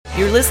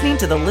You're listening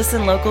to the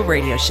Listen Local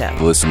Radio Show.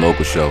 The Listen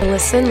Local Show. The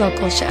Listen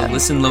Local Show. The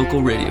Listen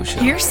Local Radio Show.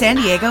 Here, San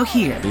Diego,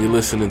 here. You're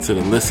listening to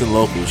the Listen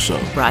Local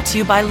Show. Brought to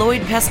you by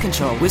Lloyd Pest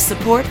Control with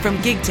support from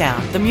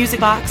Gigtown, The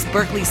Music Box,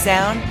 Berkeley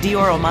Sound,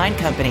 Dioro Mine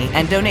Company,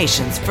 and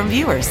donations from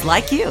viewers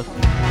like you.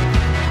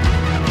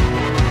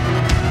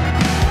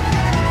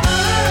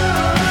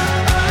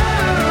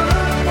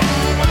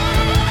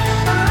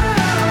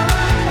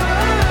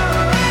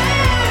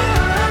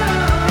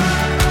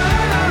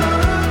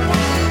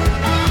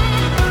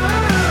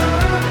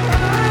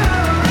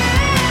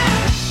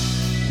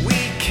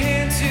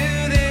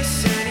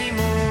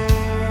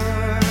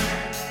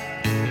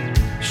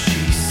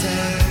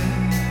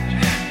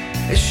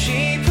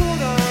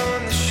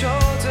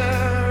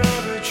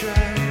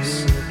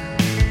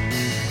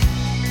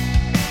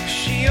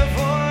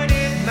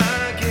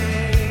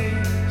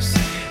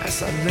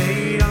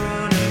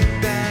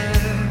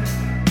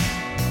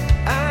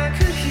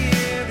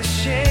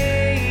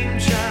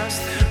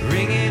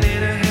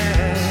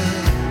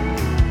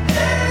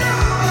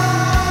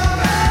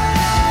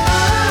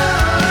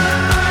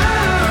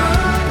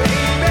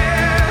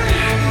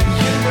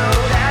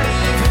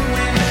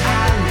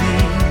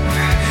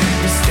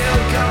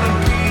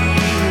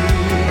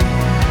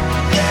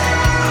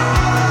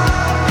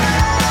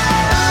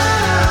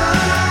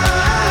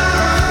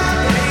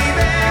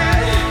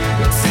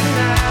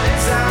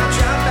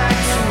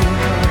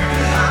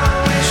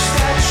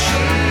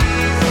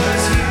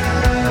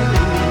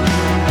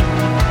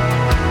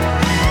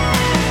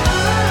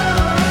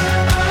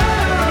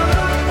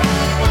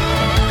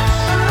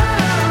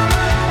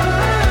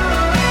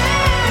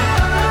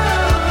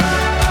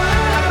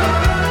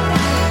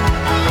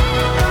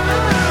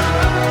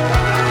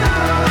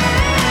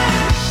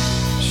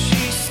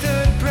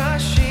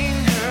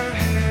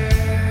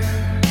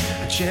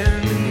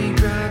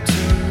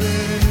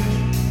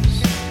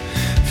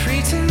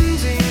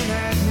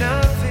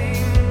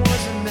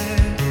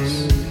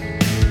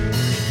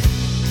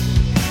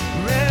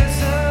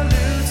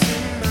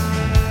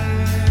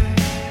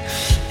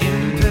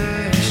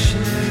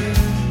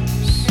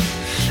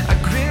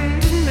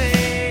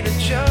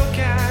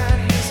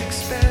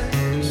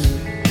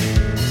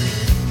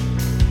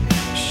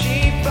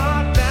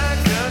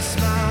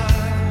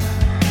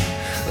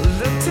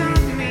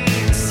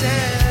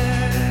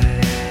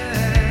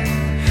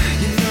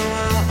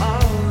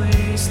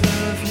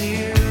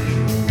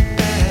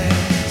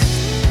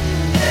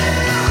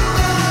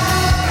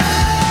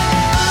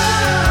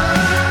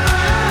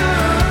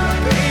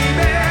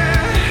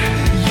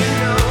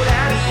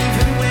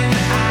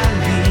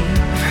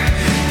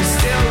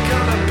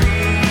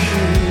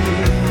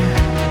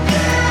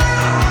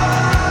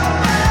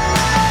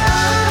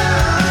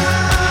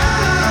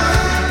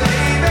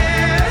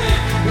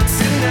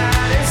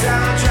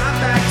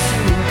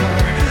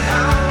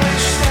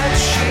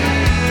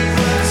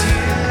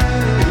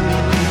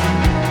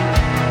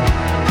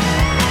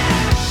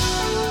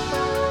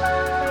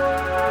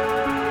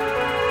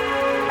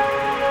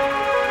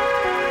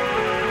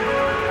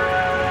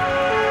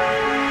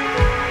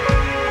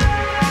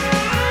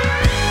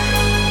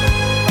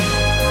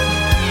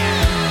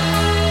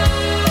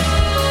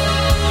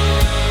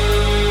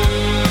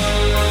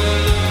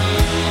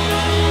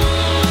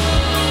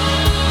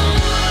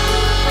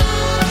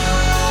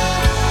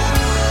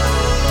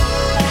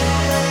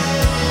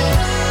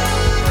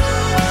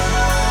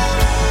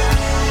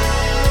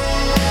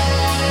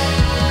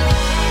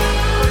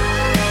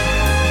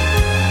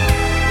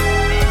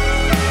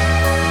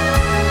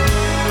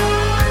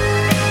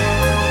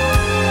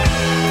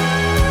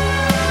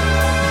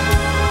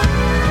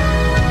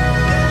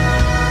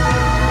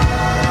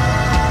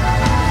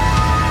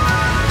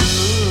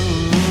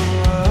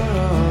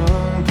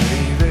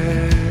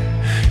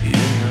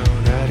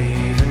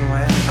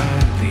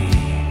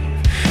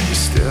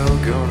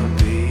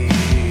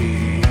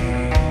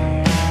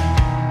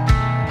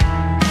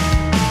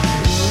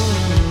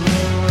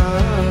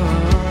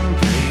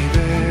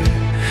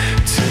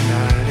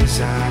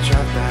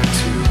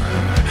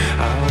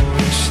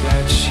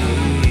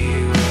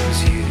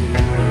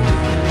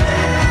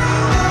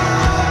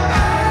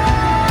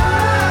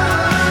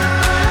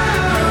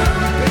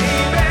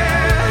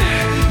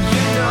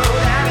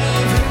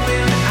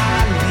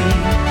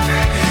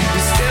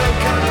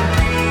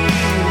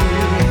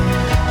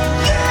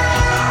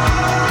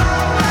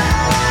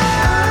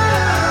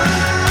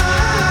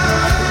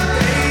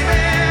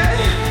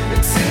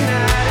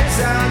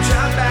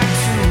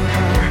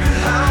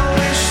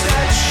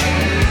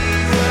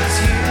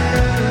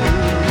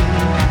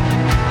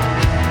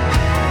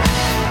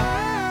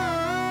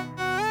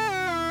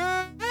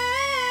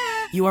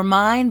 You're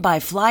Mine by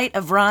Flight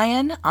of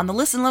Ryan on the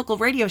Listen Local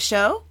Radio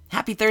Show.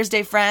 Happy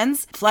Thursday,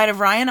 friends. Flight of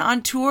Ryan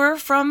on tour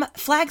from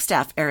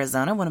Flagstaff,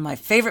 Arizona, one of my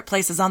favorite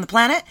places on the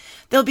planet.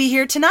 They'll be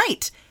here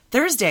tonight,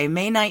 Thursday,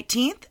 May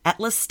 19th at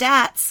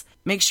Lestat's.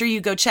 Make sure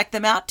you go check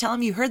them out. Tell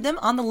them you heard them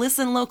on the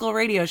Listen Local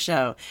Radio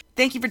Show.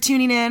 Thank you for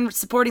tuning in,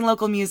 supporting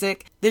local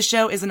music. This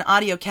show is an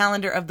audio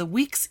calendar of the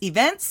week's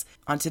events.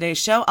 On today's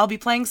show, I'll be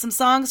playing some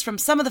songs from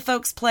some of the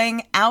folks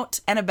playing out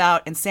and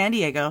about in San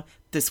Diego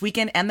this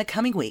weekend and the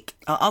coming week.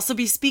 I'll also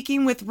be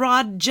speaking with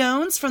Rod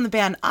Jones from the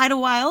band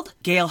Idlewild.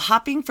 Gail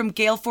Hopping from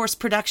Gale Force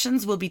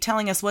Productions will be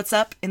telling us what's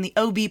up in the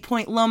OB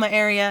Point Loma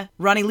area.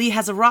 Ronnie Lee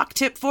has a rock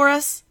tip for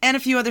us and a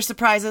few other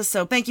surprises,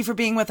 so thank you for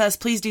being with us.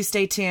 Please do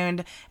stay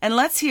tuned. And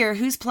let's hear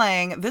who's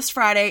playing this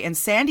Friday in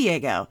San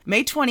Diego.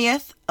 May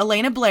 20th,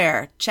 Elena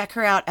Blair. Check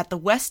her out at the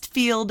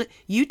Westfield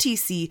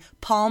UTC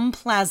Palm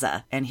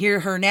Plaza. And hear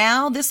her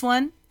now. This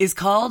one is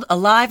called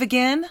Alive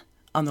Again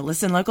on the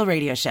Listen Local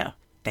radio show.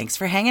 Thanks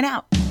for hanging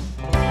out.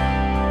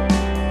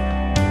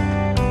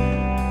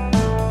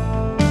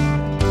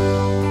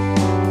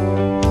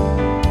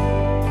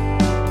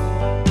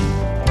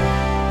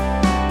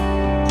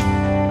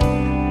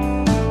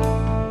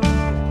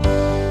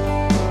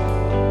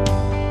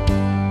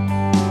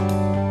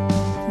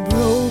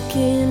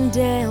 Broken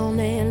down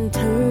and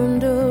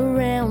turned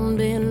around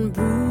and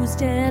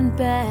bruised and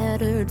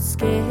battered,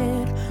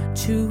 scared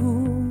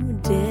to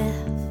death.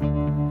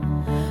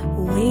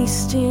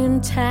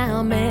 Wasting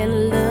time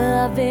and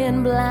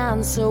loving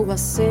blind, so I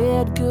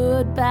said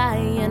goodbye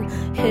and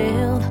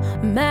held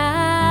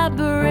my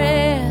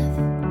breath.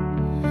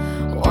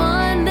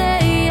 One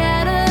day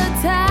at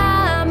a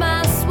time,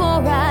 I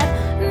swore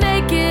I'd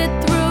make it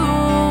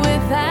through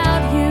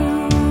without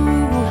you.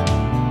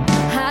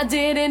 I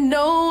didn't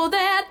know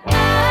that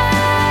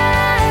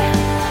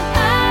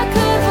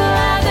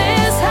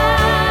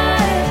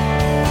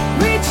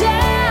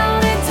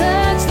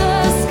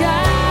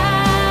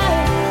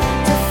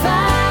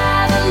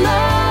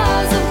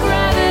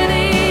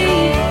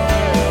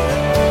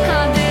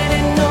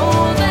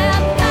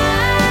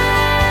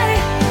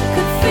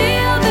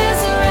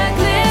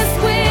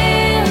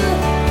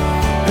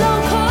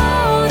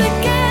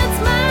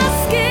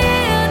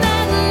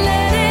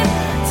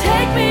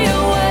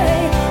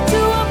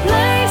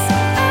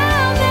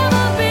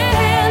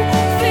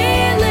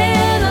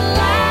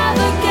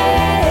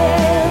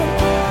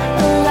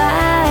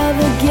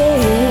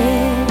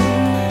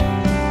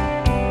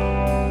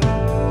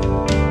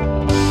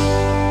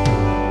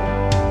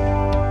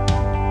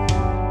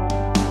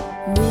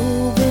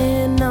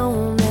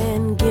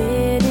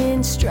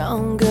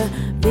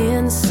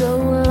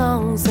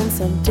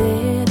I'm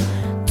dead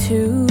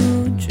to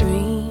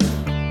dream.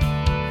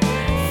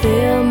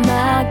 Fill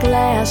my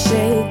glass,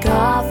 shake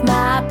off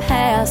my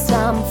past.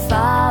 I'm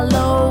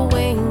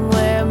following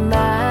where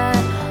my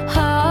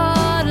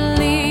heart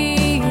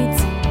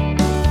leads.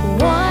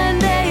 One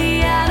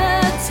day at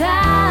a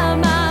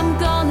time, I'm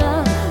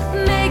gonna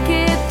make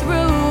it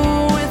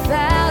through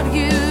without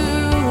you.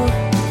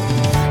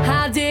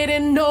 I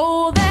didn't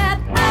know that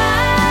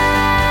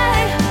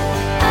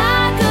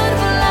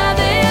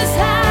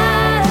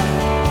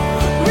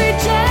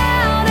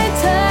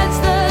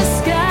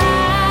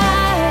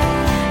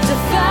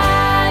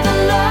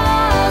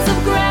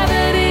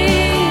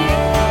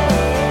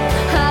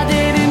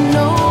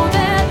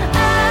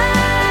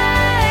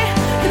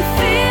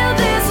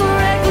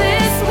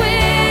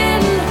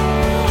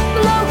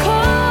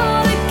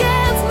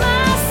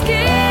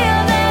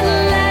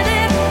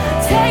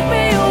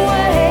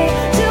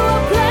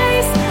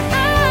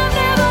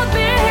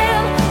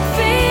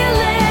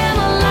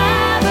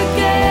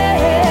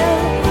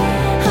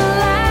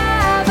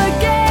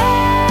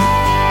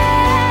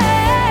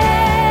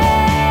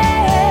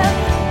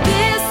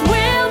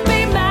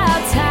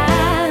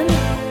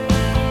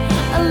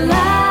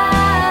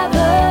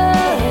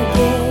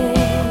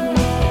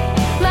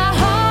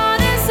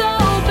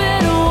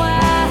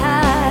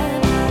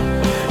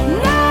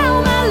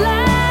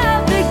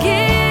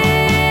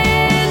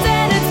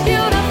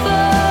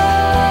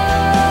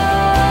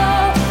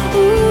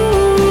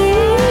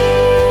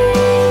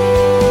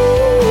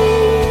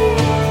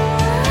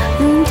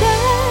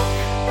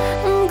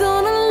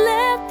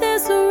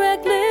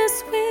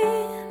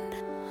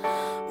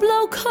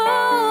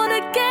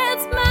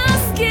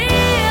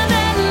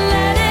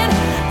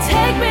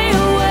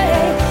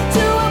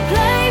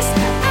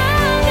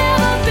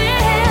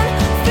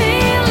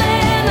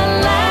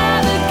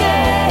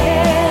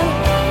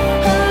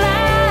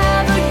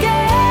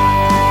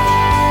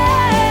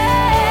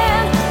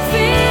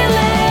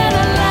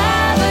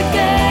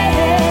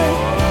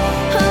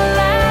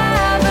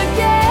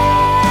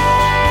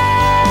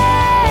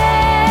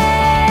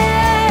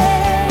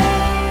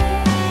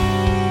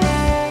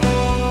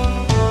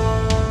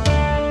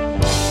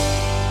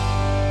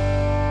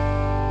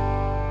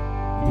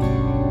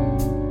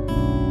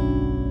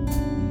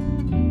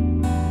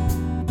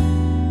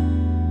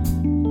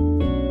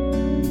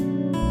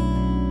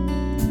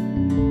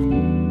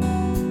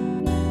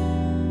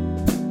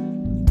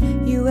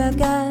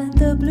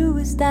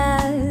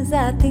eyes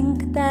I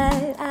think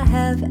that I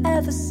have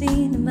ever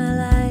seen in my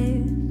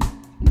life.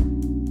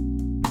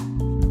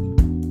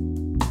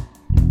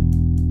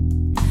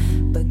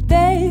 But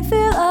they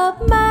fill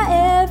up my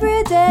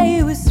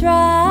everyday with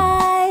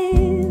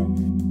strife.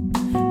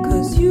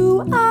 'Cause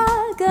you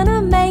are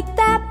gonna make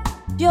that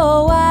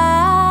your wife.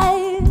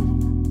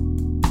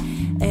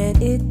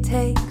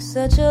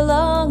 such a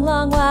long,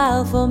 long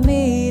while for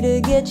me to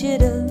get you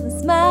to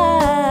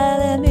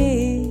smile at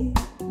me.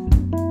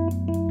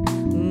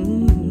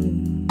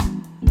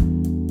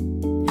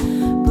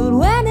 But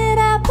when it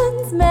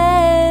happens,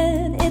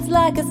 man, it's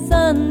like a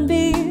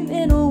sunbeam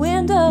in a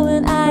window,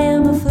 and I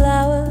am a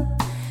flower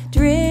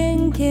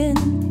drinking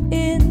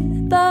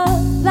in the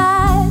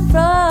light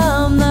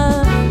from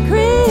the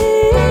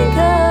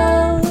crinkles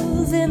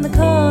in the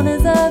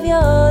corners of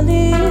your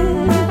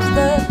lips,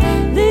 the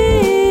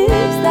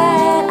lips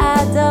that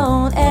I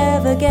don't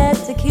ever get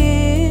to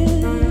kiss.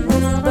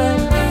 But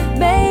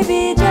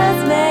maybe,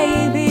 just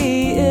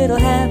maybe, it'll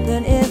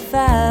happen if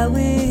I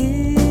wish.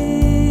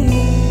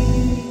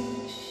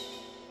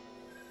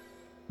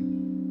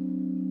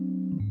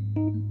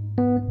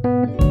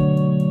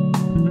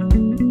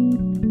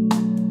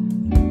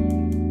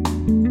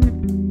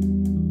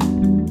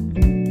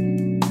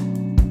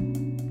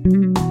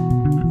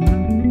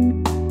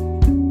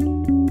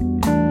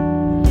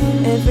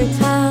 Every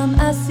time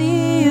I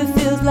see you,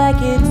 feels like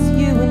it's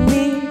you and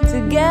me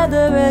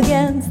together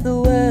against the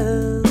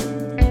world.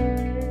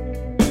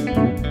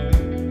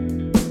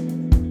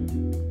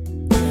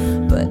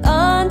 But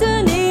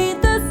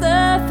underneath the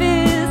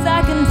surface,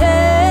 I can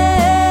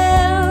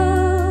tell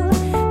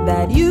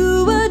that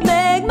you would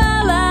make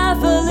my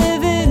life a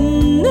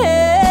living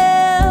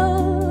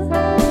hell.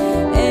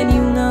 And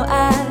you know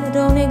I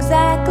don't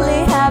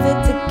exactly have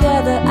it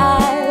together. I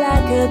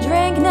like a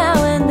drink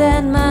now and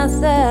then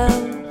myself.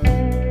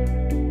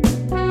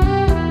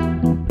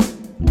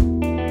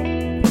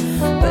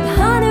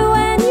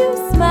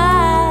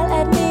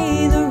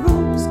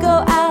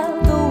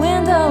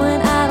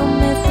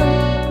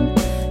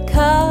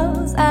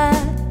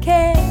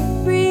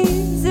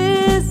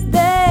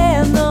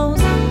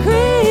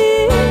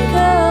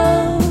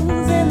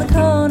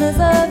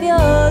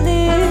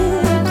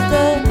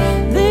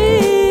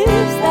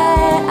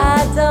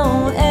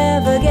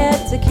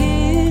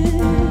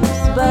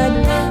 But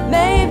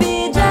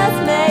maybe, just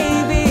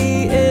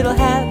maybe, it'll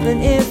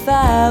happen if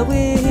I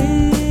wish.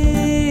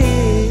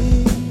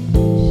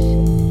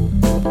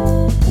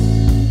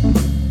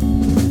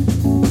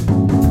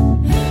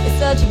 It's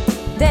such a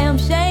damn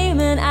shame,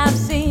 and I've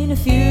seen a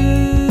few.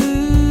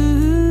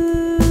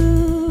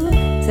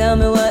 Tell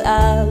me, what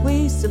are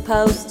we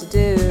supposed to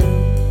do?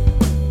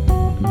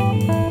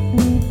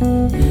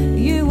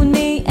 You and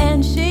me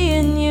and she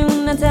and you.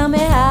 Now tell me,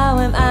 how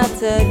am I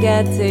to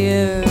get to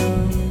you?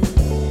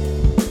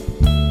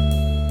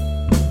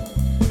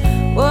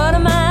 What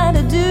am I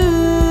to do?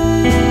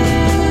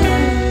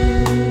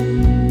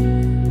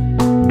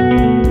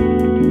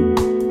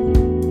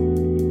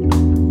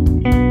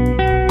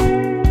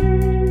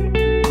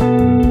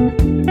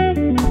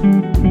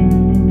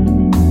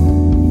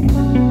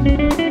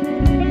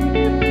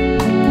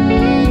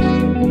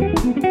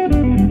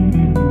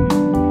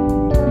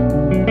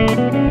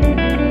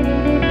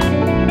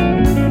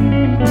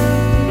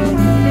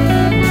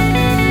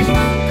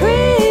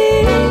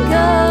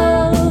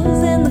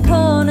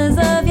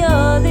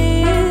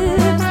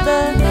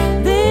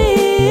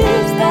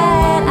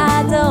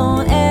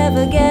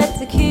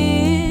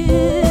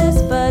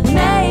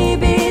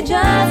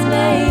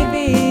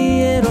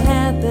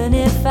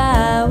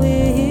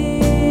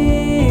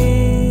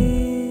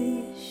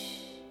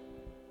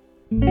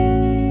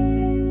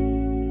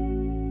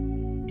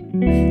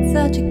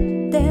 Such a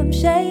damn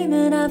shame,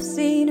 and I've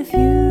seen a few.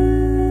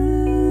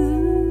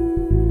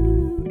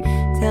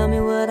 Tell me,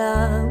 what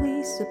are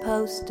we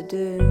supposed to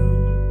do?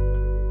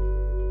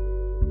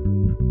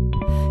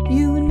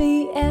 You and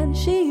me and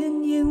she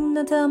and you.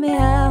 Now tell me,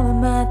 how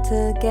am I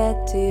to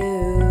get to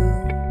you?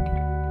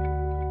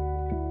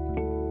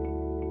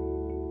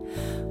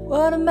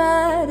 What am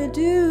I to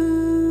do?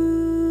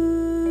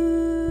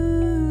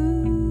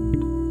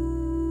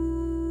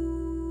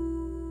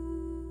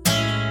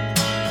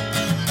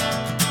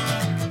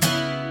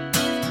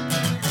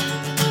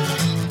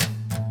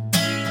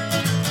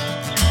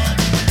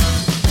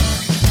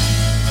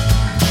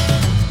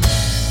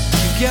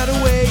 Got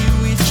away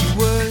with your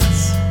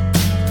words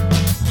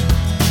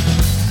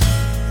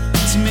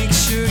to make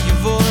sure your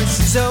voice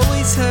is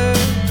always heard.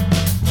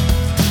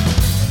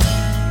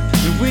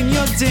 And when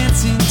you're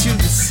dancing to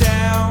the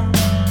sound,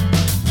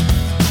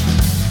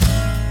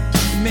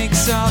 it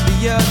makes all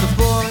the other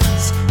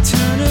boys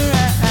turn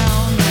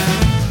around.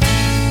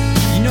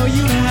 Now you know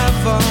you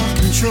have all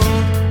control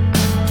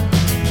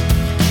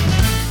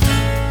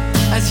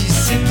as you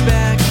sit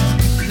back,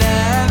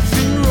 laugh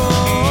and roll.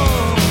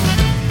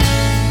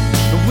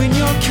 When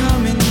you're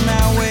coming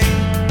my way,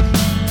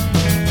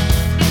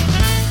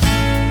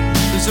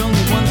 there's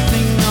only one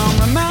thing on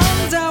my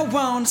mind I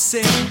want to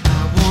say. I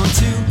want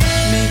to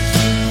make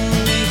you,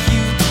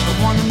 I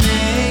want to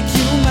make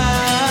you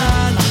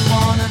mine. I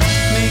want to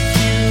make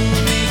you,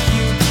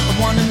 I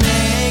want to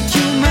make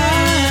you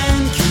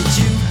mine. Could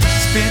you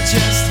spare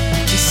just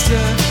a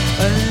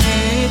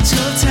little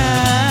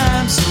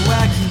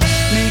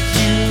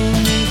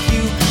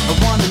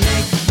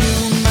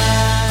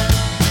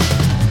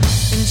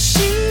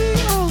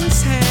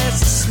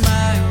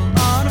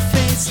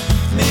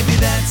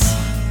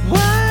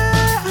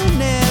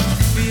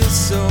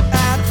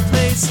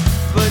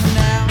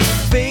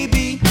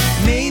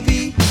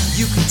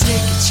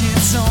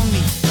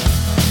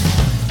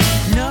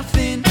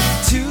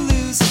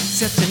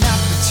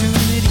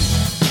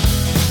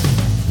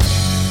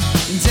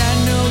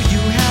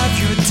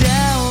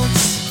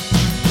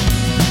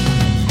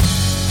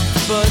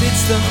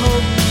it's the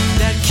hope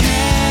that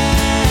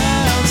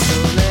counts. So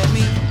let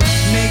me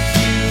make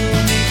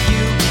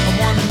you. I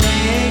wanna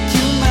make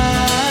you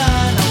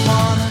mine. I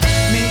wanna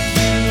make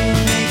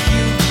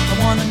you. I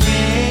wanna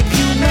make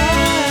you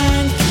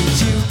mine. Could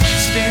you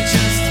spare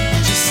just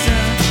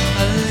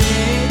a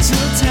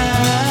little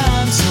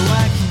time so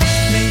I can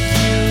make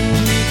you.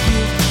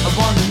 I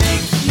wanna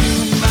make you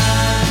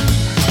mine.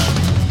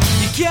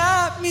 You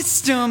got me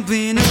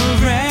stumbling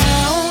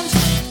around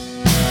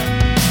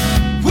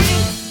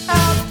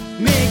without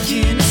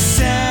making a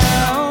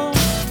sound,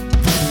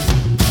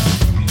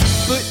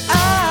 but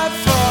I'd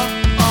fall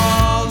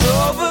all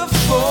over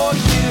for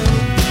you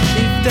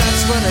if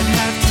that's what I'd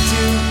have to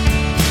do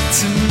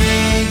to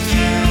make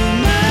you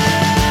mine.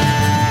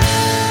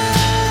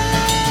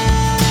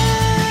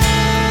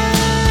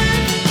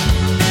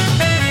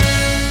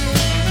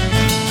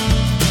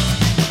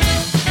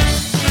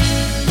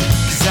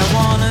 'Cause I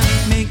wanna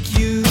make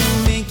you.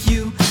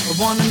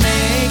 I wanna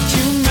make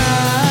you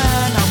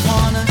mine. I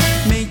wanna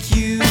make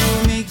you.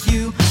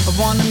 I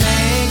wanna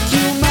make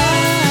you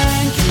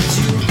mine. Could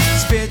you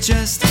spare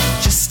just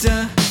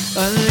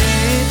a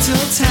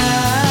little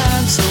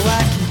time so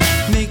I can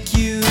make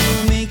you.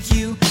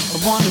 I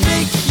wanna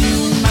make you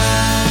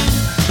mine.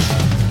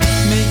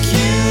 Make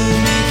you.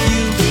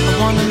 I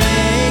wanna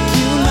make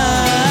you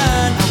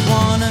mine. I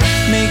wanna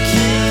make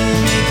you.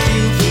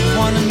 I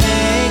wanna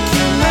make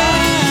you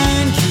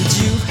mine. Could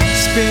you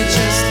spare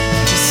just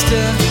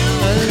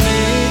a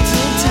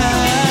little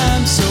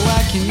time so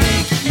I can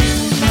make you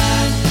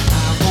mine.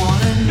 I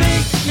wanna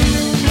make you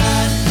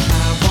mine.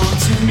 I want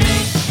to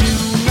make you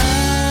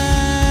mine.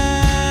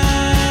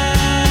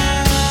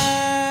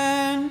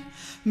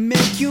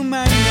 Make you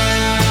mine now.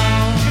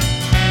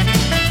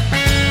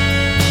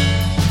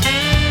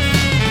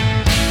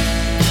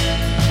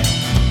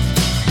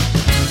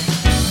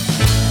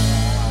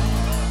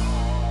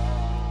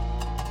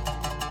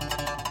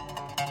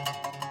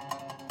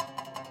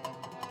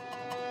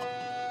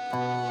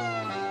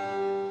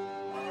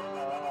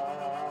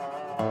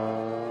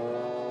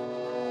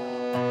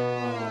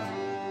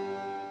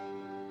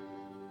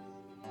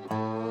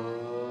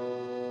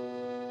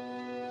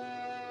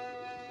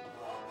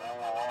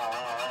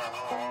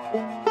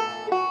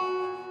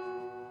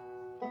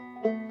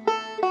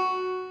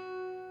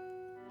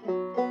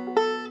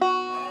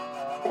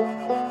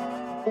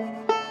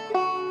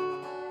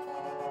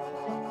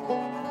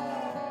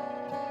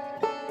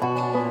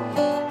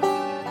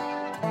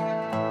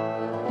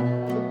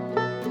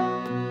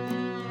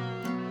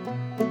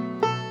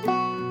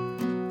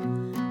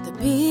 The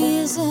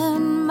bees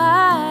in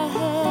my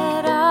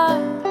head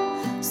are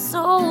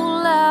so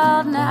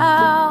loud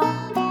now.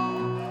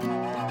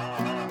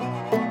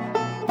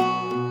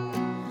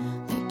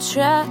 They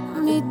track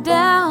me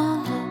down,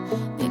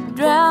 they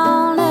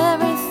drown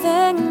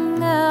everything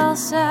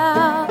else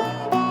out.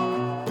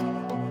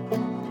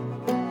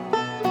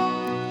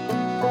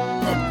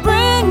 They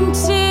bring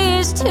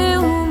tears to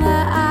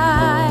my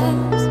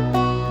eyes,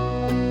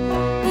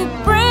 they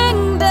bring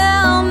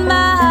down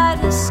my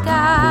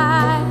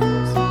disguise.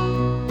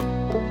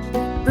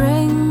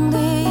 Bring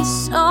these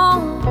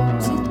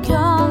songs that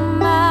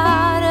come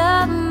out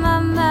of my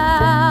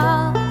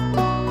mouth.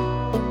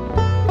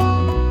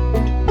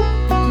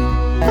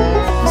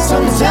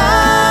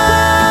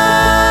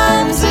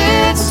 Sometimes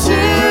it's too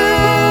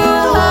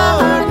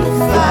hard to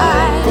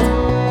fight.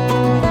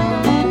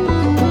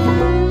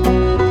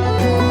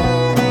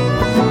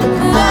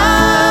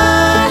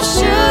 I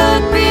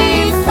should be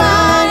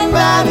fine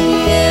by the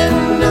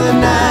end of the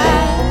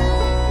night.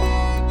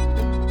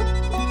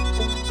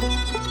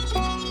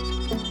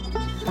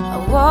 I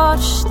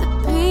watch the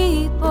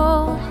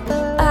people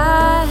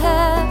I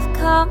have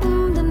come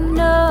to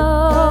know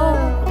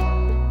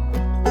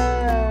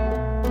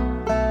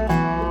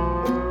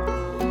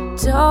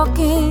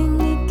talking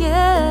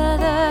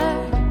together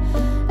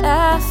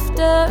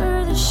after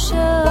the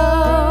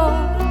show.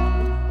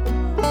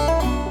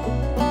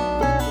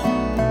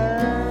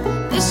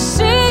 They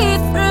see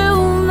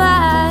through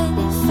my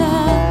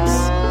defense.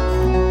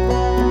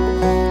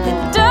 It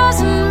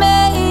doesn't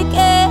make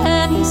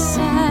any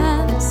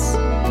sense.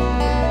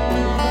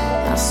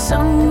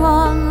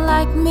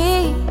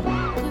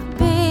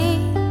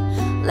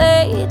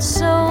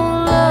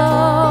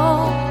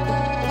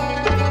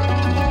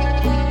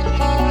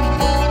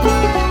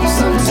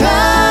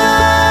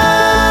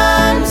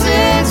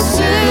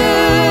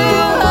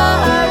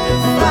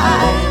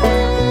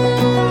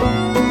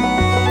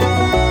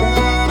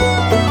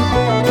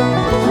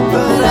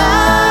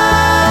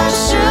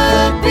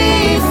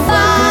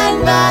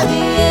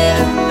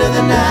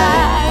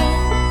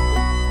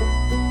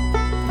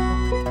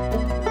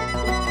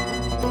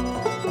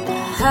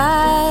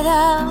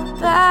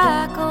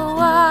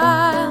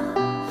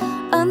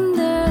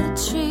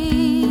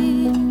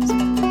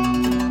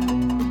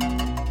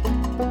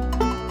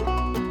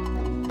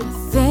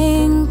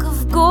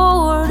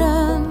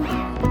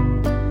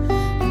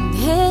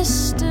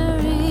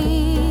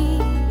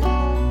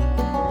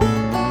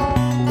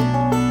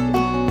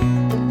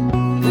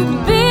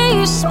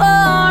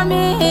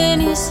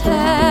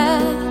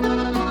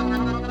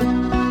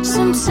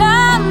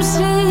 Sometimes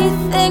he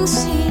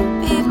thinks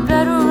he'd be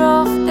better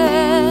off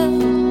dead.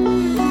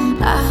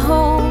 I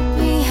hope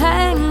he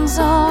hangs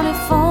on,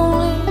 if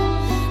only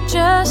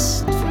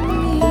just for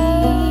me.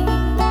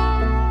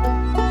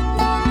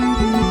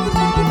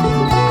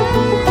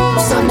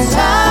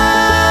 Sometimes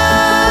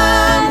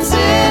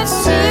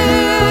it's too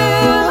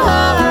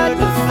hard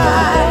to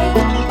fight.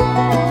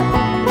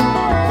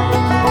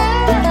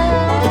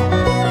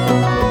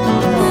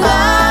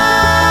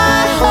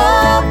 I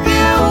hope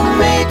you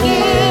make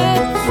it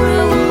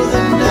through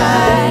the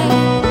night.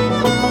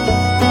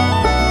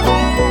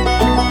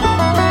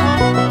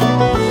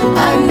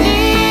 I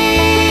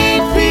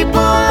need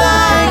people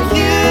like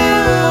you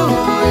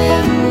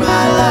in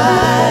my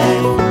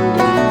life.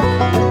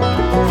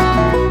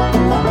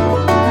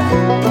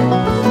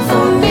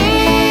 For me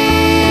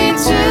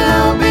to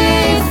be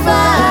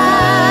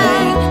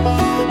fine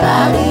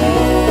by the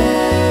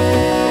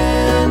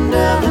end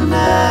of the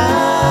night.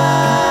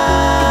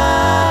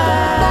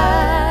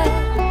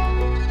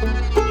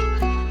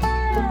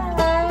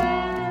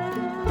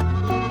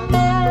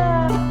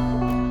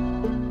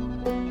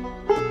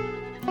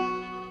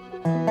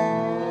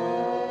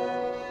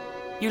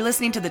 You're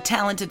listening to the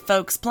talented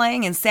folks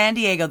playing in San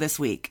Diego this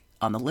week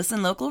on the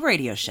Listen Local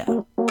radio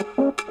show.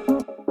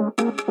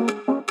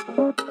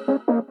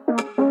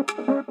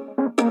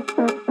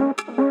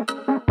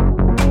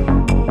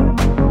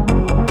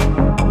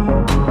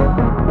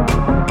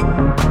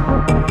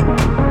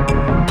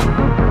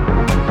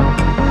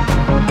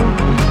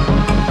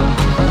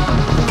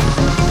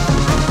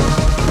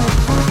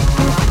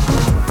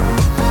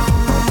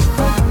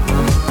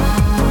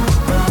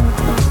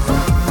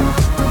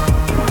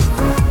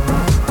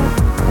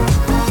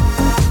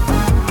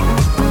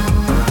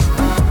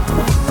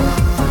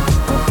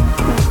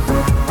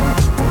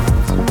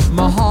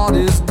 My heart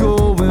is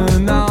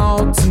going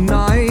out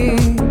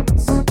tonight,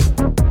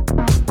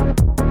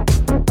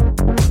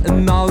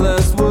 and all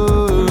last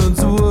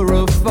words were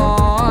a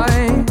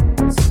fight.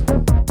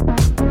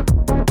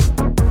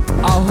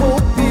 I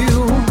hope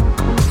you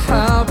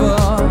have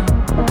a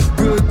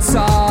good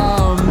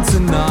time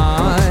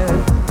tonight,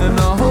 and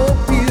I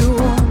hope you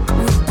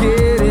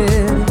forget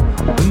it,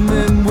 and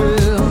then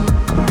we'll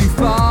be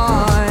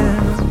fine.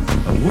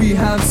 We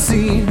have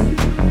seen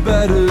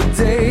better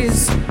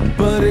days,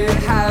 but it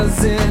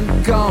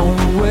hasn't gone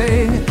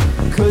away,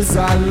 'cause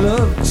I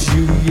loved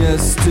you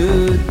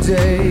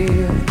yesterday.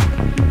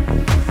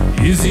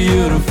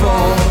 Easier to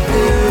fall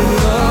in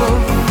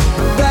love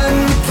than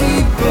to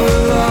keep a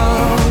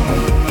love.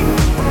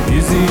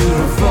 Easier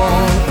to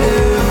fall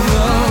in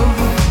love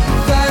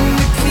than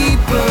to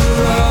keep a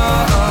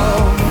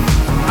love.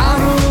 I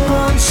don't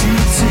want you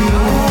to,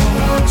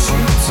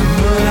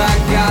 but I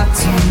got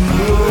to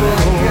know.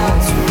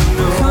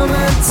 Come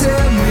and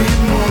tell me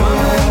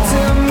more,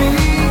 tell me,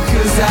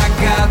 'cause I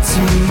got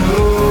to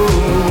know.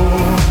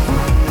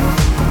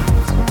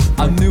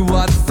 I knew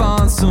I'd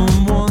find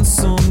someone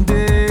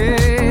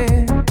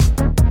someday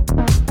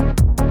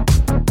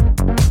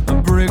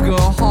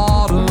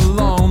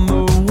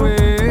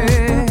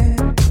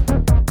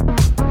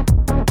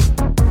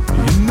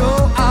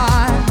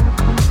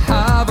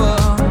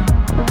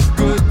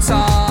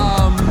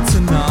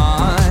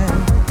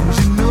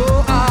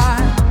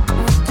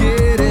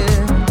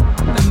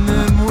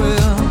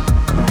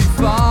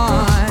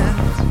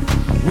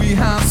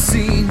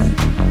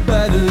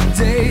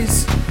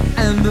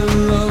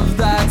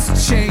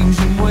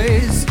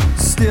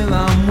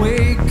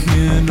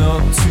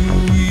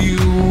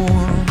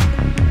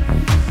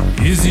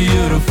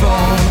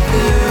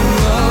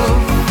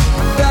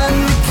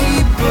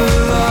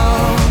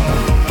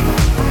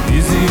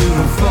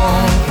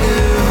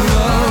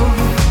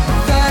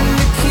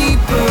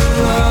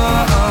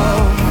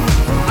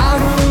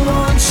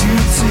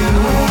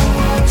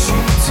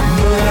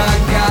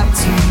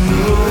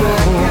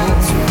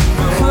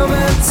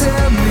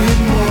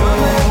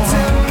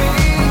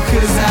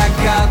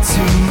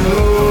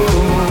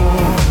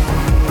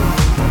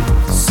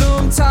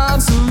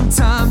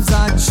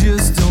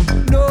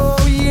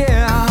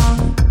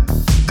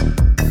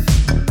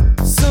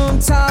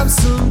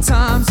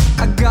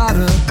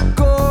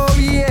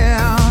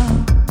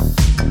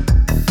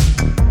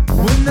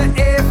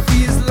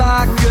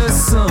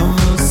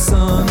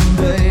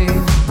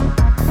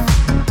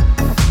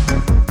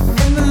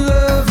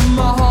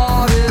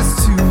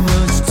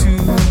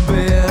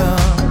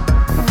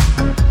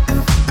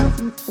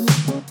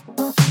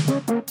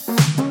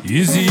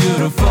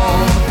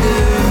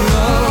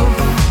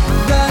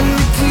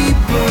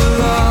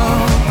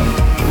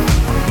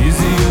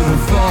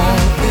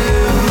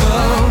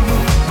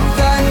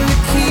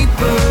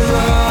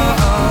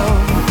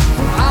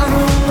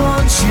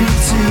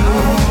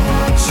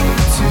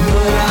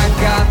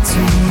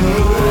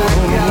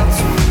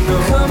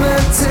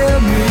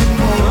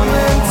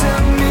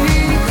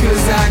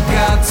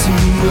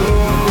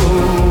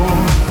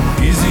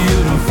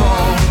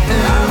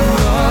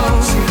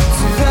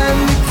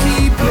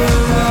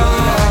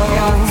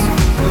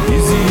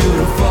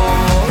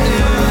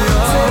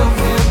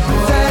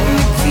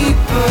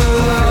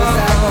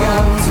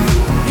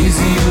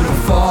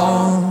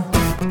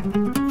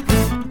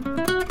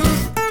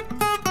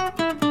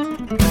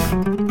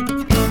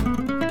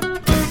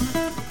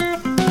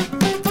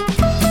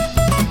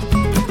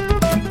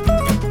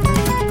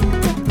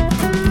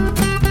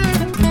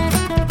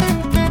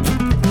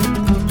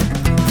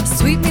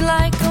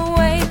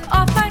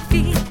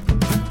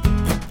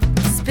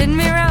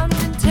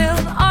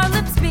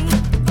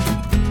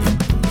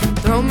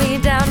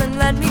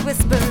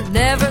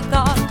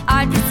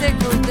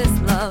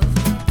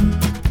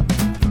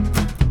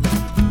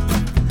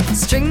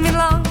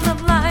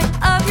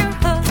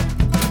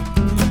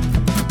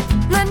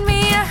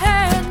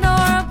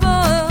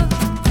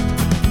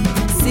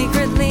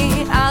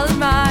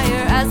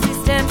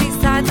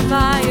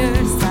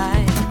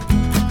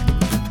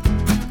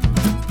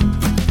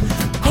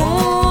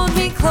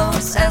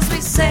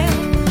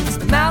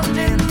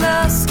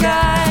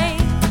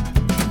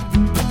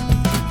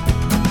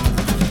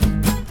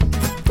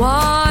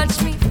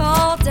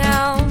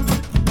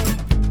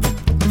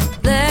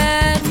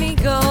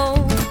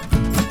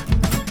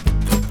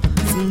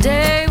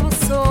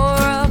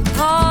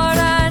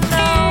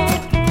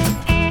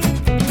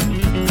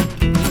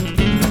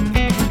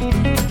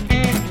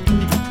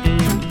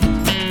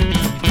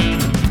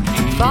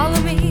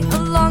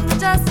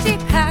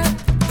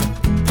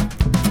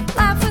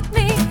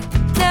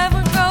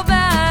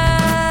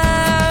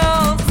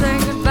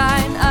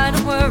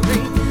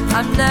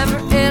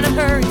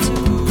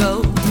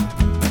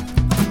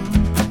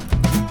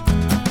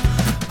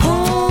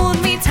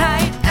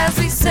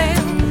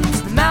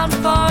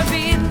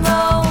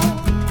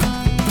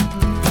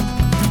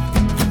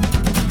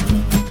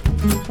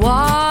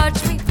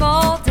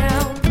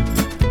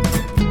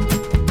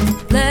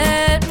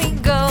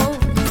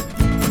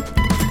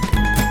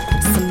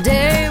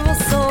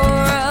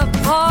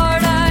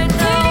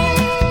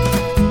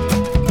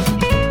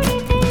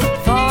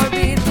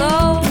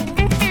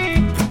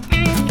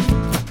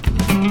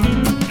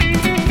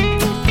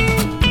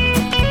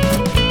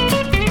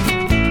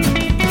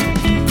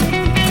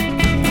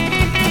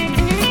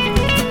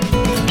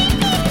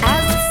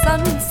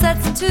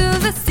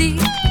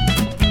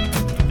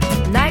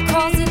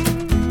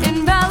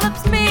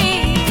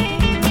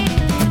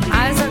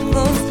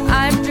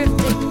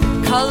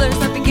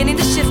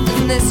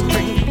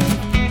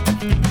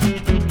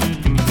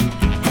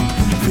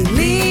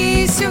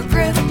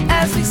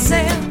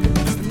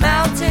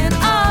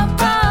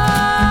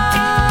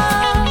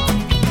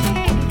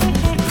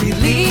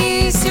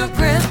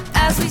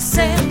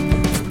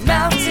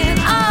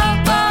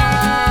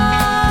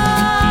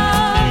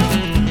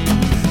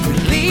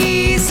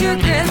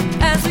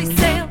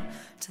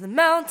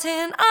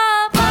mountain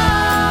above.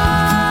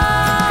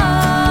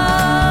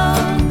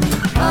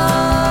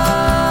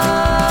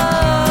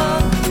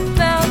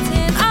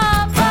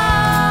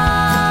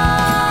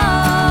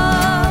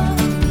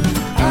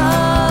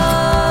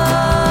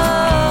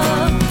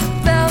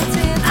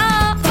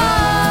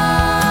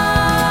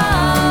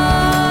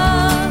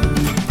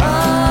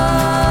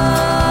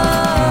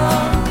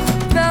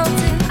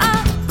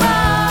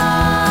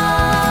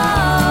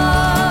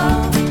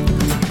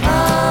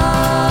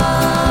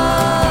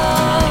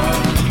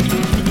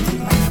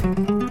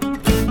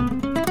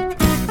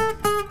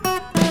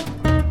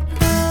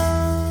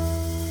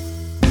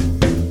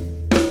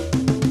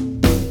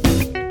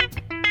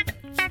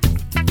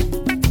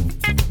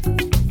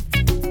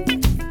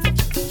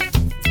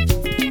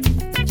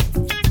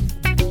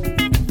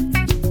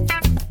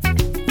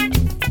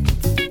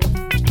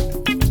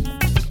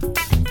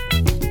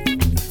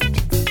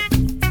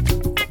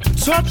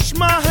 Touch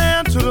my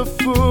hand to the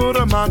foot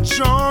of my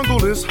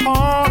jungle. It's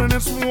hard and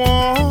it's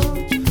warm,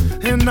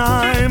 and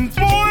I'm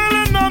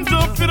boiling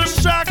under. Feel the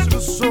shocks to the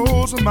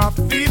soles of my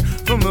feet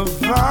from the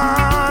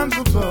vines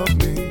above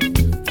me.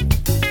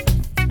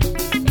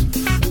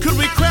 Could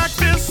we crack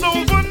this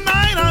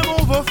overnight? I'm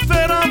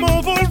overfed, I'm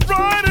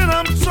overrun, and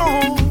I'm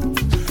torn.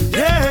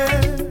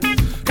 Yeah,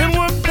 and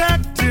we're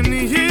packed in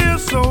here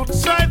so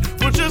tight,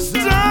 we're just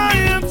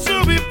dying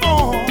to be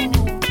born.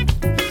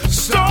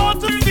 Start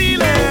to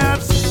feel it.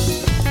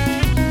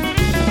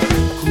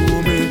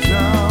 Cool me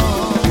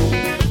down.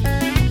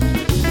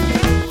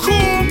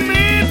 Cool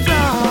me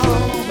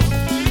down.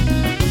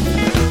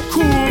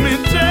 Cool me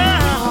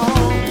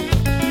down.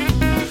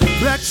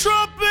 Black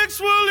tropics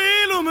will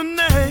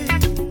illuminate.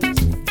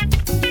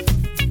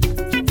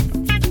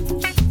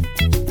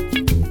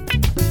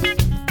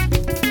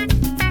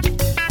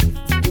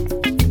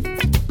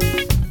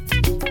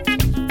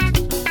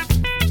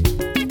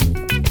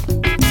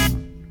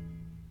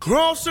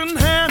 Crossing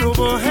hand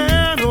over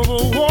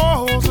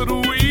walls that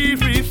we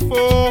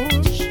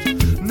reforged.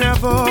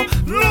 Never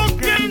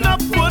looking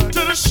upward to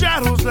the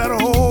shadows that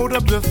hold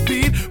up their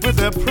feet with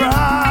their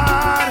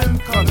pride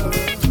and color.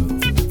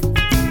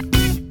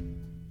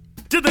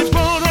 Did they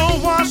burn or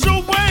wash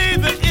away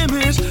the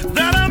image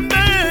that I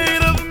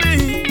made of me?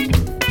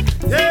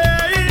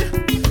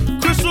 Yeah,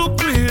 crystal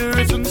clear,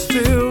 isn't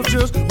still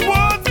just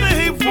what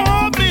they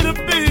want me to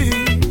be.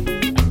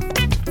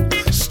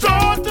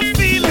 Start to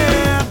feel it.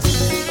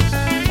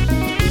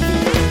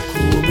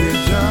 Cool me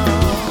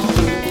down.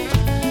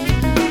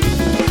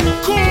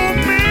 Cool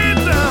me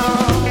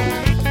down.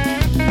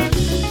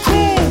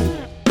 Cool.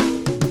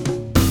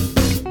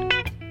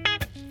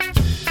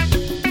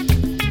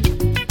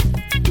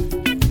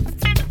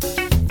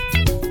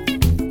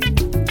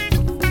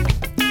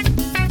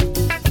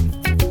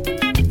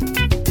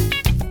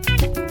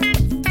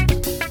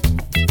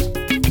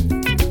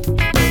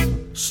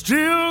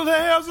 Still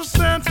there's a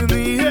scent in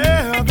the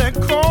air that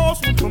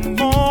calls one from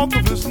off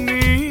of his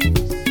knees.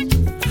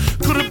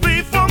 Could it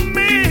be for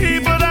me?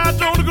 But I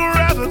don't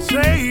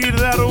gravitate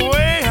that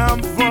way.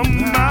 I'm from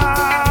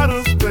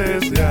outer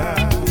space,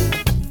 yeah.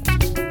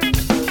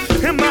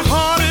 And my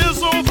heart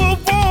is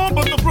overwarm,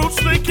 but the roots,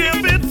 they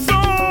can't be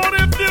torn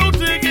if you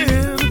dig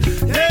in.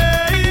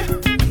 Hey,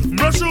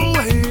 brush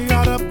away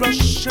all the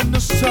brush in the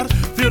sun.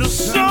 Feel the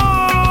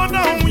sun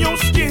on your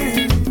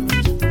skin.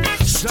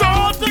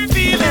 Start to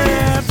feel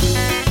it.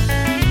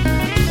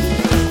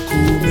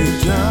 Cool me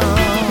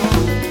down.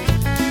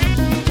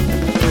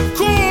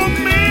 Cool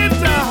me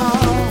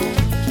down.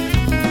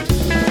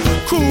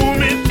 Cool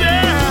me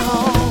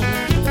down.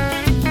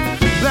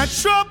 Black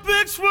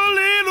tropics will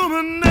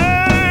illuminate.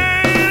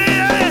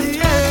 Yeah,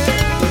 yeah.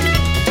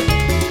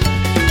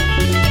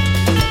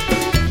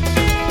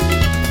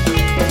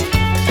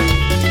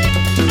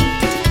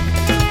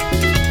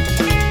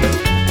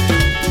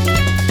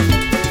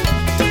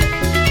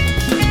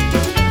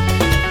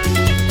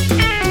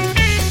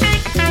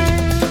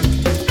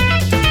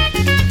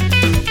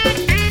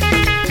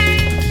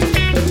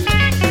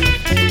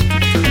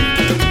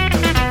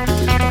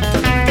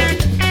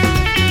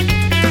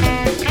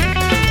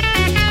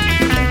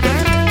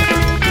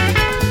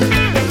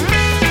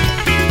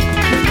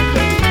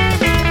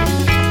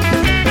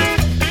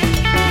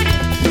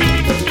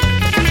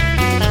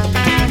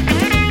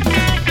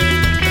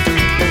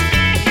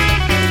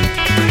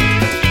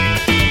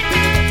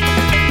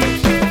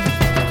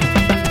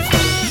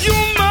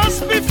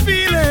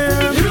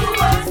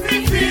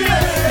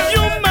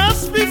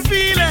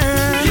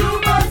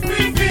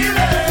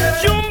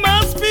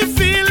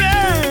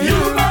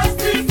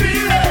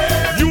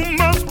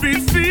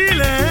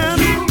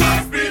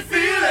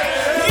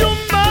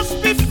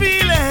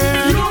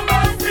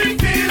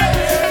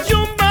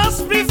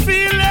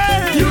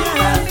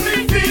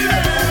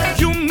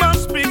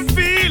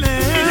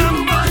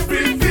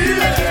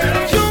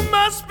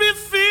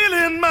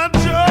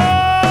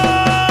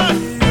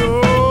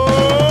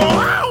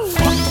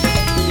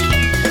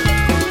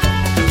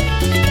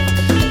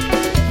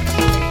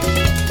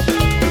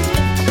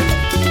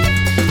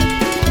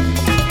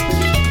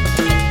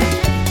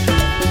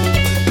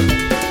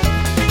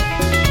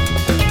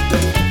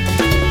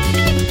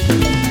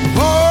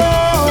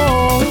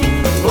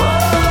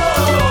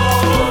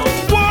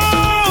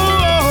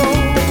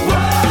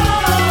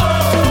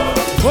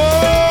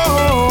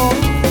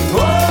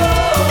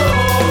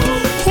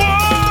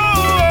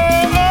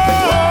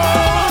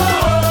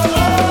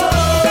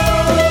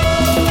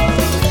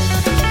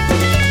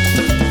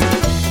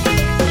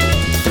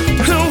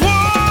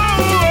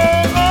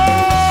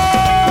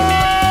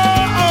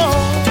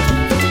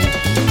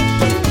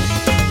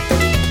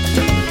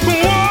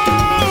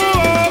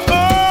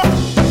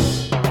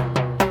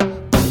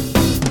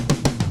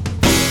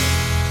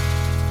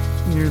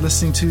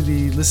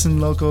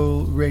 Listen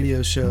Local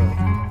radio show.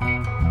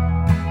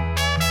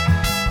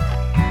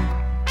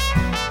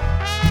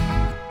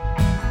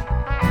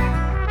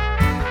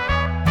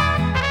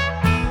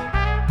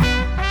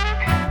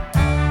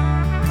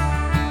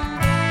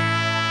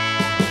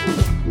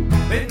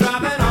 Been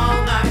driving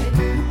all night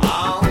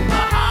on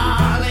the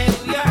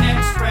Hallelujah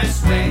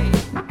Expressway.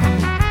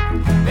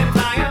 Been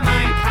flying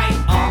my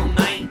kite all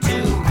night to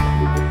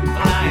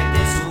fly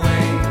this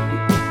way.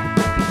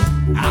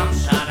 I'm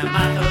shining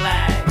my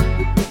flag,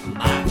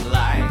 my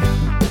flag.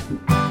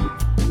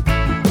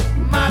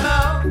 My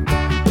love,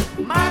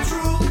 my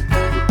truth,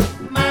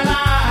 my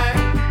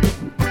life.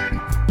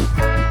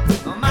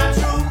 My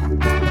truth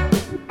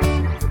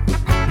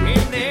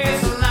in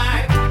this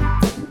life.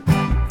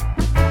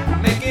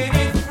 Making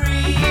it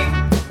free,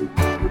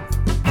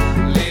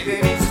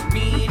 living its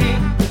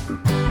meaning.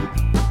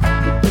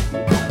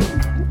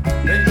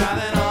 Been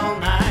driving all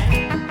night,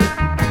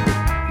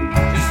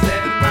 just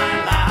living my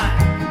life.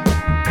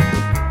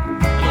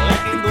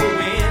 Letting the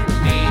wind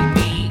lead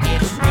me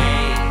its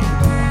way.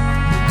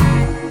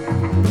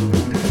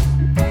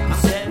 I'm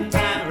setting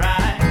time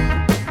right.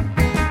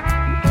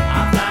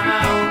 I'm flying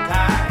my own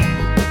kite.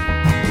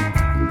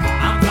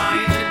 I'm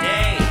flying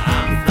today.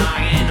 I'm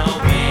flying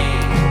away.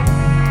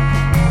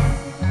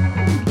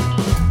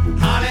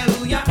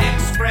 Hallelujah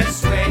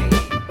Expressway,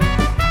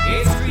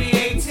 it's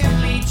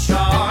creatively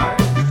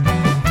charged.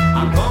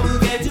 I'm gonna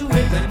get to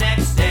it the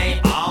next day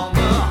on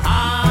the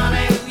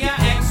Hallelujah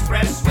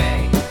Expressway.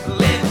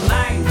 Live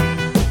life,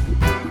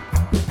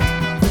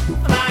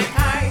 fly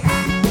kites,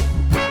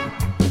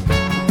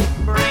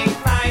 bring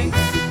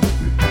lights.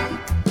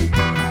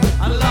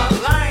 I love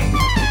life.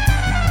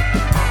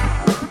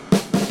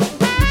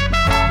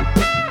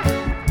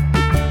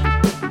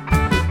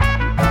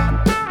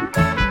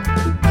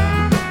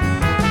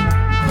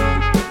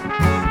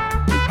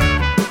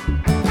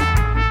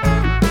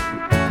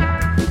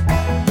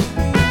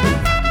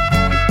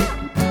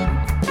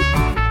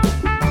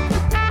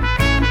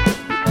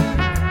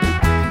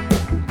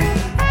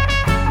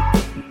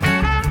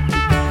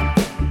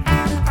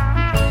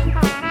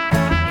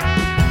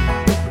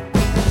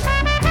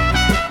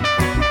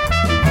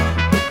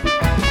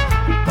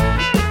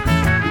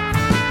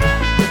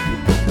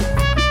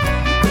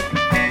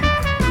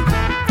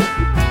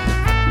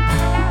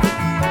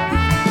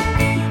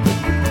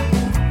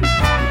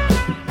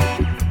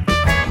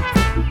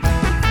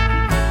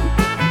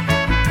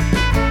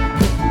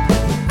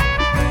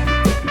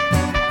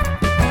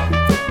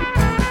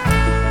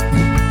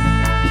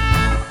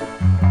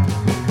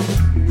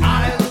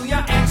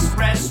 Hallelujah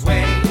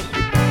Expressway,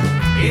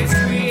 it's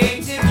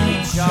creatively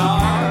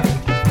charged.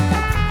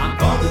 I'm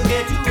gonna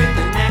get to it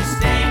the next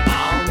day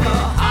on the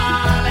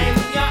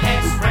Hallelujah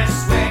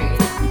Expressway.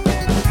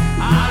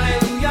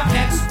 Hallelujah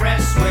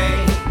Expressway,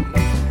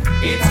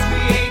 it's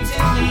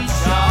creatively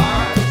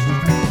charged.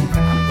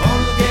 I'm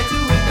gonna get to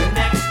it the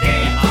next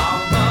day on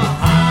the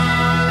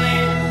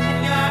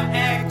Hallelujah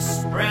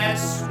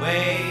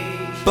Expressway.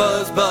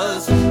 Buzz,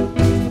 buzz,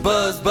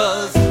 buzz,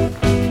 buzz.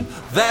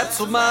 That's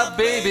what my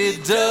baby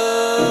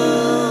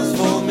does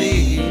for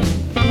me.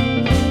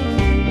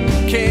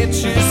 Can't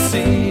you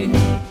see?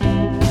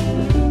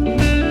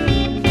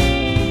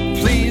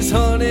 Please,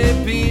 honey,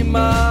 be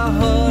my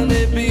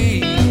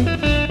honeybee.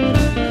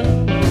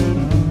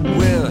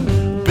 Well,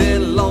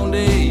 been a long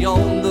day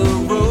on the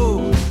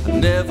road,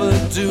 never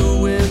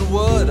doing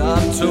what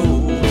I'm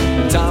told.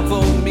 Time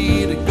for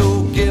me to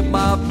go get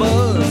my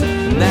buzz.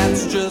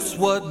 That's just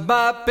what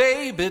my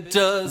baby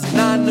does,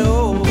 and I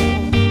know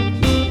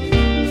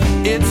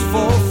it's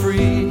for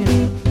free.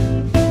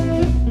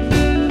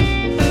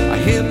 I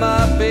hear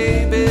my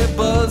baby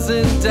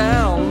buzzing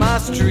down my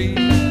street.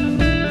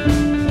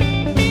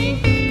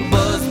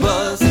 Buzz,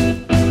 buzz,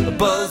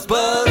 buzz,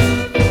 buzz.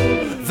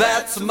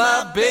 That's what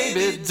my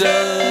baby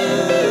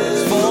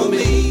does for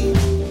me.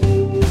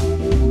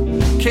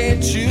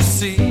 Can't you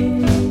see?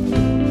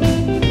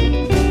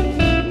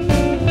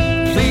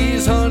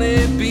 Please,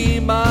 honey, be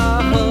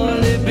my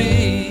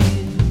honeybee.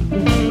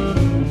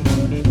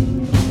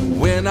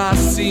 When I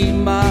see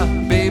my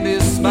baby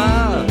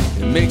smile,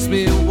 it makes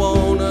me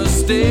wanna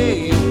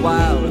stay a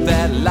while.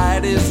 That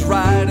light is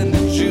right and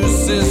the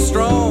juice is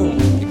strong.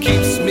 It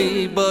keeps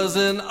me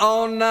buzzing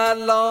all night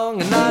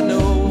long, and I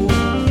know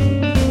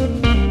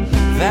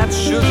that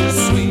sugar's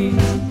sweet.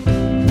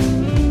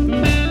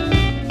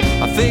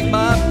 I think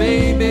my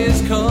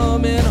baby's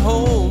coming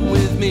home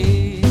with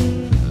me.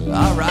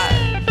 All right.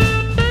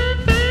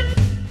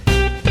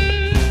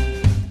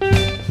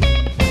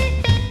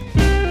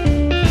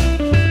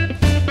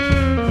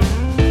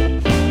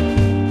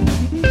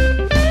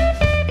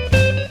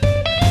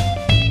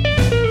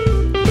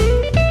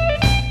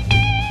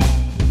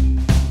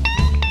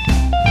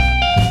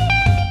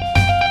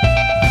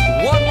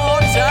 One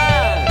more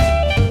time.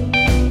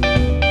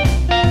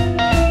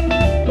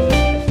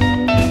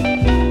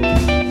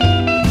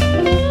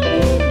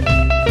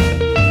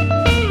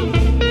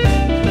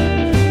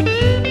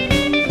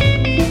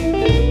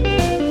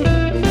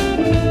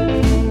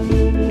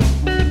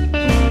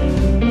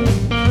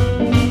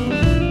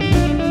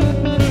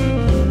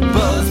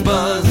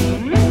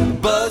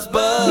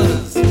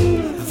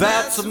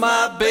 else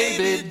my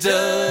baby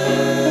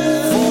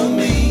does for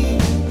me.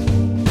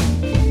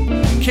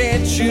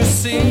 Can't you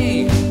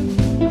see?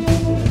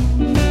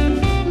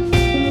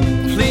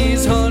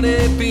 Please,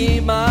 honey, be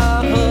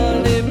my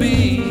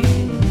honeybee.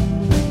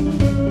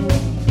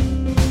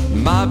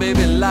 My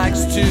baby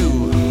likes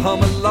to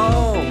hum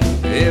along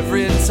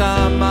every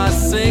time I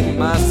sing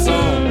my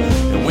song.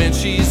 And when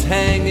she's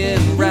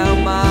hanging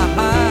round my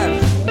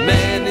hive,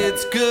 man,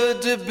 it's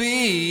good to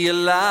be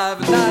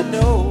alive. And I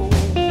know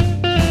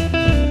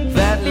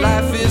that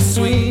life is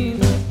sweet.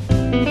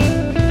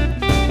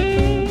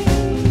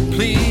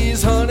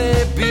 Please, honey,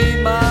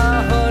 be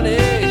my honey.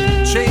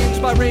 Change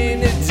my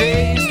rainy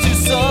days to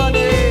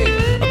sunny.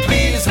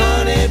 Please,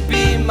 honey,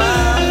 be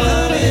my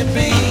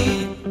honeybee.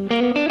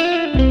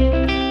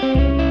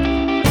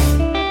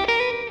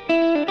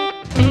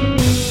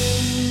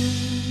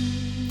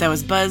 That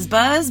was Buzz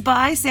Buzz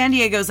by San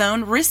Diego's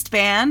own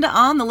Wristband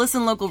on the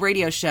Listen Local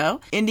radio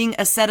show, ending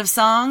a set of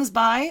songs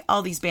by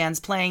all these bands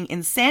playing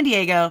in San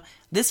Diego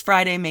this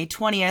Friday, May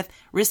 20th.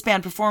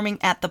 Wristband performing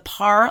at the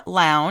Par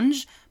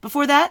Lounge.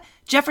 Before that,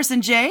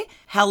 Jefferson J,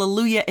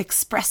 Hallelujah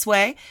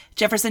Expressway.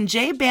 Jefferson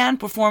J Band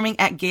performing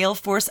at Gale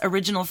Force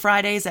Original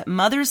Fridays at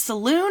Mother's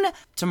Saloon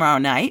tomorrow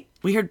night.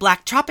 We heard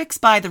Black Tropics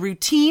by The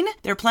Routine.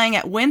 They're playing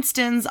at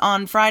Winston's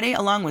on Friday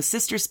along with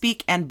Sister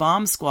Speak and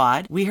Bomb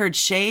Squad. We heard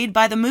Shade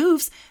by The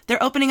Moves.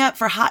 They're opening up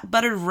for Hot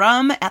Buttered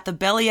Rum at the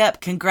Belly Up.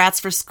 Congrats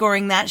for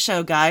scoring that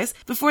show, guys.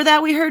 Before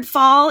that, we heard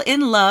Fall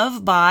in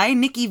Love by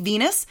Nikki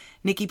Venus.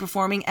 Nikki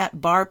performing at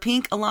Bar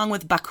Pink along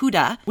with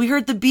Bakuda. We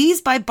heard The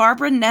Bees by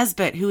Barbara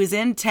Nesbitt, who is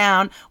in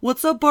town.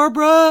 What's up,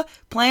 Barbara?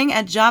 Playing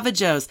at Java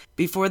Joe's.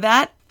 Before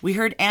that, we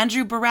heard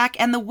Andrew Barak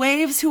and the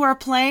Waves, who are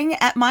playing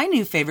at my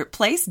new favorite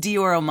place,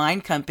 Dioro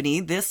Mine Company,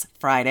 this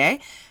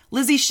Friday.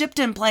 Lizzie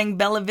Shipton playing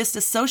Bella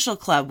Vista Social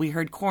Club. We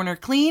heard Corner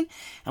Clean.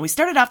 And we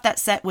started off that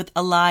set with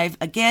Alive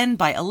Again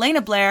by Elena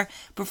Blair,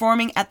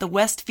 performing at the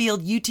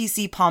Westfield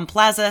UTC Palm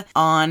Plaza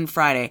on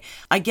Friday.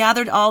 I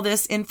gathered all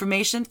this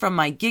information from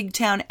my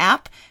Gigtown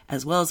app,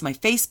 as well as my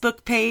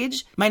Facebook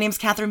page. My name's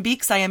Catherine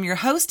Beeks. I am your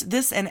host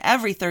this and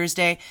every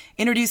Thursday,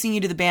 introducing you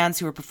to the bands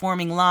who are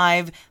performing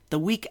live the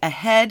week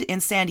ahead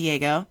in San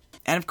Diego.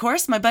 And of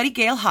course, my buddy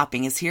Gail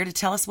Hopping is here to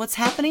tell us what's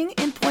happening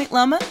in Point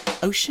Loma,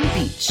 Ocean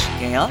Beach.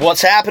 Gail?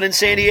 What's happening in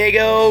San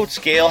Diego? It's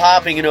Gail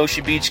Hopping in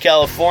Ocean Beach,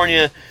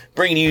 California,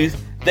 bringing you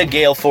the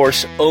Gale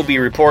Force OB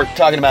Report,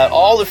 talking about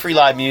all the free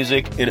live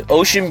music in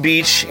Ocean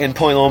Beach and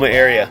Point Loma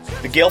area.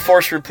 The Gale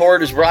Force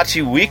Report is brought to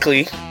you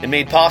weekly and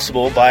made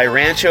possible by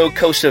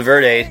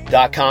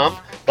RanchoCostaVerde.com,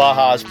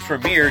 Baja's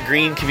premier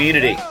green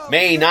community.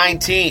 May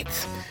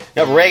 19th.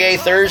 Now, Reggae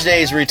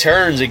Thursdays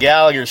returns at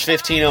Gallagher's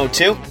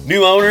 1502.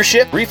 New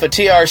ownership, Rifa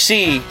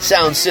TRC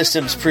Sound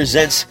Systems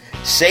presents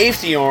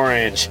Safety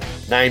Orange,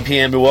 9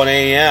 p.m. to 1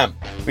 a.m.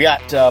 We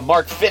got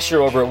Mark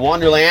Fisher over at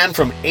Wonderland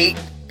from 8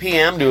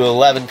 p.m. to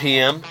 11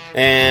 p.m.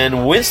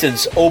 and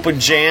Winston's Open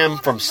Jam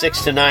from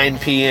 6 to 9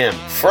 p.m.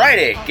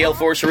 Friday, Gale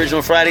Force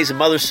Original Fridays at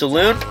Mother's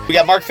Saloon. We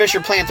got Mark Fisher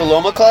playing at the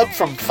Loma Club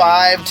from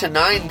 5 to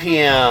 9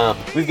 p.m.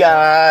 We've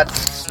got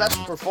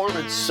special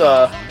performance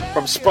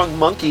from Sprung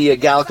Monkey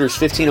at Gallagher's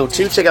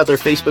 1502. Check out their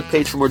Facebook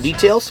page for more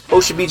details.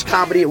 Ocean Beach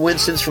Comedy at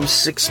Winston's from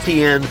 6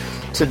 p.m.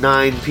 to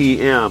 9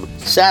 p.m.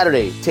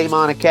 Saturday,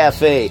 Taymana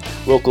Cafe,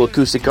 local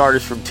acoustic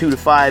artists from 2 to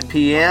 5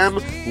 p.m.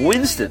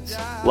 Winston's,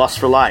 Lust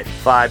for Life,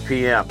 5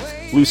 p.m.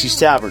 Lucy's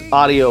Tavern,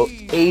 Audio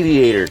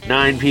Aviator,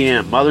 9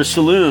 p.m. Mother's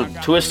Saloon,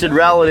 Twisted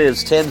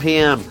Relatives, 10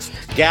 p.m.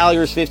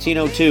 Gallagher's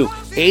 1502,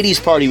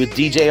 80s Party with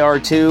DJ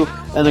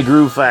R2 and the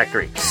Groove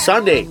Factory.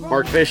 Sunday,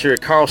 Mark Fisher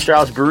at Carl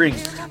Strauss Brewing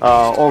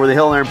over the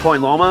hill there in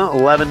Point Loma,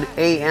 11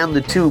 a.m.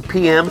 to 2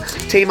 p.m.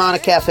 Taymana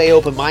Cafe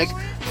Open Mic,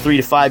 3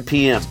 to 5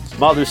 p.m.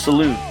 Mother's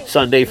Saloon,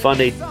 Sunday Fun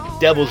Day,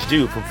 Devil's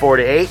Due from 4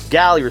 to 8.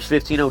 Gallagher's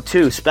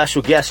 1502,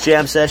 special guest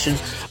jam session.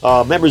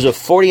 Members of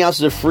 40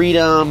 Ounces of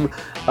Freedom,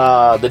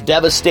 the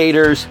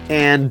Devastators,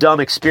 and Dumb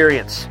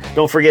Experience.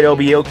 Don't forget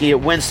Obioki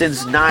at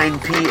Winston's, 9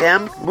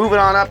 p.m. Moving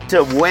on up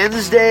to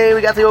Wednesday, we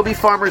got the OB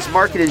Farmers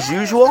Market as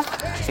usual.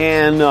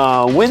 And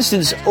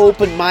Winston's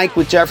Open Mic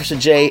with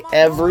Jefferson J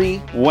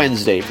every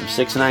Wednesday from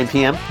 6 to 9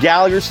 p.m.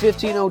 Gallagher's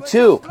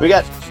 1502. We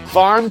got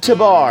Farm to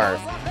Bar,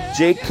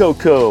 Jake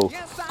Coco,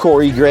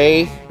 Corey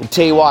Gray, and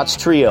Tay Watts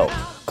Trio.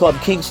 Club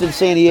Kingston,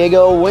 San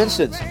Diego,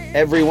 Winston's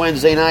every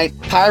Wednesday night.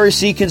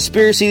 Piracy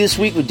Conspiracy this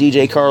week with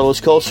DJ Carlos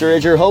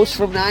Colsteridge, your host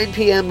from 9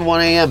 p.m. to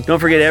 1 a.m. Don't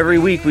forget, every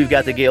week we've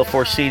got the Gale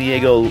Force San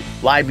Diego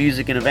live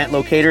music and event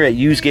locator at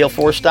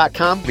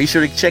usegaleforce.com. Be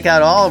sure to check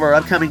out all of our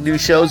upcoming new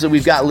shows that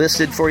we've got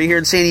listed for you here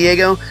in San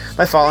Diego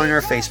by following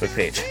our Facebook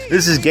page.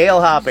 This is Gale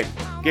Hopping,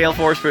 Gale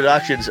Force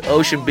Productions,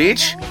 Ocean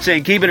Beach,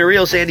 saying keeping it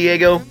real, San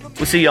Diego.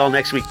 We'll see y'all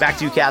next week. Back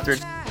to you, Catherine.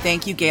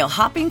 Thank you, Gail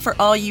Hopping, for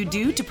all you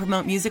do to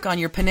promote music on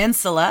your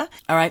peninsula.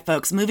 All right,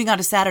 folks, moving on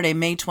to Saturday,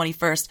 May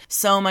 21st.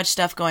 So much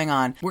stuff going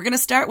on. We're going to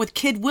start with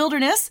Kid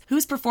Wilderness,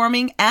 who's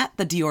performing at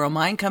the Dioro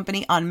Mine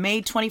Company on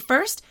May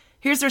 21st.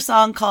 Here's their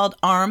song called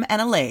Arm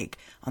and a Leg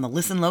on the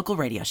Listen Local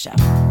radio show.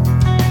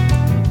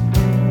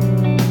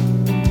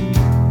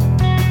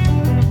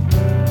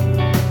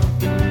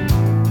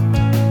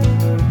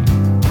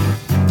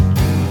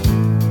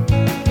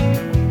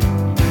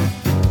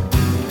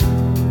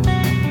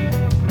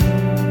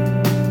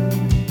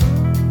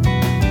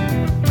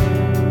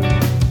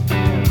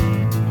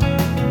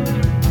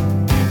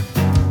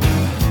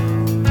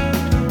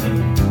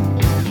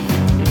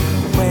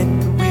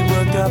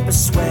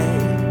 sway.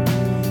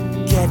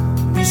 Get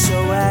me so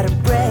out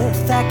of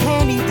breath I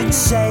can't even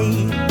say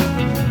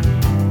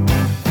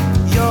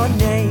your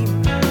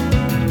name.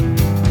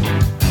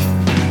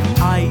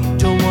 I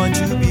don't want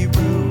to be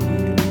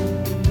rude,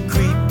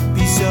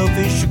 creepy,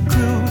 selfish, or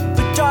crude,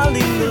 but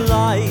darling, the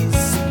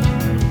lies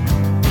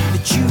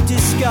that you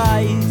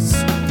disguise.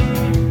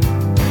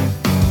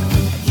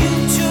 You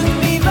took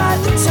me by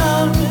the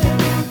tongue,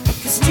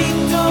 'cause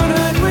teeth don't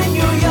hurt when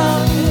you're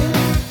young.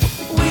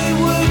 We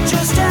were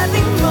just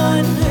having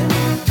fun,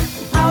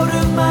 out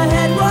of my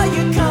head while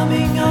you're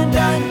coming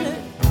undone.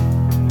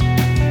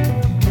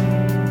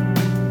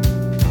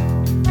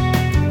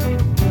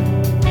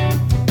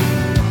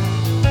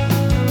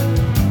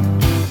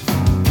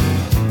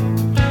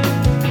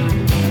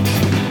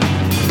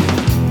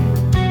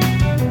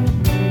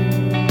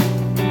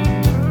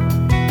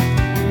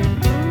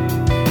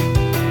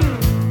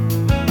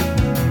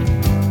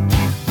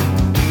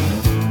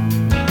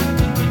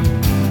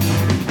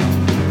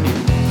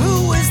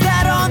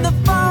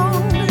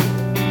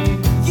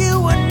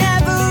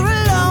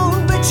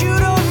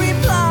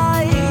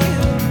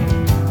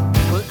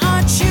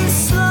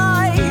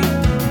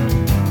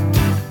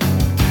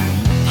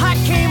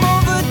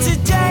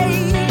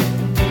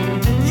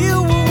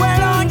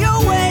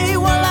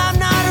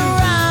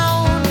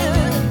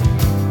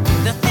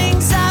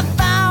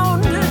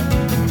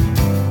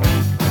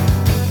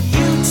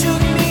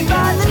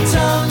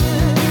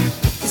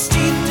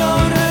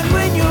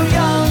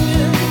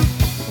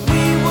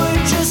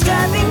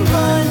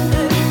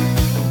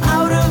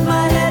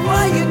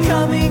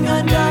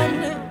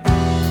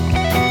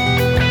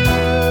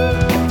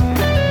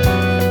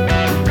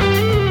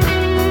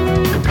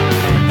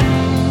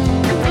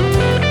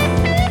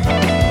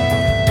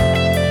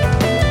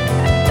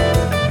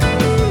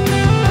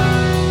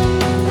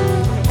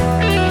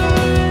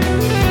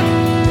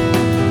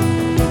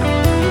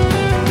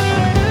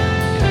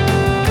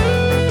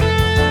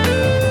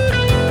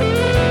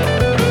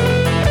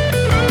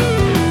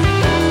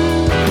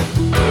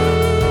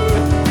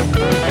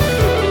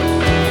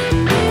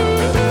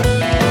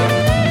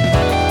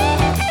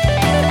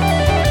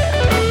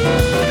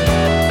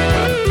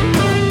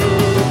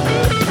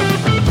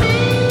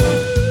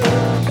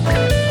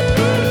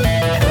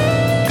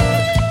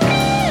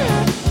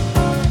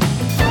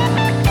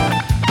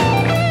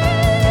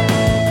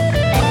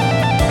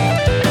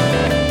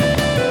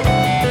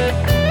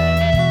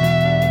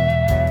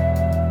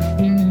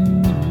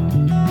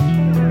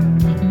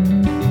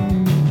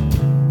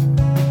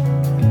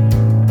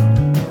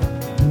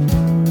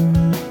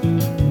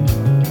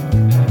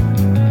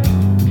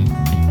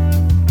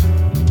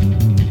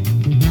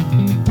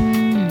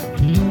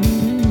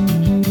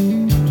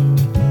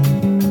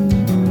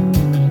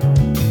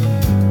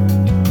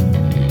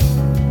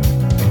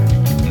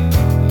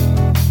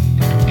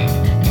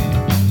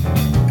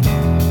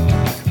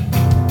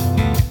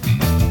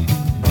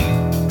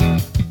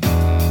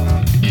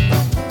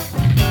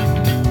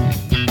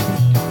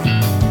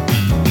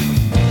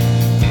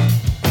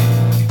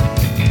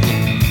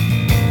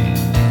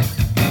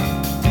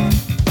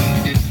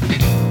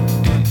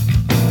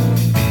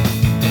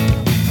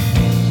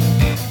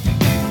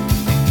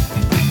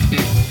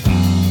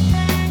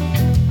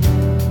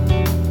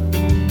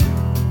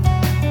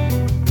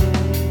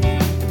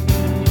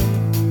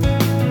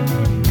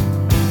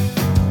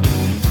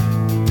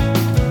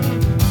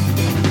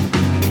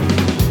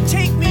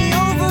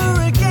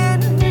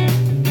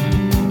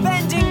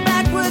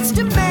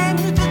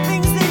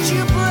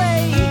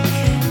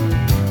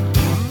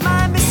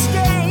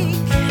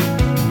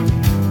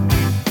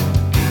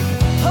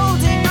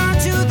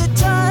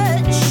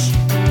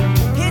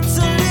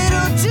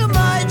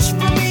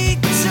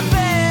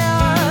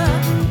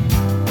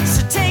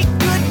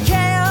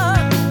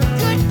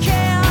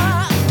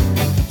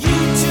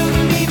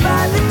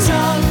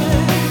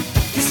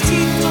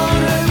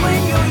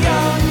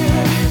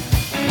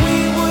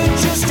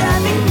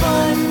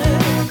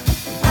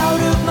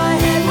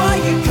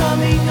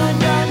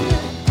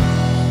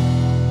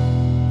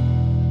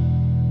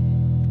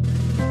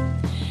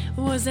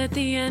 Was at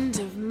the end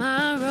of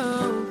my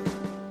rope,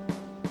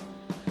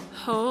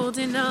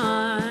 holding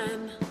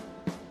on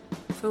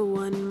for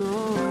one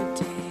more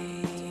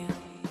day.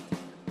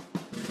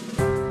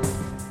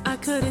 I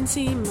couldn't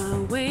see my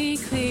way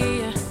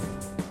clear.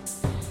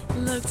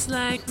 Looked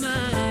like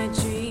my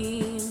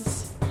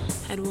dreams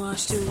had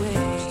washed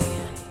away.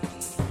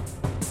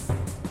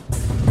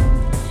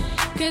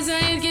 'Cause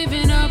I had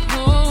given up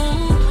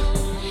hope,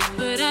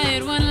 but I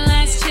had one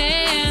last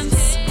chance.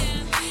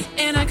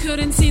 And I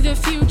couldn't see the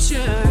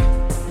future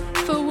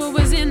for what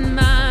was in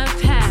my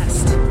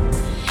past.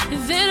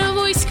 Then a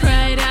voice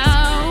cried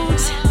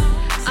out,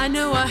 I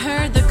know I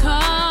heard the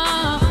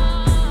call.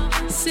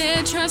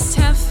 Said trust,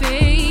 have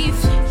faith,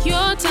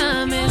 your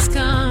time has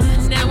come.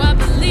 Now I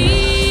believe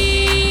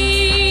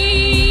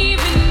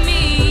in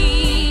me.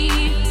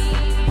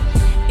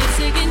 It's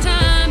taking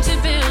time to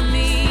build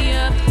me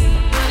up,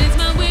 but it's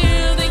my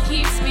will that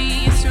keeps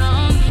me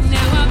strong.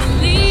 Now I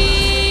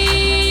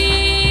believe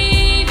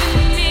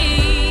in me.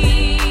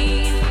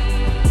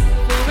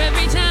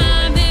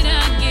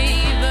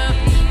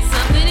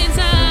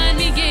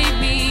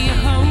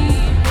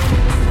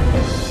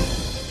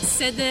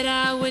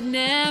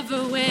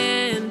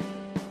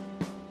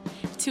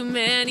 too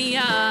many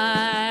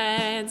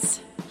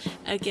odds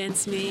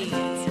against me.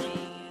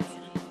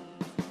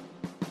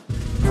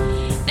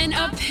 An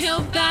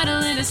uphill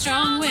battle in a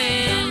strong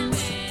wind.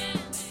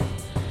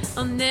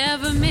 I'll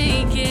never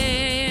make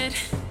it,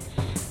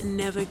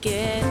 never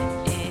get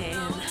in.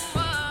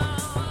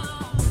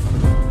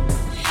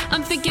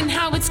 I'm thinking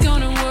how it's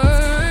gonna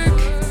work.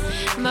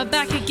 My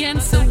back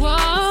against the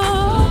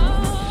wall.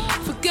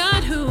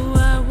 Forgot who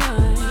I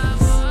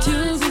was.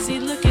 Too busy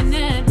looking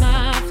at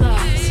my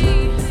flaws.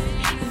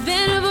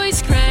 Then a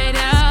voice cried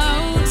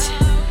out.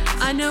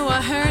 I know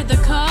I heard the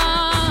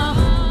call.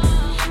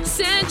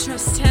 Said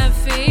trust, have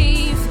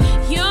faith.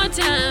 Your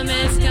time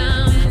has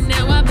come.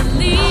 Now I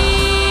believe.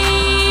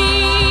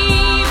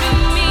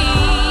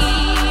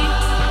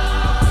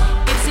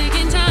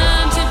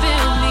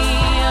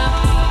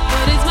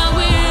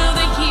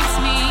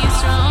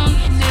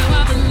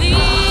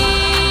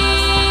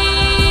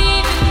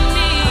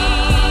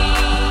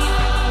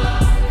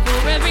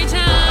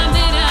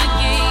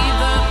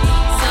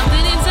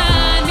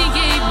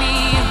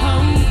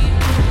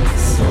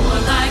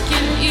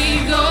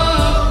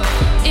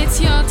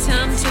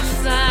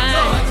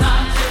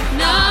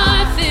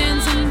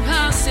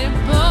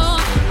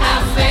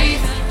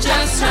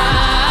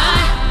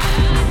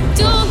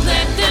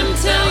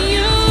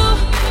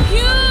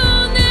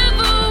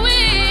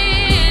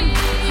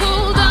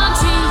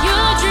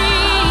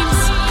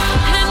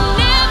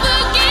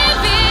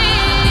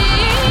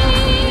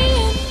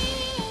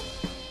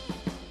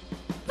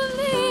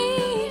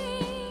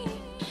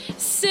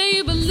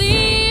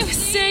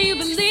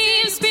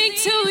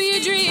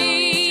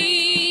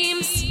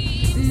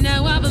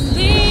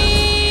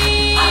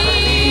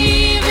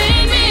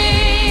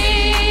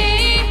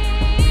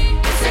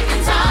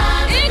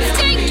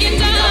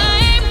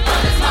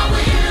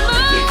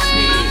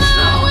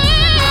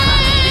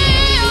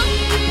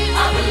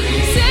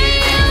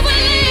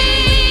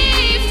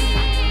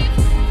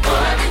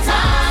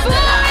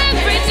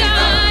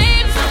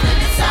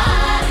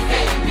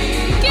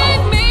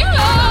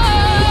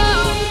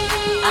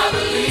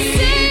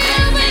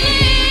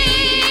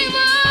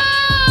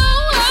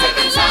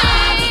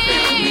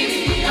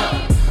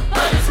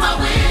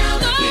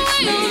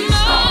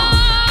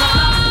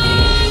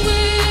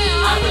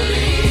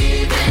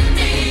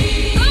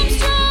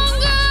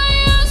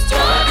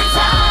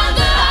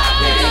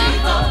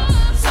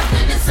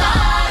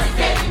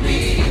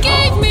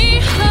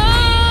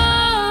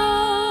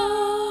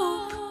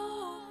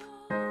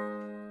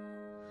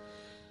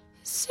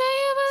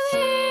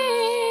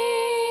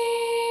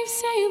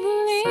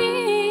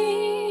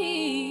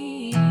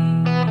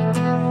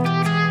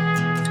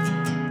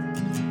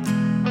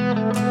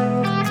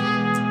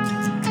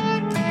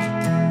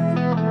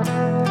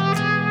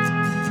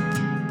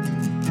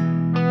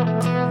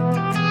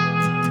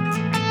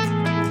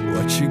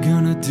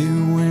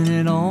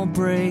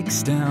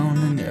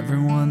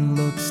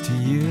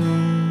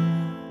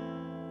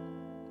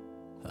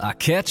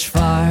 Catch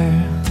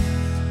fire.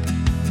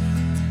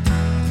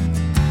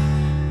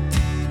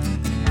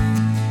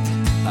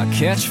 I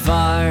catch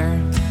fire.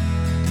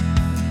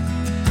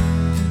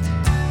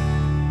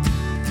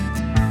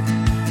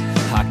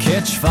 I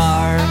catch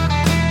fire.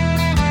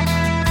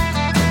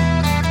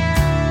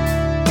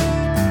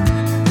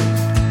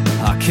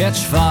 I catch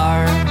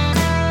fire.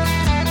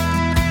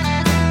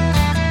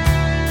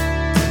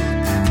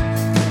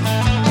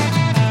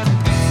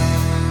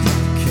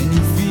 Can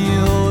you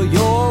feel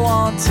you're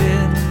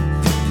wanted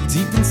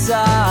deep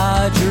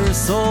inside your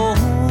soul?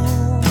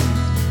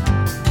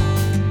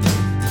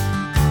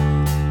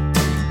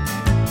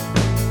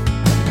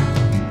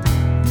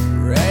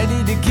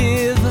 Ready to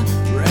give,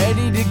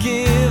 ready to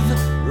give,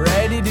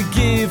 ready to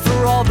give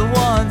for all the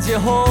ones you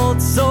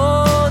hold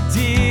so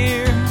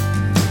dear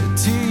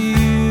to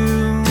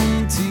you,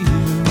 to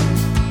you.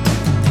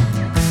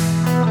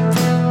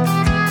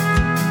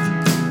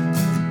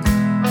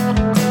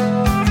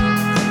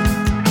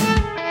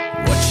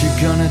 What you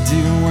gonna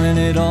do when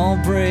it all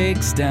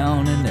breaks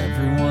down and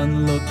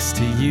everyone looks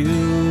to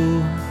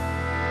you?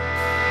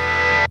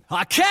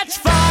 I catch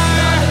fire.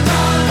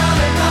 Alone.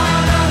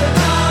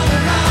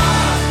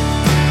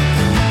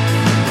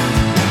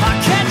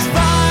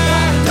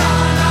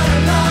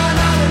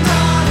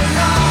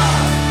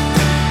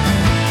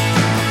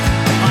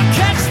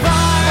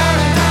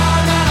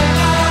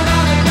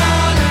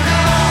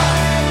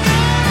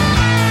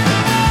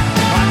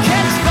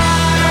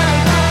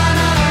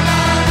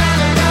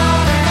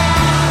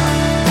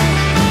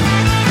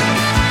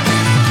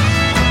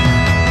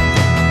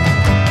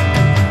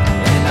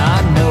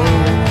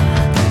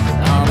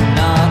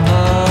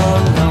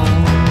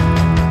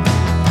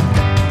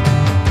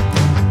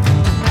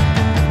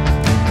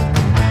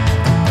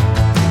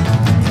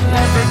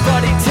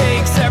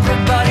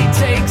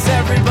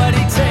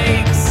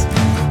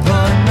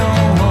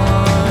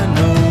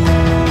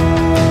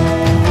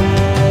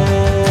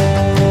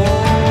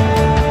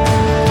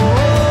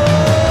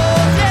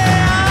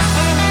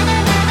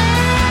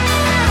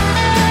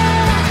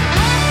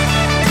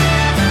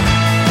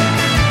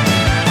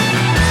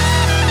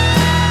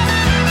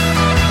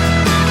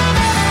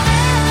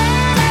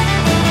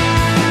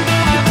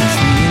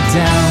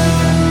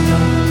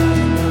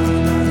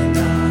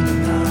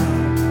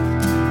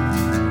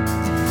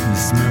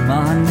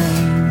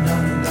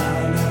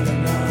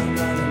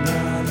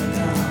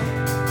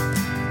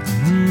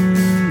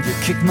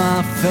 kick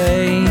my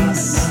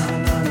face.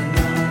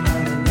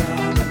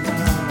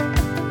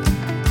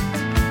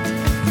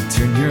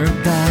 Turn your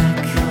back.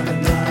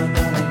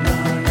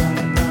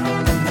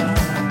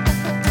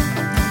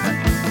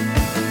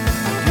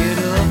 Get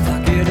up, I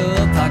get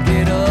up, I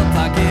get up,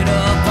 I get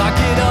up, I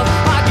get up,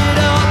 I get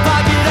up, I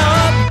get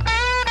up.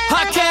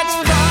 I catch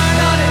fire,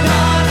 na na na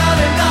na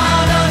na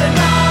na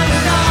na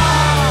na.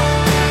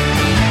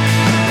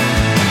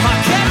 I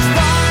catch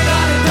fire, na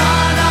na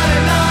na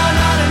na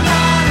na na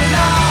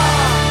na.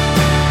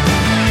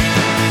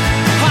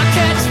 I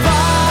catch fire.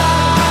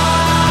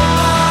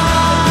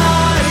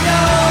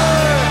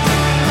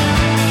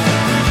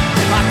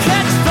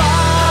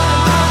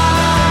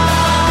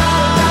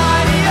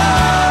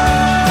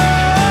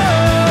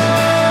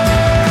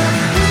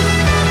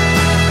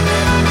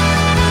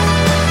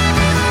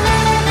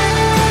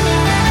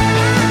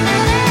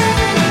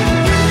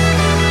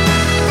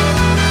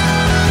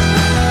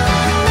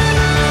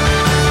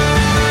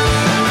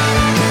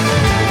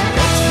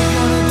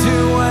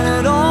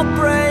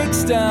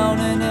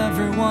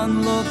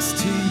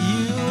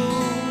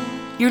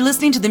 You're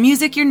listening to the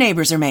music your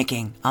neighbors are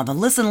making on the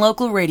Listen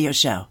Local radio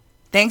show.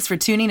 Thanks for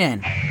tuning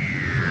in.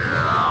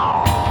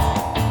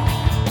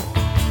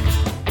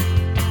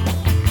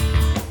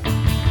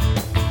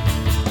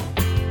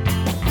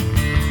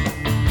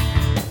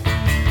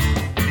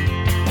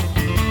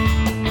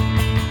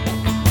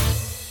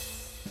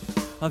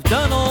 I've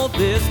done all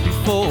this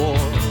before,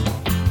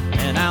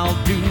 and I'll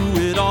do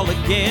it all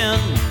again.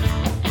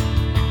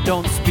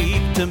 Don't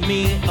speak to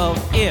me of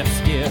ifs,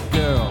 dear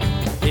girl.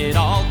 It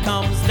all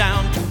comes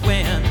down to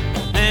when,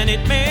 and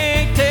it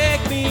may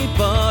take me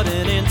but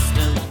an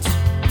instant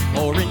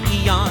or an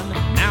eon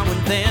now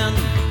and then,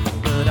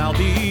 but I'll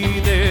be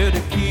there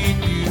to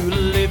keep you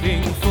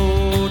living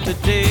for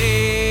today.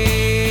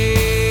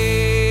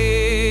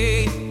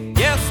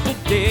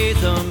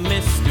 Yesterday's a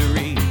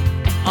mystery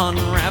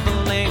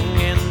unraveling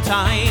in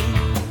time,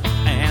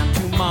 and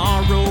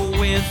tomorrow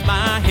is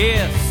my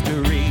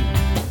history,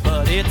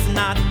 but it's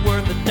not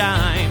worth a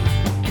dime.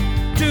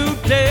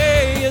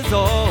 Today is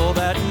all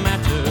that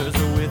matters,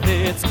 with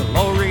its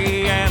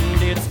glory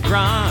and its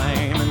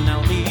grime, and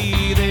I'll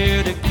be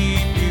there to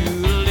keep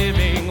you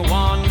living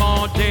one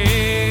more day.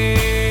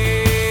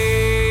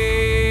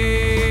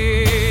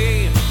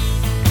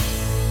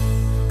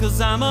 'Cause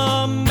I'm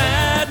a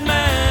madman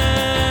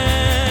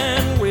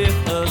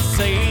with a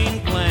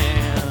sane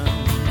plan.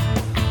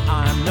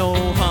 I'm no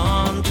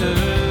hunter,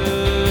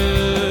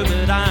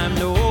 but I'm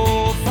no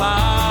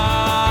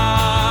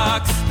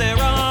fox. There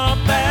are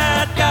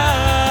bad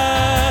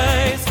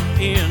guys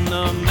in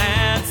the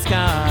mad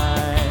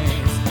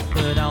skies,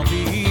 but I'll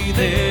be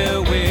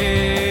there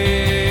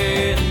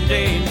when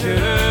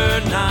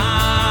danger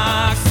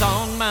knocks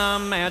on my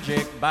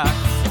magic box.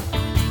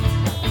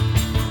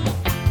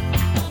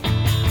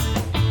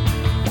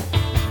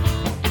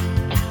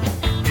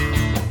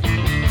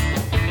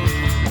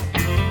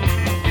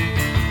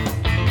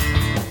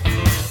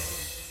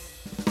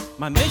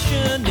 My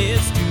mission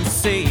is to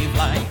save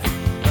life,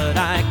 but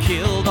I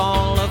killed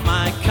all of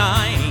my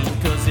kind,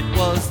 'cause it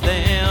was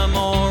them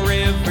or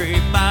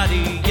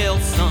everybody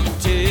else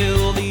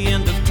until the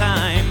end of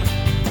time.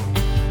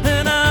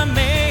 And I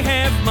may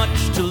have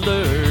much to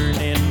learn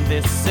in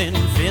this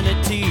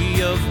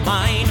infinity of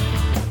mine,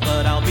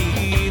 but I'll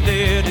be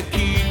there to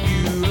keep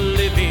you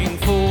living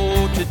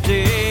for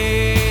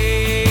today.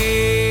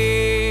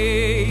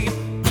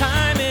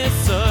 Time is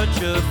such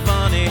a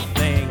funny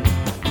thing,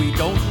 we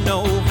don't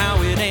know how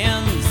it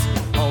ends,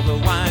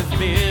 although I've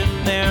been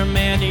there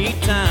many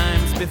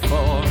times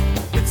before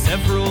with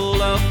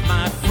several of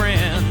my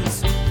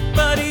friends.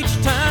 But each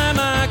time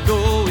I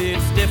go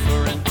it's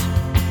different.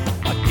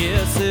 I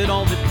guess it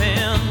all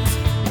depends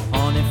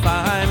on if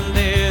I'm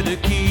there to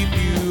keep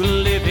you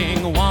living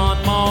one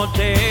more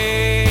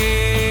day.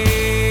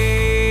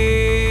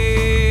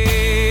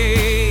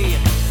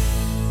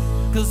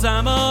 'Cause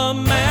I'm a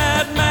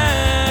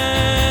madman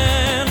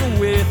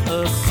with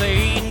a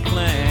sane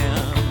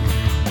plan.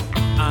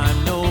 I'm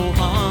no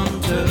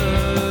hunter,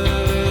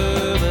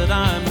 but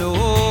I'm no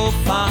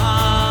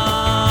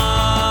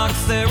fox.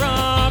 There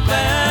are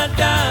bad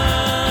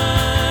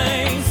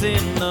guys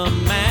in the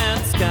mad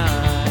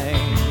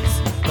skies,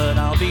 but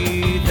I'll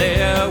be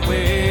there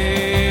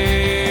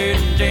when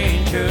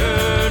danger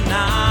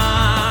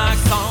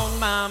knocks on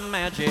my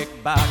magic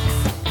box.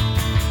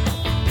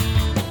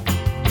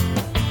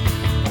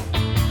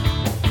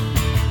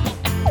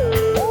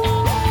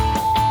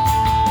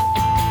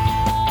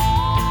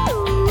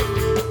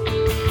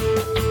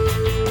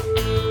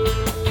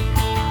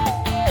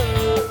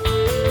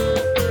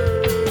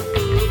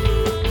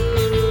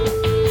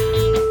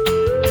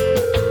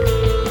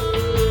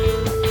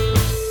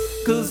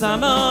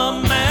 I'm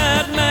a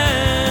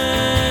madman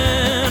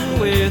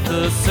with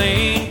a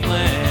sane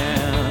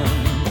plan.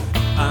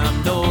 I'm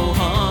no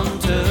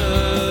hunter,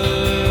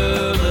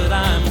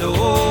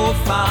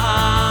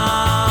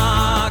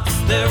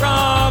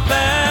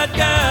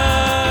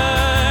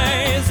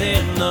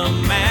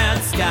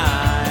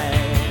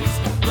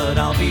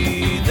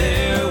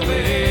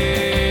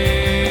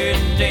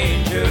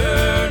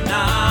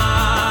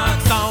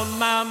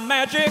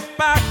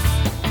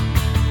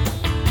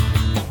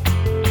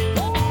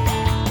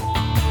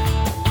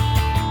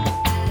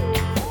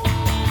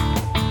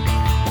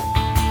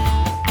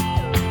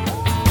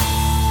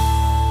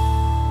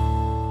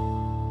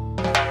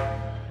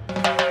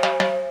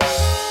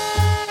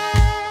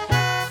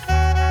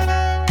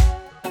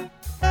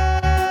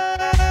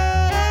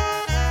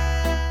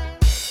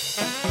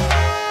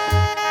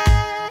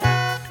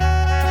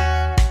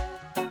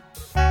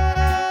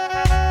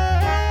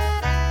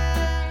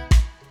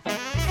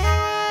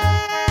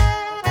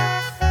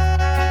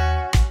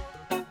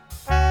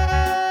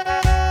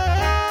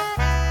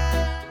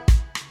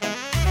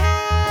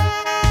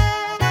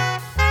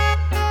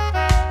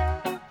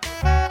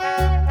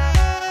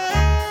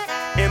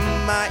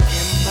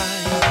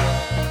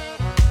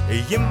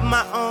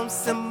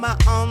 arms, in my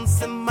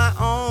arms, in my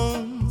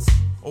arms.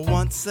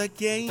 Once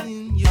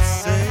again, you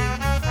say,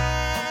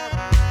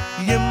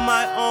 in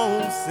my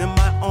arms,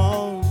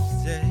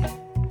 yeah.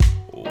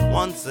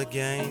 Once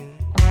again,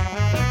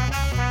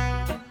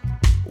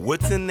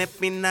 wouldn't it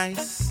be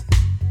nice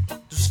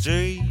to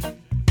stay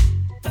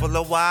for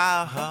a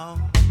while?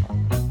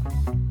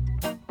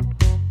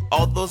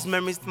 All those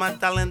memories, my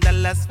darling, that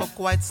last for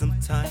quite some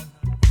time,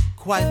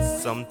 quite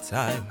some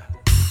time.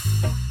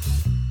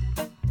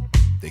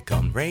 They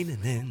come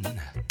raining in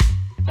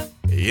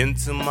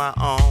into my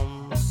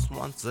arms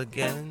once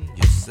again,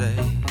 you say.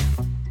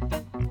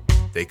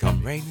 They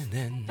come raining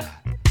in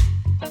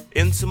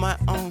into my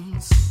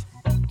arms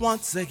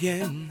once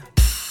again.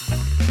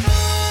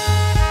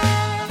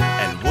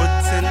 And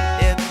wouldn't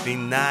it be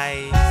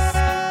nice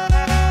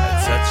to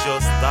touch your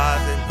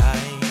stars at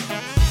night?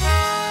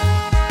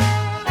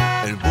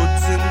 And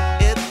wouldn't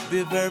it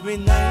be very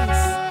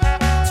nice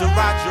to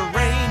ride your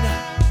rain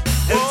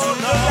into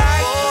the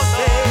light, you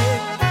say?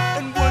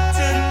 And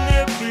wouldn't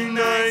it be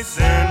nice?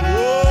 And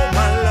oh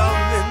my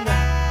loving,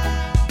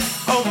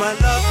 oh my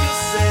love, you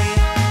say.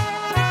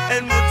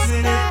 And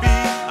wouldn't it be,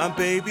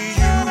 baby,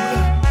 you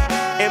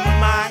in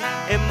my,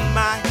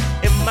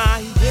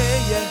 yeah,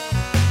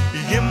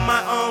 yeah. In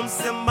my arms,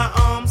 in my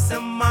arms,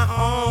 in my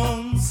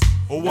arms.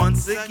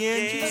 Once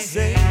again, you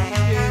say,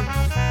 yeah.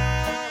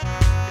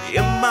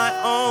 In my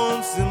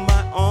arms, in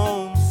my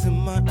arms, in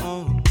my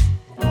arms.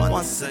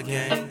 Once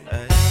again,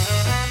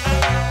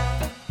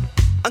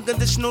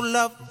 unconditional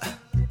love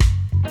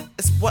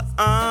is what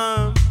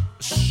I'm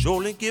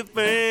surely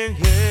giving,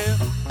 yeah.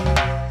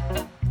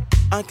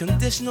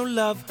 Unconditional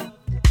love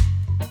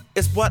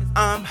is what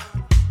I'm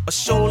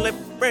surely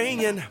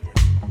bringing.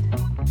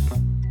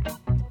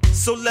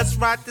 So let's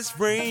ride this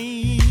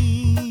rain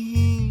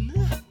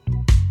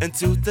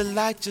into the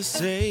light, you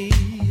say,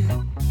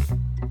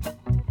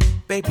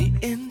 baby,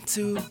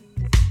 into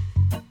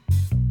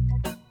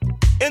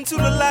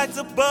the lights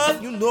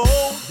above, you know,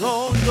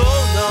 no.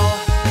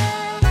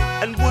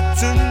 And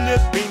wouldn't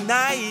it be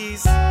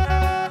nice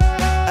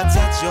to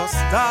touch your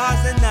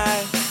stars at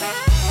night?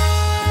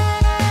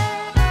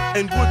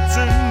 And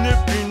wouldn't it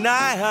be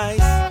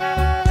nice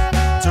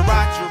to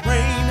ride your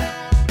rain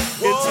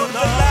into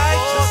the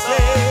light, you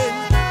said?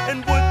 And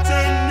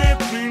wouldn't it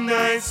be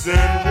nice?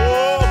 And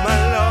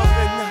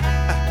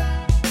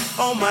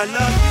oh my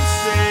love, you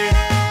say.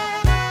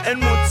 And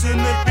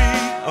wouldn't it be,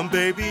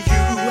 baby,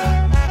 you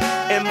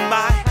in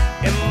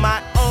my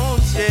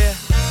arms, yeah.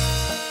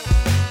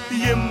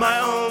 In my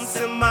arms,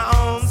 in my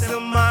arms,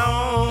 in my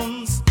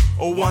arms.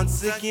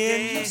 Once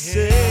again, you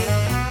say.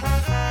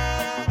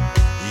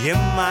 In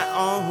my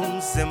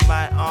arms,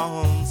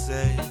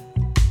 yeah.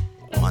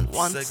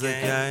 Once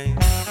again.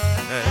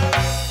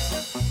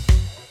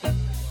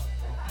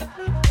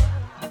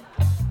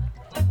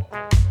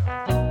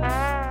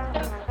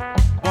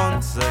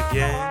 Once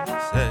again,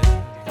 say.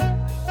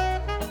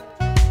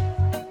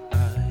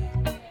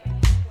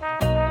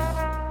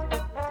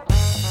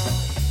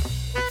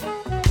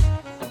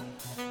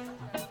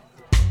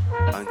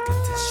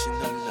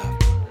 Unconditional love.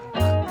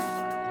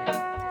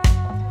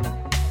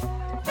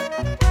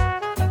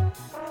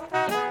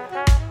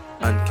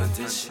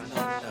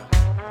 Unconditional love.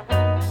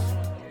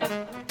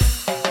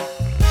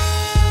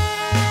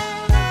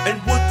 And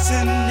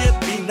wouldn't it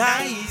be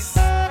nice? I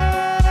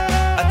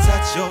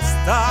touch your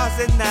stars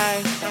at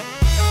night.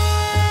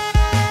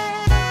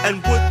 And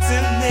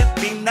wouldn't it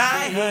be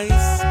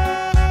nice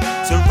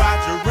to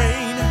ride your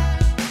rain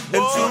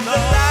into the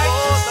light,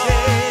 you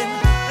said?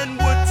 And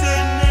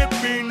wouldn't it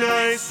be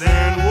nice?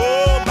 And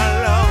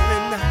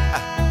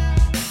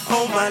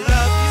oh my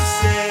love, you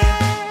said.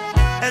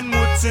 And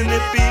wouldn't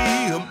it be,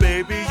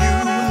 baby, you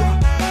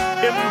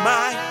in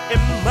my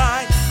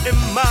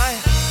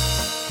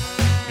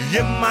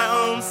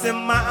arms, in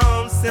my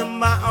arms, in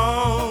my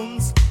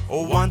arms.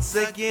 Once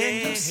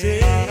again, you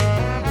say.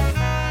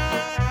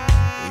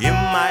 In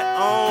my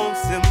arms,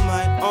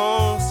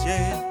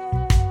 yeah.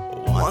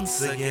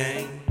 Once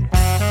again.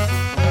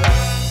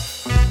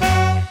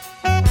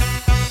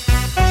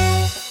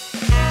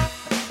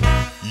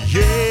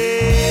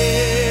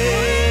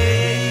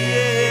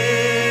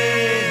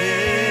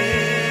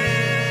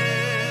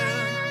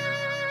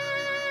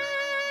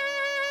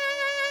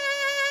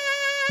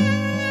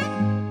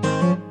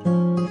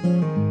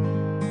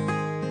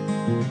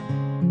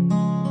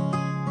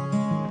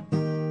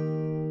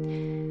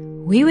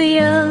 We were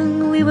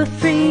young, we were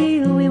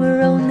free, we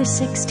were only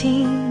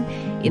 16,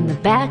 in the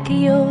back of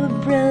your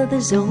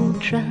brother's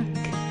old truck.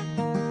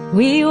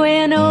 We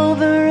went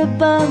over a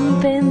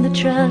bump and the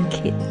truck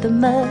hit the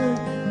mud.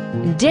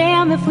 And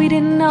damn if we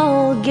didn't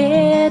all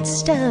get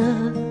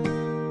stuck.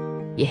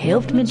 You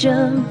helped me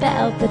jump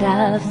out, but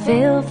I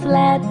fell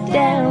flat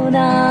down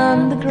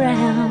on the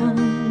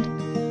ground.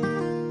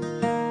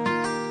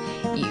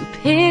 You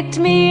picked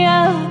me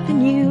up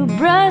and you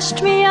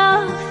brushed me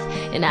off,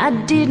 and I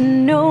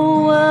didn't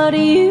know what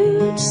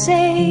you'd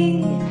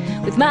say.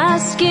 With my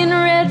skin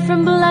red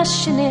from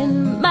blushing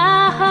and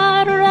my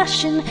heart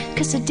rushing,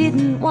 'cause I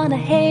didn't want a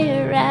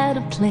hair out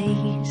of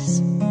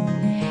place.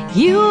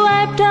 You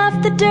wiped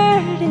off the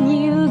dirt and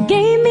you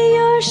gave me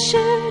your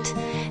shirt.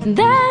 And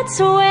that's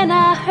when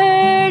I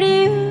heard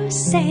you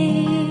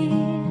say,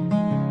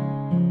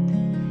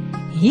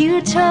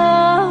 you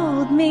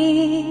told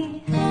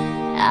me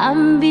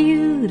I'm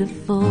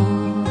beautiful.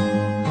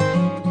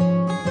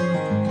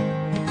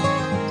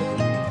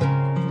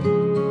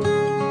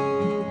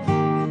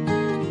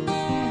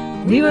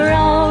 We were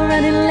all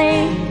running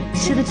late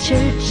to the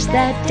church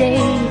that day,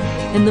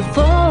 and the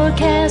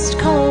forecast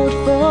called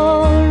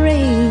for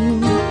rain.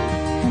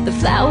 The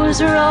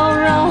flowers were all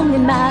wrong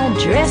and my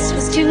dress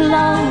was too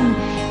long,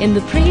 and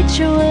the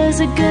preacher was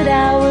a good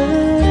hour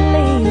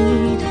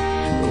late.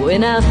 But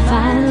when I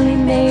finally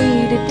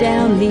made it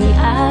down the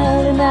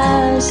aisle and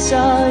I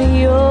saw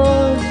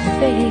your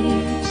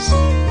face,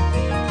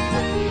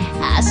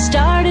 I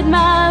started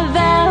my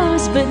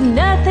vows but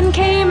nothing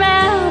came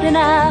out, and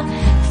I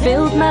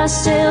felt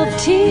myself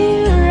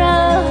tear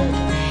up,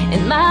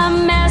 and my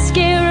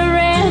mascara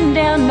ran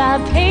down my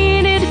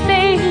painted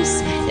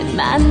face, and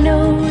my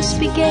nose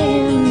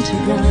began to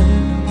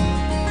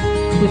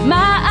run. With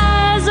my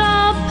eyes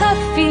all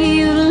puffy,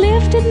 you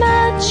lifted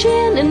my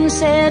chin and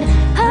said,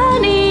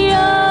 honey,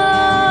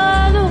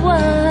 you're the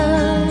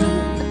one.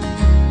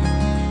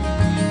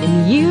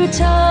 And you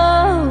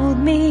told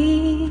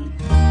me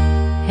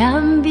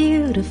I'm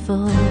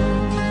beautiful.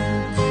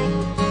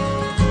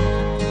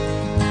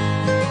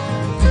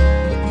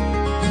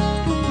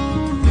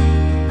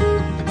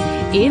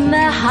 In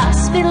the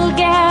hospital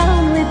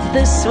gown with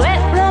the sweat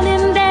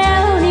running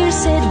down, you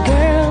said,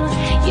 girl,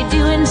 you're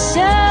doing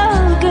so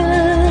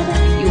good.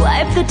 You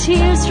wiped the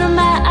tears from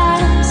my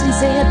eyes and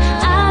said,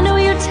 I know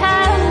you're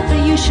tired,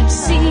 but you should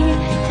see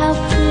how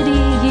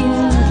pretty you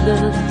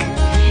look.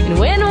 And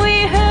when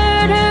we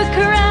heard her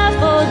cry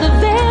for the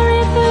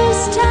very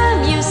first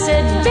time, you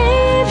said,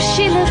 babe,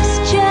 she looks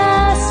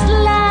just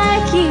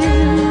like you.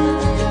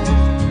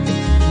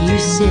 You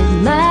said,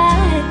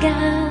 my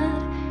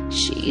God,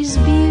 she's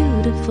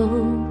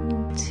beautiful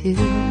too.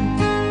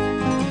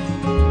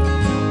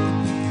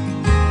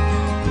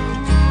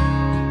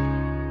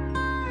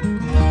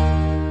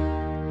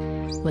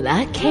 Well,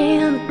 I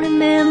can't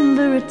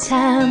remember a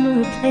time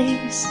or a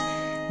place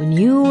when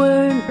you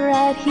weren't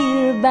right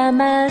here by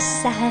my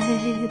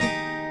side,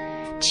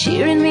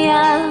 cheering me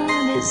on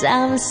as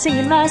I'm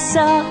singing my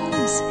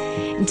songs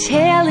and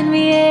telling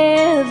me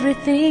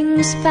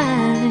everything's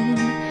fine.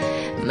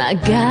 My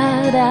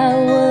God, I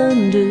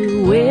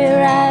wonder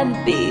where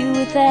I'd be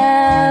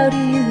without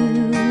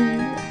you.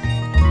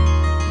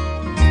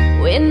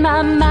 When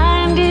my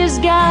mind is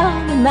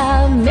gone and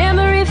my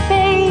memory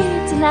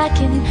fades and I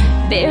can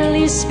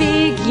barely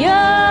speak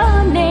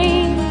your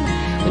name,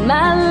 when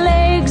my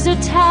legs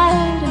are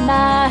tired and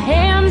my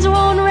hands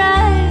won't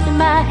write and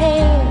my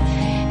hair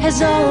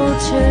has all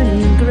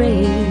turned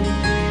gray,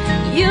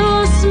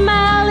 you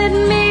smile at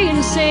me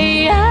and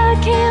say, I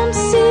can't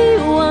see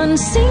one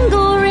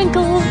single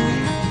wrinkle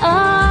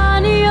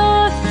on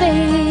your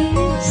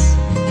face.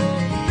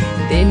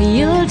 Then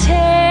you'll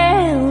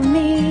tell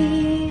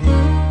me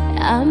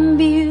I'm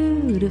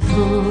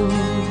beautiful.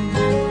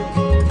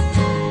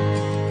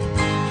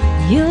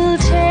 You'll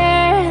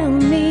tell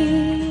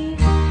me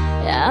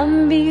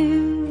I'm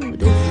beautiful.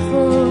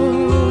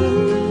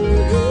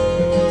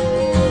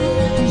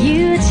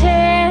 You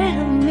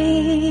tell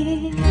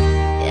me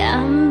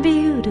I'm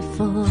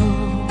beautiful.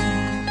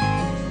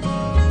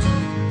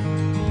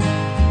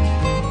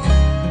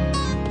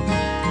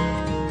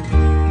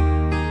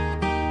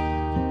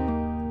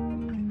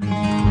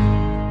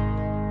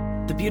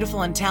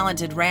 Beautiful and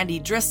talented Randy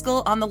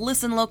Driscoll on the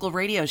Listen Local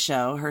radio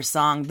show. Her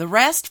song, The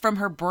Rest, from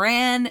her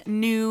brand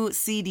new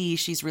CD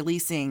she's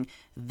releasing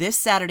this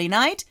Saturday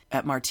night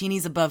at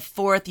Martini's Above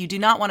 4th. You do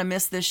not want to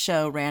miss this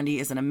show. Randy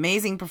is an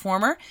amazing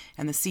performer,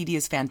 and the CD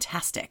is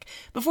fantastic.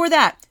 Before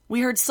that,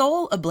 we heard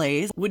Soul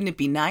Ablaze, Wouldn't It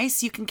Be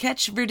Nice? You can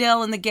catch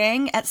Verdell and the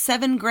Gang at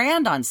 $7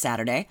 grand on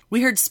Saturday.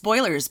 We heard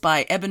Spoilers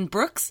by Eben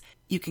Brooks.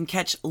 You can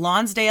catch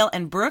Lonsdale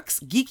and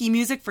Brooks, geeky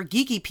music for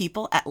geeky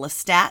people, at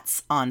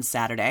Lestat's on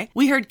Saturday.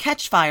 We heard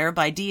Catch Fire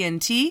by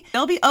DNT.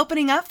 They'll be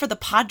opening up for the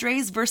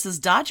Padres versus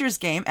Dodgers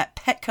game at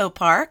Petco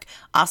Park.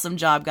 Awesome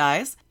job,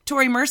 guys.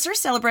 Tori Mercer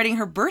celebrating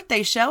her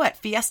birthday show at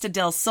Fiesta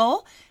del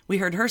Sol. We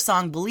heard her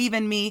song Believe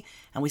in Me,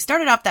 and we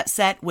started off that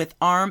set with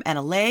Arm and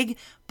a Leg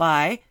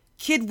by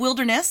Kid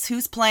Wilderness,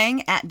 who's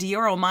playing at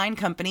Dioro Mine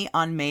Company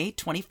on May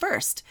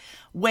 21st.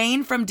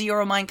 Wayne from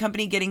Dioro Mine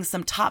Company getting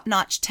some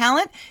top-notch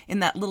talent in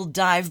that little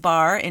dive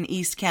bar in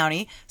East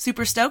County.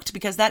 Super stoked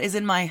because that is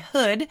in my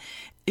hood.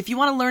 If you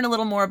want to learn a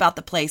little more about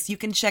the place, you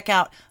can check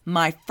out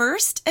my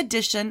first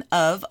edition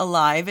of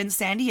Alive in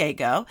San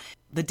Diego.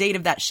 The date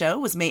of that show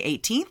was May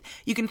 18th.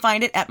 You can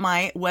find it at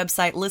my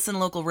website,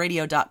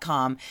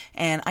 listenlocalradio.com.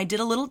 And I did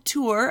a little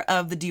tour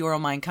of the Dioro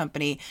Mine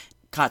Company,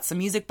 caught some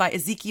music by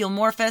Ezekiel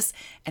Morphus,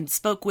 and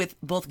spoke with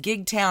both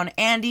Gigtown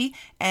Andy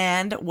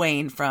and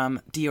Wayne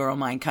from Dioro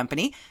Mine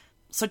Company.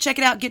 So check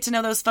it out, get to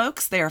know those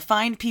folks. They are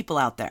fine people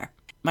out there.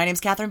 My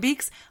name's Catherine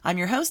Beeks. I'm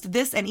your host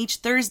this and each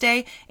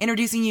Thursday,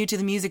 introducing you to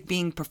the music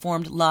being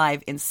performed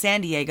live in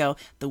San Diego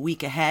the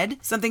week ahead.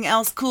 Something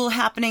else cool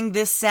happening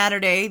this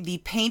Saturday, the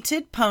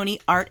Painted Pony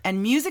Art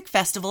and Music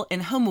Festival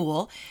in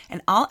Jamul,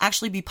 and I'll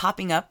actually be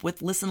popping up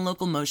with Listen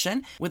Local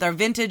Motion with our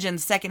vintage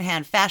and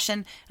secondhand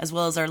fashion, as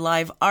well as our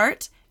live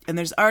art. And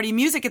there's already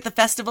music at the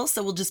festival,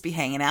 so we'll just be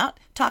hanging out,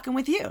 talking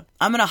with you.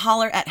 I'm going to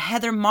holler at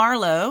Heather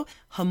Marlowe,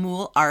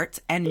 Jamul Art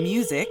and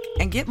Music,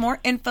 and get more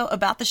info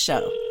about the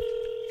show.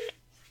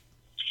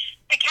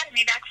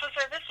 Academy Backflow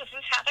Service, this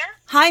is Heather.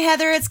 Hi,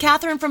 Heather. It's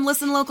Catherine from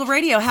Listen Local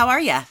Radio. How are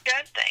you?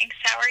 Good, thanks.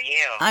 How are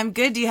you? I'm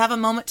good. Do you have a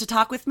moment to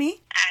talk with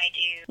me? I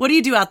do. What do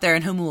you do out there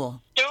in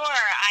Jamul? Sure.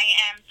 I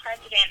am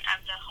president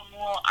of the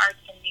Jamul Arts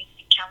and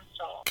Music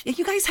Council.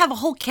 You guys have a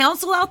whole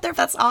council out there?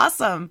 That's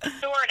awesome.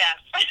 Sort of.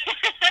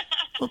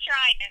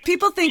 Trying.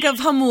 People think of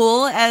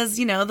Jamul as,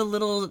 you know, the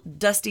little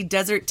dusty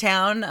desert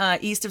town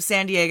east of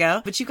San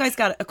Diego. But you guys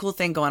got a cool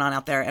thing going on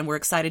out there, and we're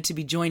excited to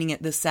be joining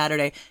it this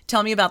Saturday.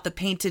 Tell me about the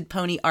Painted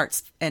Pony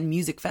Arts and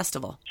Music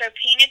Festival. So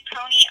Painted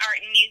Pony Art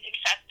and Music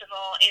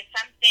Festival is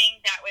something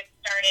that was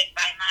started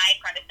by my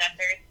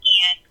predecessors,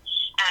 and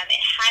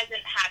it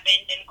hasn't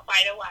happened in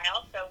quite a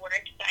while, so we're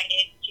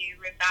excited to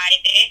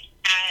revive it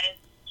as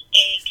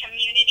a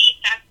community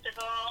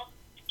festival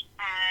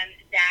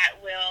that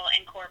will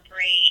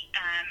incorporate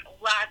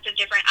lots of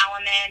different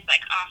elements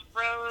like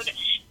off-road,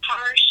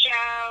 car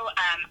show,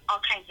 all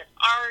kinds of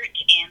art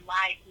and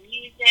live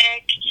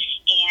music,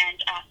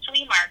 and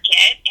flea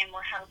market. And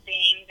we're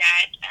hoping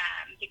that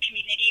the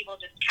community will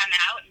just come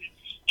out and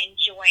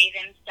enjoy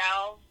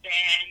themselves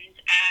and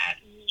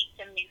meet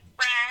some new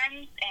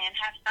friends and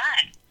have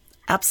fun.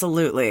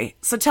 Absolutely.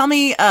 So tell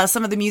me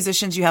some of the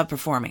musicians you have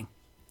performing.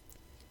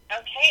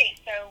 Okay,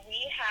 so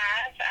we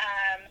have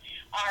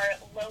our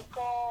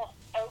local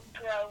Oak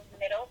Grove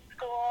Middle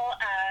School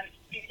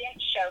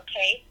student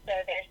showcase. So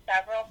there's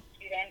several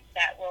students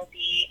that will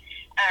be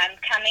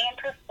coming and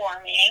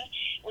performing.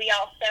 We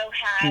also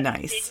have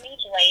Sydney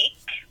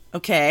Blake.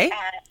 Okay.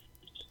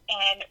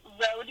 And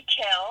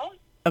Roadkill.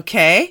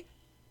 Okay.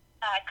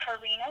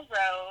 Karina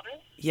Rose.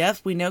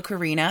 Yep, we know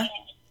Karina.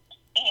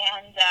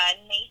 And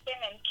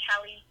Nathan and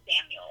Kelly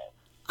Samuel.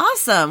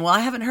 Awesome. Well, I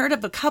haven't heard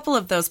of a couple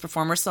of those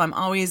performers, so I'm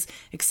always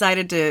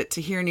excited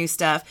to hear new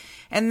stuff.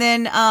 And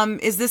then,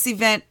 is this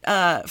event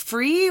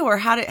free, or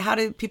how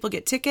do people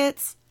get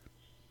tickets?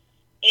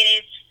 It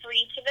is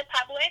free to the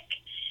public,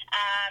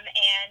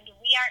 and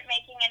we aren't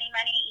making any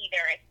money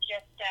either. It's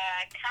just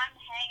come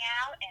hang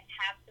out and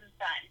have some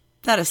fun.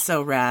 That is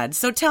so rad.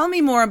 So tell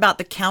me more about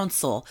the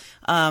council.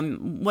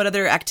 What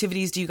other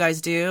activities do you guys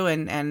do,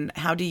 and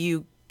how do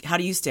you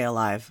stay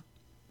alive?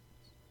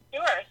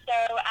 Sure. So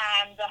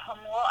the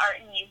Jamul Art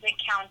and Music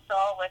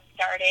Council was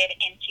started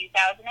in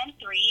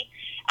 2003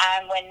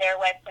 when there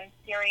was some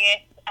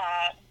serious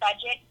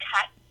budget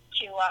cuts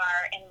to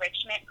our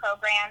enrichment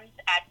programs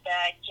at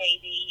the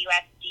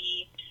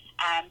JV-USD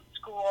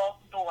school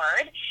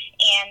board.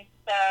 And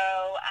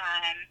so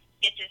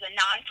this is a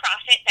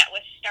nonprofit that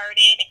was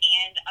started,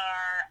 and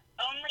our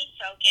only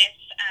focus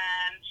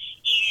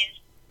is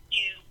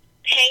to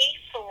pay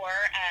for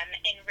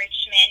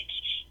enrichment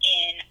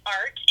in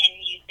art and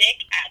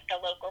music at the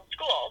local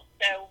schools.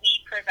 So we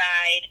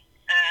provide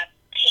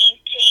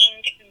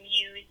painting,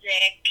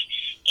 music,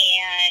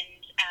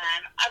 and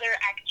other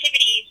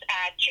activities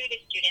to the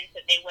students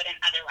that they wouldn't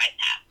otherwise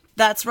have.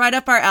 That's right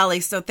up our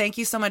alley. So thank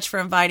you so much for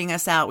inviting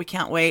us out. We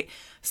can't wait.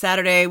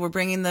 Saturday, we're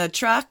bringing the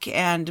truck,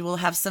 and we'll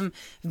have some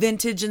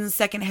vintage and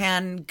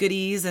secondhand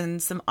goodies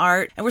and some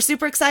art. And we're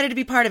super excited to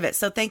be part of it.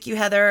 So thank you,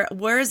 Heather.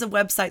 Where is a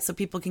website so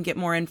people can get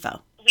more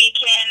info? We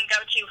can go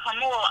to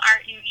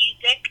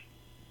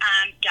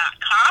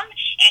JamulArtandMusic.com,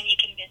 and you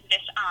can visit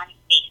us on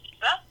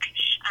Facebook,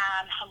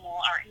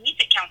 Jamul Art and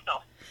Music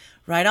Council.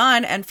 Right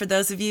on. And for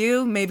those of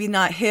you maybe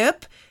not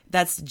hip,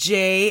 that's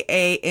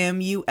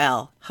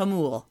JAMUL,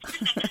 Jamul.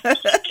 We're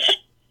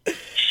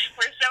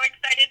so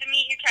excited to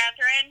meet you,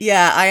 Catherine.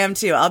 Yeah, I am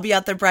too. I'll be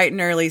out there bright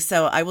and early,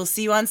 so I will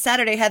see you on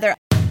Saturday, Heather.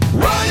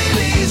 Ronnie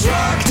Lee's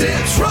Rock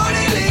Tips,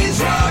 Ronnie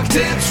Lee's Rock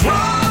Tips,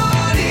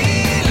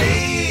 Ronnie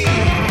Lee.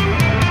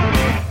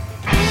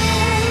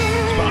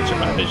 Sponsored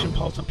by Vision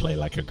Pulse and Play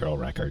Like a Girl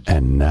Records.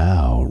 And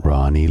now,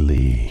 Ronnie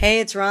Lee. Hey,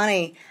 it's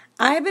Ronnie.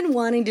 I've been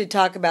wanting to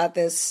talk about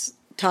this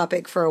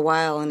topic for a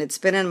while, and it's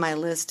been on my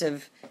list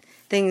of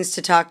things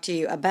to talk to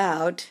you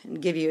about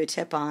and give you a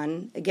tip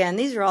on. Again,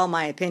 these are all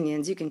my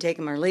opinions. You can take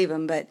them or leave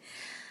them, but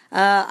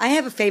I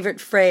have a favorite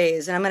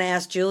phrase, and I'm going to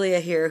ask Julia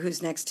here,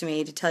 who's next to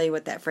me, to tell you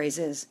what that phrase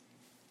is.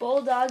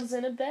 Bulldogs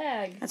in a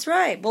bag. That's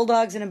right,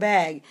 Bulldogs in a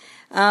bag.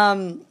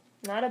 Not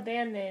a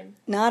band name.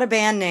 Not a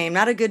band name,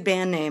 not a good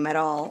band name at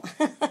all.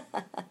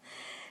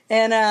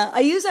 And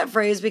I use that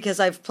phrase because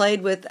I've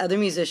played with other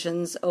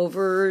musicians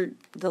over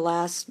the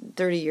last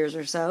 30 years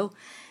or so.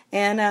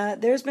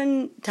 And there's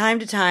been time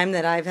to time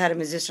that I've had a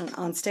musician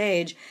on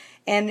stage,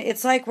 And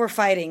it's like we're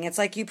fighting. It's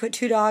like you put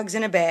two dogs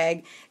in a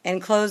bag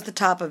and close the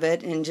top of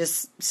it and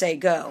just say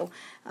go.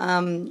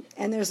 And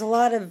there's a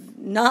lot of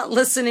not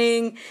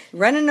listening,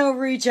 running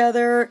over each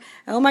other.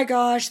 Oh my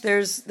gosh,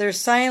 there's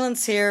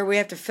silence here. We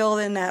have to fill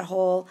in that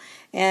hole.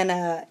 And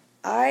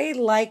I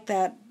like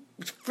that.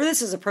 For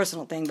this is a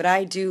personal thing, but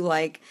I do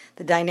like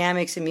the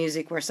dynamics in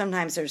music where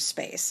sometimes there's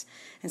space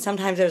and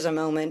sometimes there's a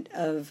moment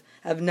of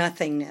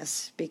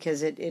nothingness,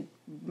 because it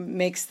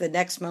makes the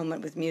next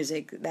moment with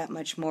music that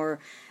much more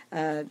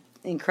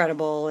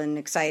incredible and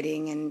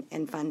exciting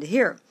and fun to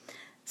hear.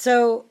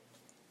 So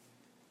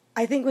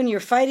I think when you're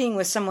fighting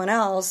with someone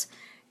else,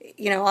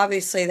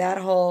 obviously that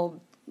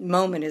whole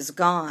moment is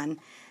gone.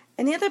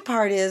 And the other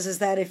part is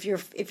that if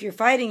you're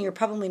fighting, you're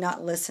probably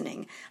not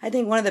listening. I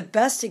think one of the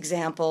best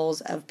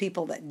examples of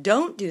people that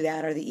don't do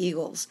that are the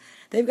Eagles.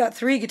 They've got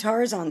 3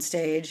 guitars on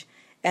stage,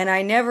 and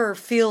I never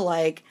feel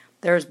like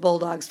there's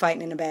bulldogs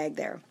fighting in a bag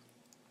there.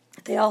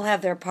 They all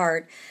have their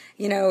part.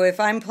 If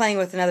I'm playing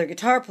with another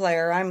guitar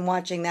player, I'm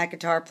watching that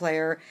guitar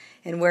player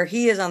and where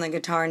he is on the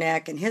guitar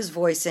neck and his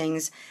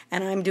voicings,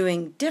 and I'm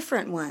doing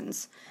different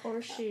ones.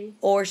 Or she.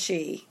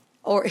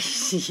 Or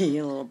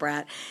you little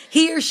brat.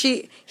 He or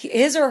she,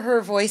 his or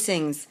her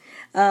voicings,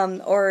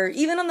 or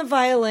even on the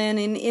violin,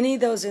 in any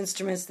of those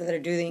instruments that are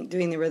doing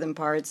the rhythm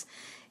parts,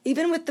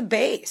 even with the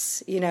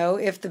bass.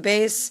 If the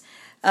bass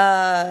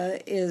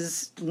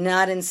is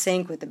not in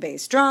sync with the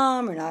bass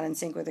drum or not in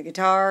sync with the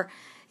guitar,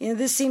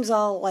 this seems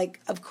all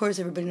like, of course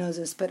everybody knows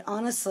this, but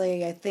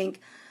honestly, I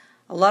think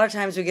a lot of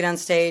times we get on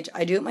stage,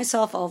 I do it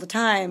myself all the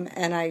time,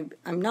 and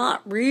I'm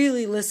not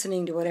really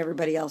listening to what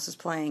everybody else is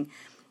playing.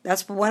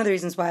 That's one of the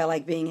reasons why I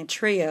like being in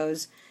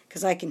trios,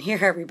 because I can hear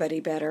everybody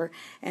better,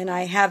 and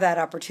I have that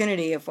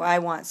opportunity. If I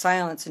want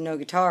silence and no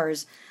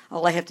guitars,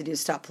 all I have to do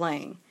is stop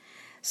playing.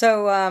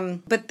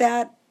 So, but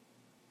that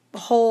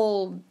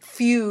whole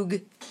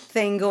fugue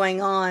thing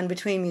going on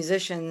between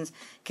musicians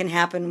can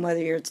happen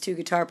whether it's 2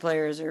 guitar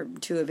players or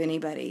 2 of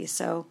anybody.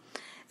 So,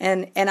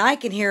 and I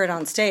can hear it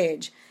on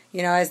stage.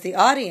 As the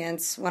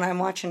audience, when I'm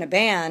watching a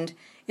band,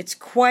 it's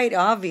quite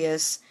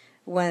obvious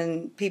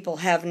when people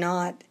have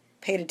not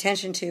paid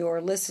attention to or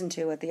listened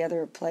to what the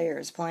other player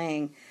is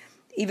playing.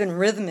 Even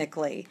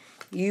rhythmically,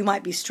 you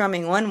might be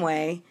strumming one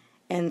way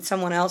and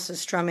someone else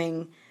is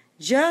strumming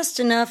just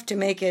enough to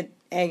make it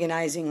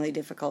agonizingly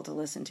difficult to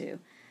listen to.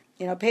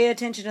 Pay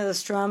attention to the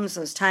strums,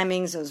 those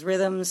timings, those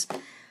rhythms,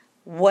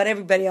 what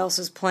everybody else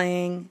is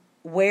playing,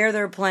 where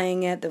they're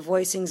playing it, the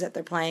voicings that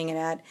they're playing it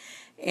at,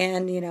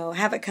 and,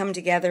 have it come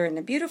together in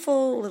a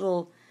beautiful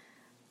little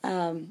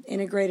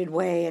integrated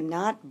way and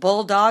not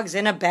bulldogs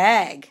in a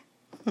bag.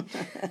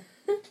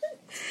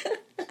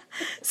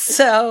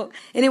 So,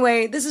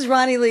 anyway, this is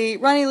Ronnie Lee,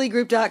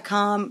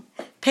 RonnieLeeGroup.com.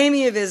 Pay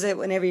me a visit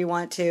whenever you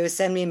want to.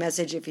 Send me a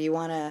message if you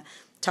want to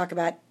talk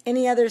about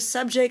any other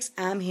subjects.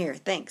 I'm here.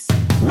 Thanks.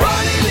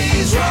 Ronnie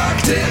Lee's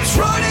Rock Tips,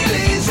 Ronnie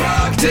Lee's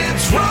Rock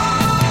Tips,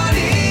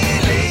 Ronnie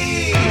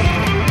Lee.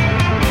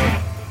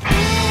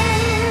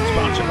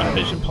 Sponsored by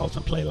Vision Pulse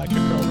and Play Like a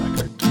Girl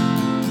record.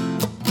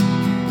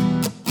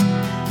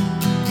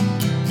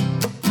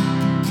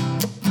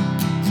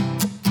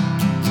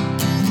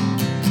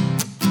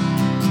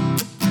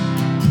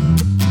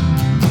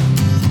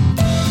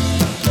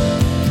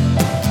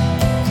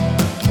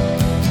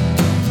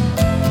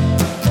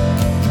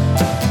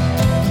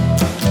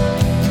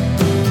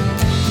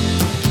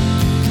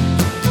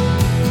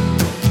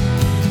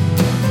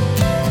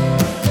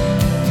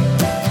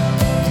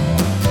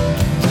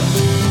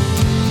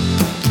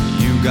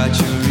 Got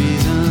your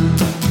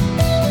reasons,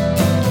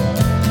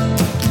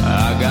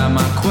 I got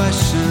my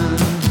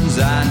questions,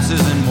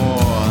 answers and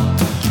more.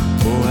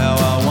 Oh, how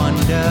I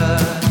wonder,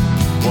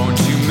 won't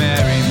you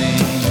marry me?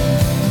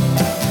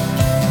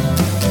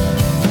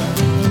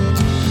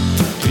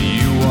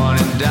 You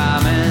wanted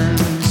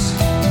diamonds,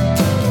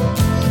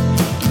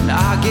 and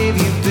I gave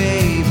you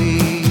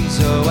babies,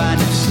 oh,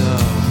 and if so,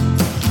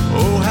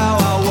 oh, how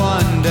I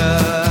wonder,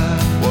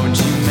 won't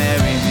you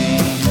marry me?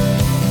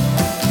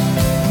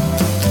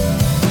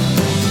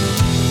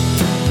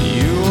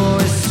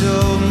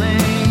 Told me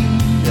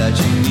that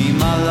you need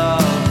my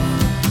love.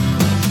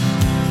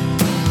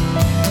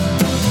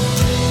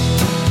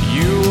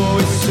 You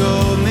always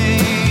told me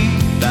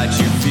that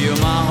you feel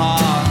my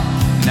heart.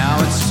 Now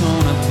it's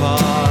torn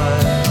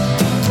apart.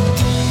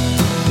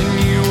 And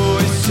you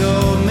always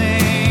told me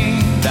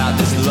that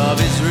this love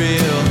is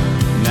real.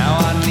 Now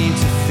I need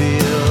to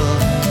feel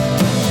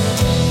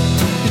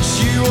that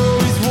you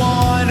always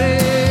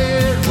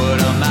wanted what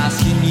I'm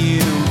asking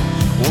you.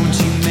 Won't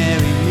you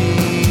marry me?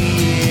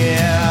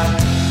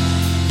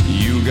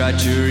 You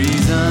got your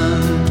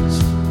reasons,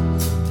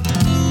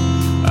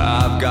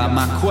 I've got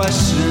my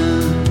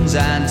questions,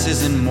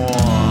 answers and more.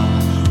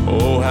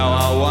 Oh, how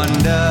I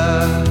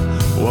wonder,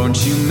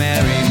 won't you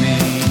marry me?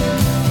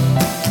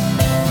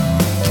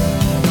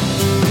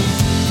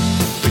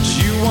 But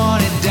you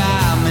wanted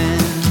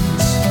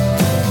diamonds,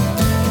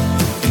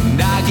 and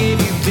I gave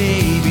you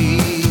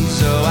babies,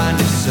 so and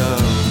if so,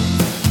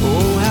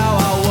 oh, how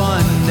I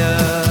wonder,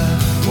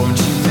 won't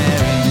you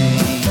marry me?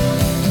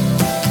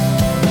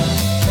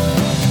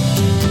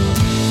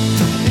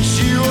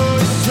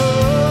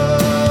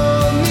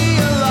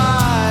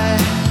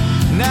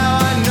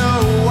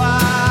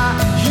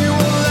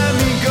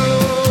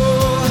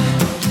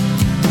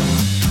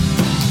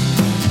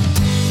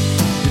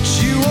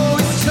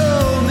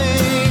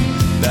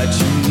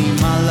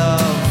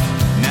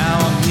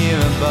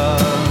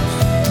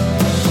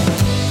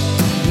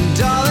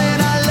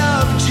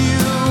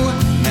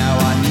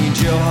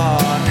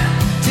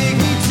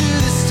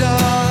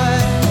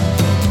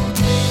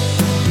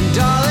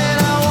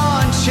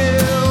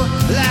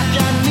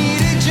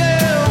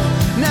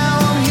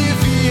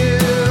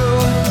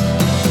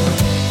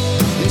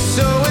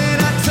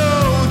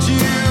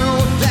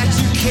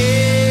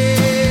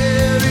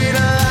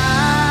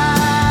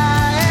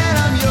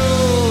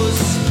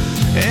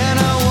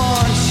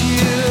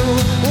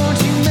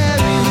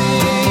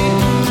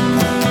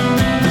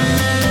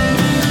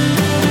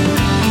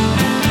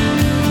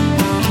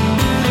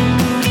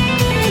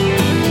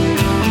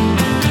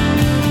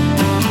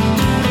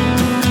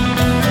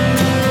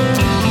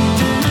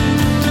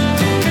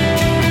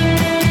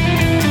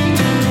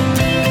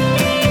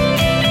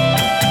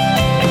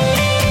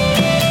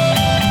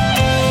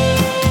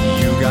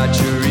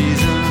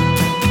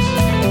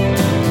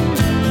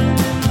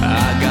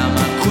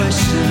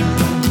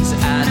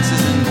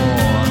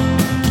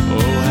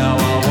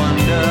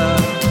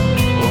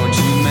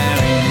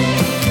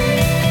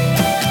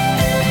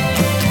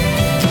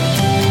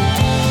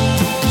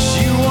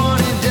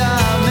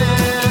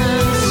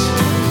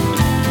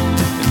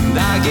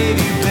 gave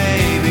you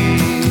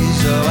babies,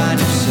 oh I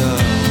do so.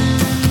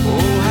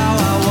 Oh how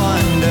I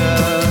wonder,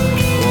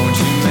 won't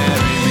you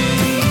marry me?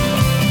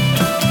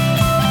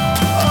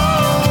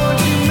 Oh won't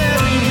you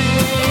marry me?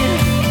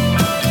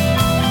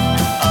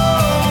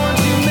 Oh won't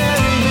you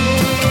marry me?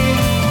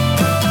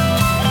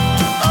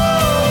 Oh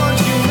won't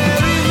you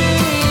marry me?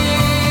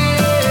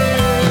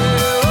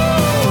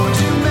 Oh won't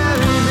you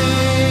marry me?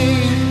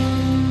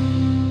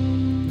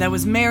 That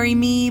was Marry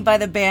Me by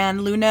the band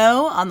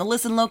Luno on the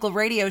Listen Local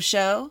radio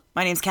show.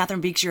 My name's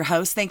Catherine Beeks, your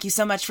host. Thank you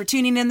so much for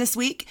tuning in this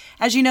week.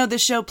 As you know,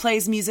 this show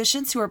plays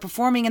musicians who are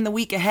performing in the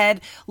week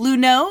ahead.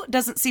 Luno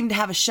doesn't seem to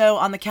have a show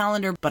on the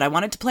calendar, but I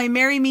wanted to play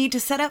Marry Me to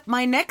set up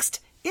my next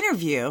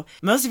interview.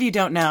 Most of you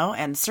don't know,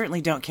 and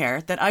certainly don't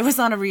care, that I was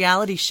on a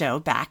reality show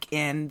back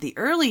in the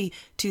early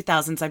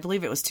 2000s. I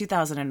believe it was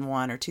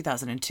 2001 or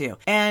 2002.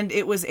 And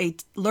it was a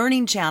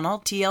Learning Channel,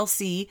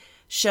 TLC,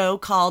 show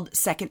called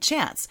Second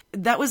Chance.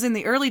 That was in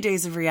the early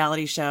days of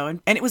reality show,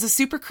 and it was a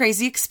super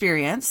crazy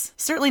experience.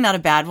 Certainly not a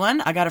bad one.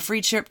 I got a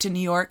free trip to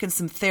New York and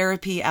some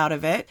therapy out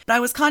of it. But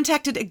I was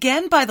contacted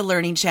again by the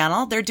Learning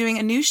Channel. They're doing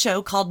a new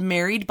show called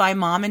Married by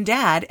Mom and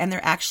Dad, and they're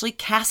actually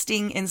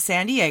casting in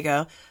San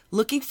Diego,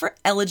 looking for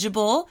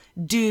eligible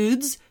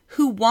dudes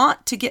who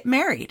want to get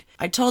married.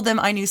 I told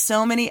them I knew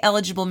so many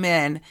eligible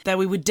men that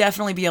we would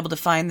definitely be able to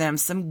find them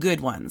some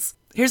good ones.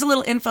 Here's a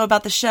little info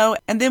about the show,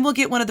 and then we'll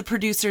get one of the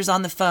producers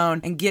on the phone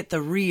and get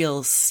the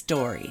real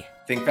story.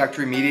 Think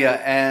Factory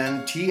Media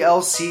and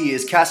TLC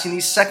is casting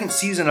the second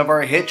season of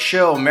our hit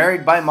show,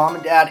 Married by Mom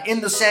and Dad,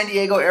 in the San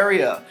Diego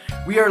area.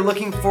 We are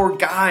looking for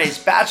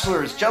guys,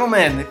 bachelors,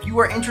 gentlemen. If you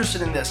are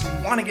interested in this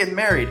and want to get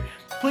married,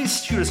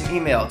 please shoot us an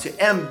email to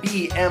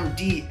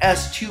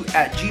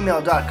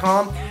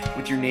mbmds2@gmail.com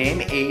with your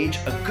name, age,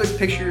 a good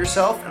picture of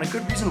yourself, and a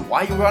good reason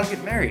why you want to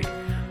get married.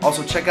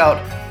 Also, check out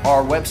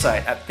our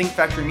website at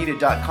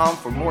thinkfactorymedia.com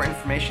for more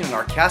information, and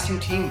our casting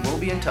team will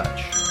be in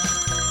touch.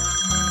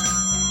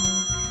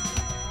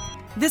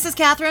 This is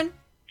Catherine.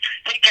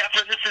 Hey,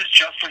 Catherine, this is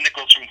Justin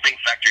Nichols from Think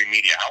Factory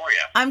Media. How are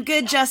you? I'm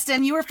good,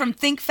 Justin. You are from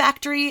Think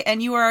Factory,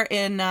 and you are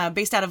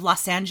based out of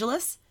Los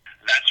Angeles?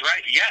 That's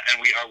right, yeah,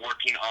 and we are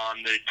working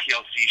on the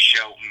TLC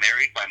show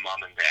Married by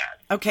Mom and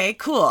Dad. Okay,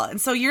 cool. And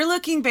so you're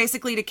looking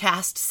basically to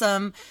cast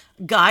some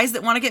guys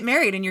that want to get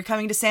married, and you're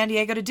coming to San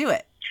Diego to do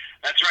it.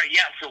 That's right,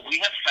 yeah. So we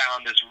have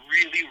found this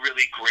really,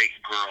 really great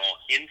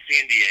girl in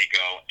San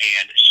Diego,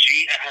 and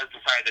she has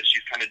decided that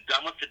she's kind of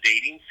done with the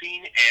dating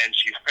scene, and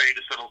she's ready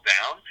to settle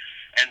down.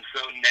 And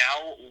so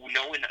now,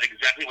 knowing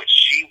exactly what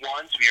she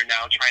wants, we are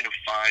now trying to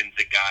find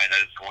the guy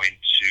that is going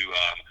to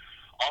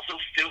also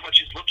fit what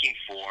she's looking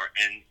for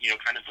and, you know,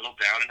 kind of settle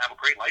down and have a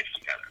great life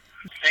together.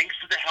 Thanks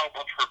to the help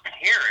of her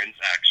parents,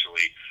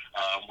 actually,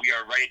 we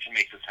are ready to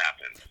make this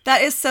happen.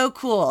 That is so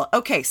cool.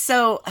 Okay,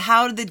 so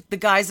how do the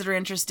guys that are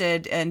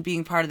interested in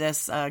being part of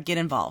this get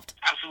involved?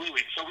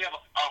 Absolutely. So we have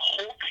a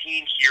whole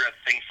team here at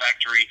Think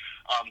Factory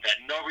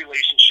that know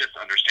relationships,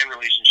 understand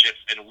relationships,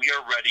 and we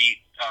are ready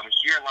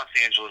here in Los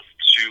Angeles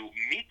to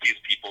meet these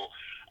people.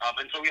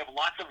 And so we have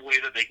lots of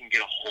ways that they can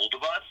get a hold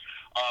of us.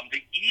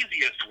 The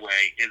easiest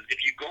way is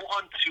if you go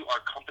onto our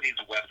company's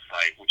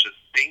website, which is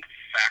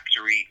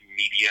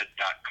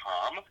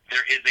thinkfactorymedia.com.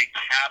 There is a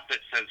tab that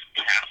says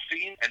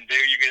casting, and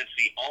there you're going to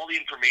see all the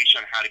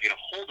information on how to get a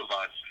hold of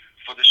us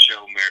for the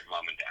show Married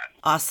Mom and Dad.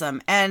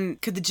 Awesome.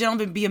 And could the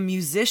gentleman be a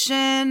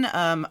musician?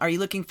 Are you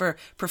looking for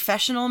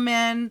professional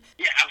men?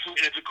 Yeah,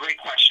 absolutely. And it's a great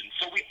question.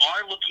 So we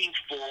are looking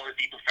for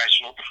the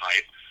professional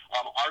type.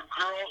 Our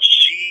girl,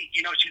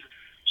 she's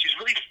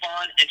really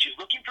fun, and she's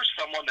looking for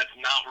someone that's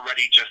not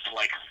ready just to,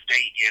 like,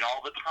 stay in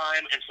all the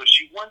time. And so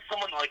she wants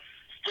someone, like,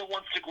 still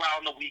wants to go out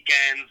on the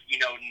weekends, you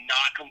know,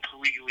 not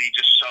completely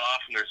just shut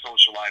off from their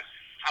social life.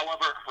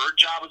 However, her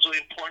job is really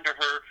important to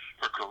her.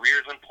 Her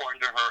career is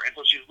important to her. And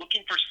so she's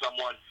looking for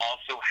someone who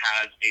also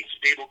has a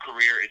stable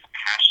career, is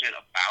passionate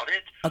about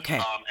it. Okay.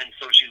 And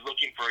so she's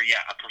looking for,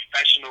 a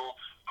professional,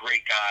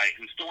 great guy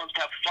who still wants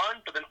to have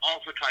fun, but then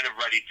also kind of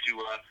ready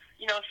to,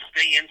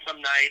 stay in some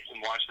nights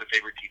and watch their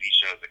favorite TV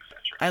shows, etc.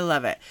 I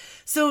love it.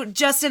 So,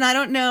 Justin, I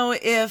don't know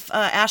if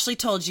Ashley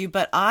told you,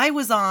 but I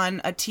was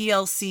on a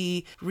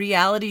TLC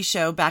reality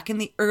show back in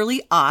the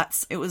early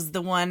aughts. It was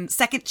the one,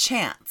 Second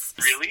Chance.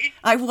 Really?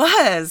 I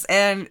was.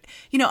 And,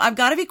 I've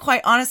got to be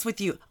quite honest with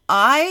you.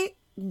 I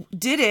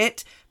did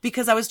it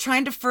because I was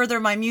trying to further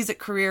my music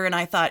career, and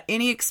I thought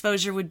any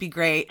exposure would be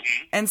great.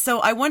 And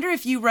so I wonder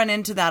if you run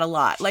into that a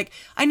lot. Like,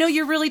 I know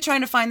you're really trying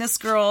to find this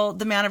girl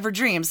the man of her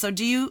dreams. So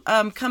do you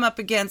come up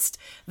against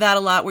that a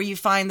lot, where you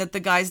find that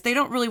the guys, they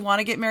don't really want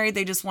to get married,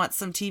 they just want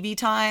some TV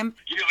time?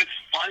 It's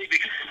funny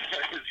because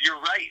you're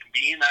right.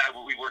 Being that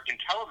we work in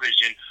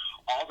television,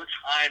 all the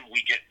time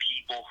we get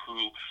people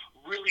who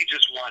really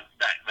just want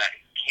that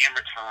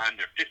camera time,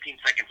 their 15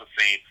 seconds of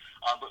fame.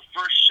 But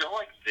for a show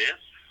like this,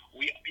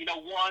 we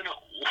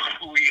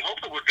hope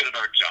that we're good at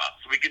our job.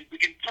 So we can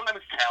sometimes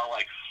tell,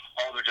 like,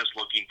 they're just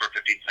looking for 15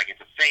 seconds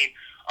of fame.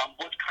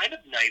 What's kind of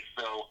nice,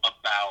 though,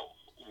 about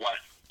what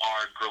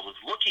our girl is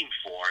looking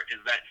for is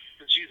that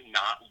since she's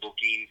not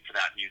looking for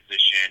that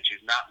musician,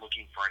 she's not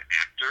looking for an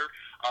actor,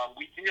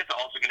 we think that's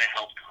also going to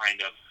help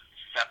kind of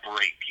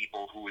separate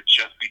people who would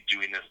just be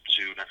doing this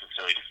to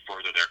necessarily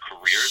further their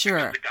careers.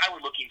 Sure. Because the guy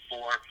we're looking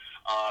for,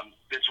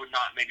 this would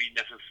not maybe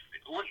necessarily,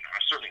 it wouldn't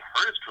certainly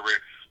hurt his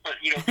career,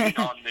 but, you know, being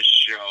on this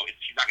show,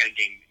 he's not going to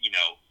gain, you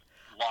know,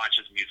 launch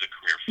his music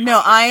career. No,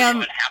 I am.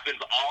 You know, it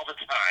happens all the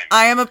time.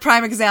 I am a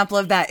prime example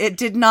of that. It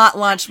did not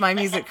launch my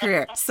music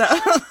career. So,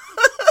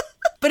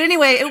 but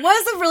anyway, it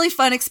was a really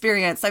fun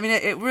experience. I mean,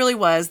 it really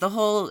was. The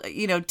whole,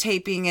 you know,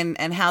 taping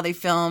and how they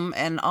film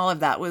and all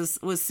of that was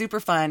super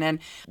fun. And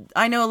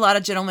I know a lot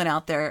of gentlemen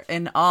out there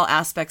in all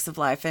aspects of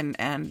life. And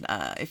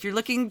if you're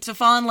looking to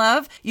fall in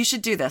love, you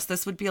should do this.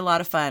 This would be a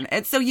lot of fun.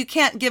 And so you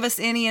can't give us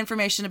any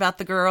information about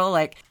the girl,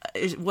 like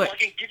what? Well, I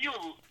can give you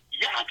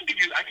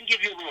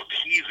a little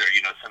teaser,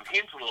 you know, some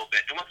hints a little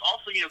bit. And what's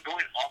also, you know,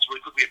 going also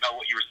really quickly about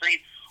what you were saying,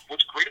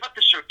 what's great about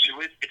the show,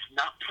 too, is it's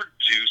not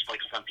produced like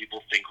some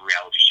people think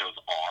reality shows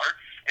are.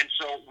 And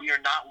so we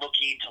are not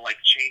looking to, like,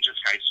 change this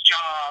guy's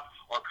job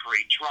or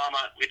create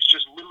drama. It's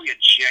just literally a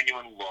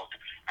genuine look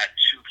at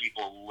two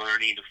people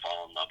learning to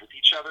fall in love with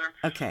each other.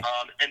 Okay.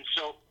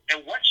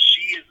 And what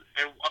she is,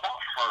 and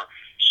about her,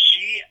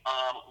 she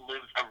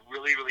lives a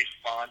really, really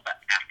fun but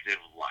active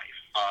life.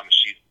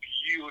 She's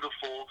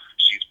beautiful.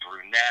 She's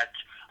brunette.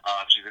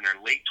 She's in her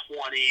late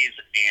 20s,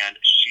 and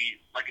she,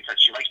 like I said,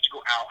 she likes to go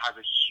out, has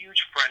a huge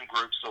friend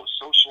group, so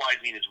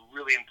socializing is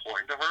really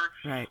important to her.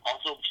 Right.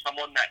 Also,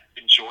 someone that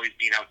enjoys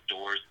being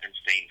outdoors and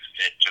staying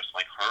fit just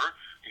like her,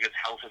 because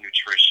health and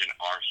nutrition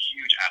are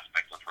huge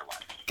aspects of her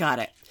life. Got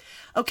it.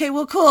 Okay,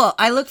 well, cool.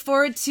 I look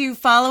forward to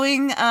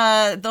following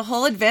the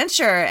whole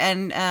adventure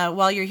and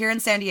while you're here in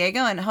San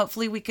Diego, and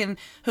hopefully we can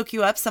hook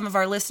you up. Some of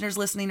our listeners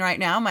listening right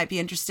now might be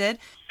interested.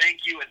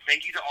 Thank you, and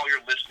thank you to all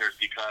your listeners,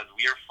 because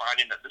we are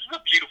finding that this is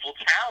a beautiful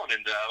town,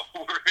 and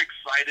we're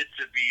excited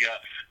to be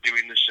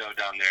doing the show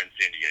down there in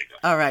San Diego.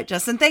 All right,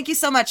 Justin, thank you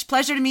so much.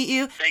 Pleasure to meet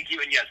you. Thank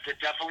you, and yes,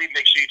 definitely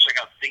make sure you check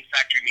out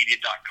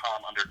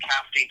thinkfactorymedia.com under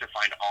casting to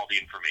find all the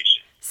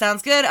information.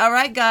 Sounds good. All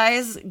right,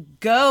 guys,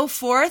 go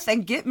forth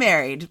and get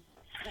married.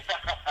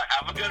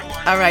 Have a good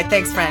one. All right,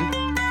 thanks, friend.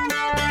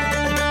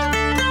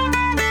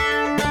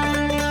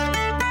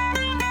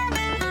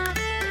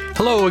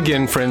 Hello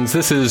again, friends.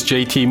 This is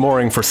JT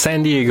Mooring for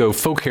San Diego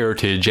Folk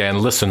Heritage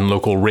and Listen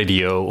Local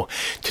Radio.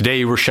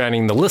 Today we're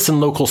shining the Listen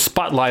Local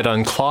spotlight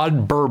on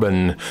Claude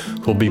Bourbon,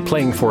 who will be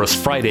playing for us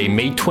Friday,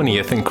 May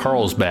 20th in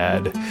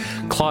Carlsbad.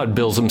 Claude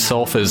bills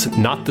himself as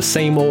not the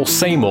same old,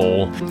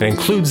 and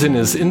includes in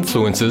his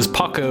influences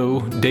Paco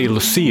de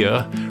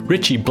Lucia,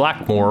 Richie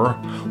Blackmore,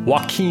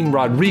 Joaquin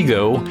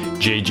Rodrigo,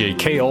 J.J.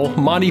 Cale,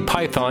 Monty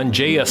Python,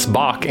 J.S.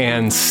 Bach,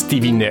 and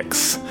Stevie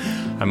Nicks.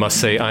 I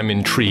must say I'm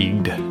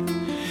intrigued.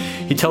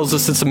 He tells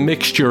us it's a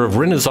mixture of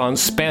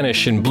Renaissance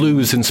Spanish and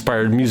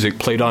blues-inspired music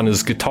played on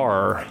his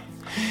guitar.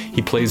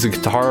 He plays the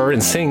guitar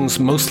and sings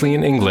mostly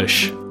in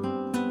English.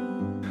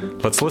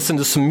 Let's listen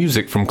to some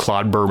music from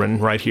Claude Bourbon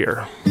right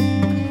here.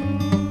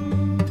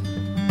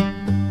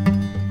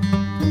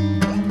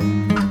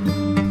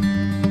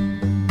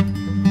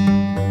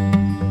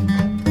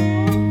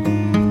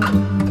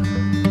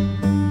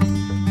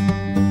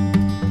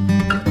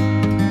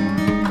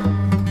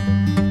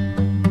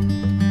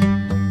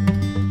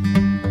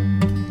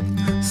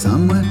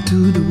 Somewhere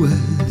to the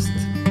west,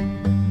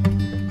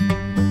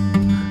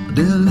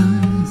 there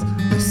lies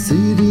a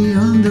city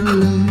under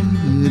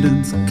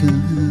leaden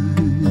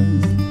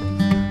skies,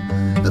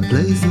 a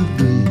place of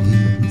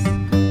dreams.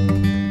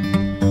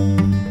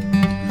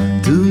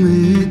 To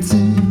me it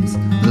seems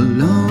a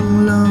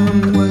long,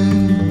 long way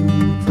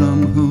from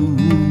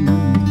home,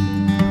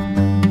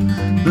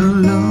 a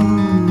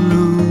long,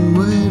 long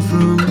way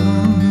from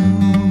home.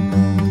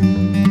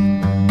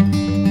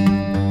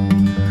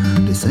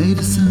 They say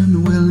the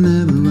sun will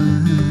never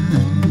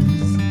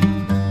rise,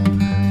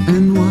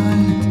 and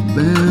white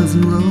bears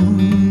roam.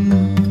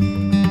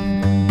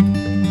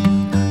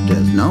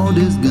 There's no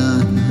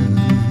disguise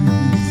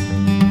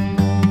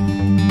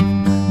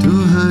to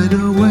hide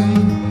away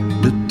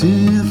the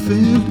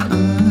tear-filled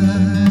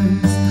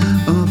eyes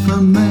of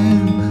a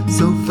man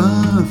so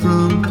far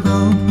from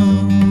home.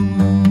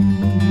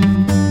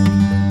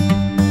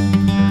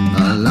 A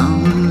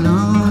long,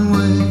 long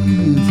way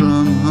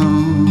from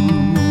home.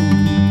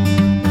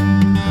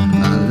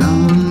 A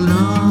long,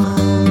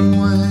 long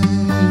way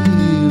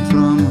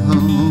from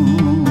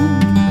home.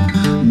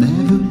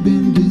 Never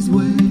been this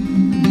way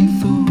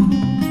before.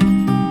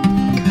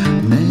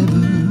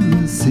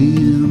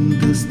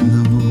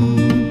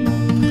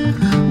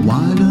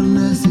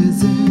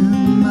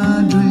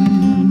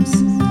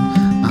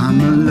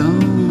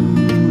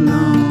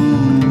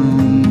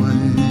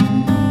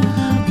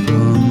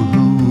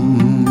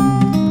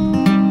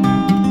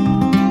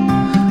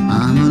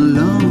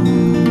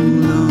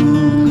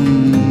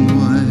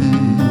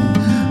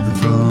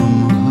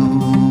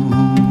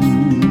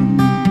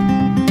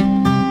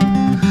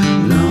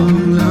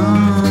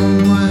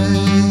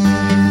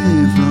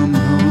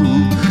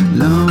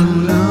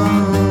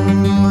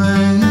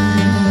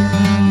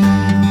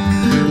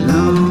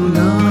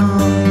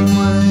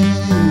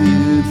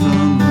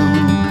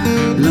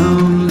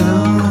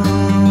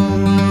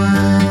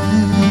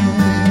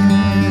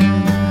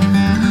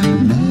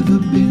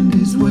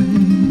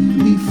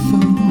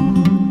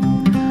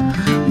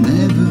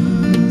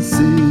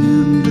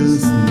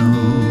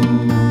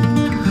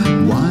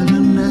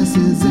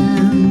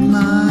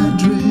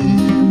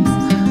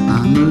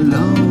 a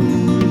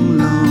long,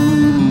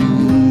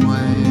 long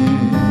way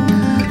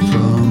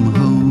from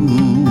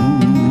home.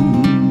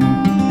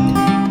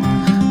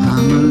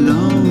 I'm a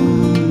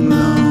long,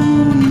 long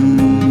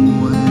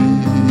way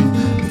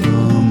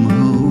from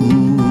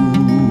home.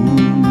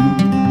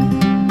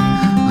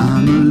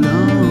 I'm a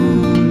long,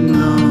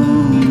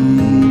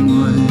 long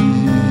way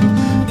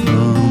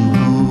from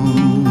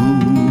home.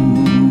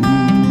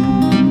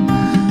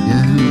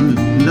 Yeah,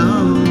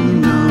 long,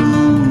 long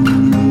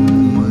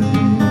way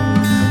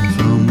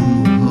from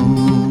home.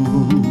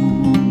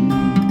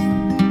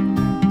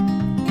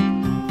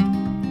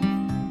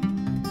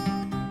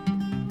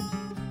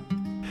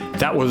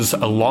 That was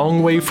A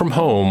Long Way From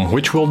Home,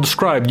 which will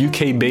describe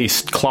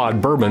UK-based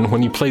Claude Bourbon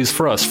when he plays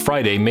for us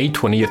Friday, May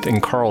 20th in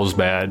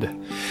Carlsbad.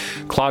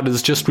 Claude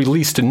has just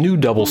released a new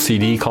double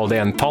CD called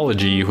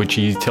Anthology, which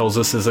he tells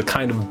us is a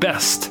kind of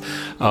best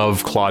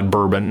of Claude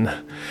Bourbon.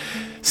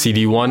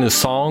 CD1 is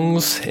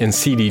songs, and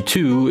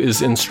CD2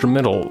 is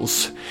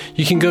instrumentals.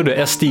 You can go to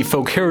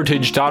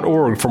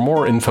sdfolkheritage.org for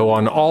more info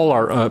on all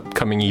our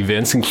upcoming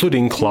events,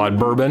 including Claude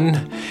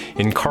Bourbon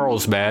in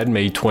Carlsbad,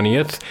 May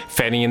 20th,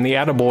 Fanny and the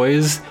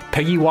Attaboys,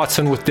 Peggy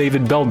Watson with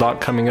David Beldock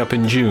coming up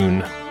in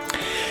June.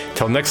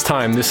 Till next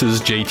time, this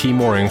is JT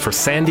Mooring for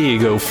San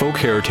Diego Folk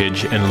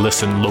Heritage and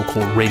Listen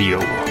Local Radio.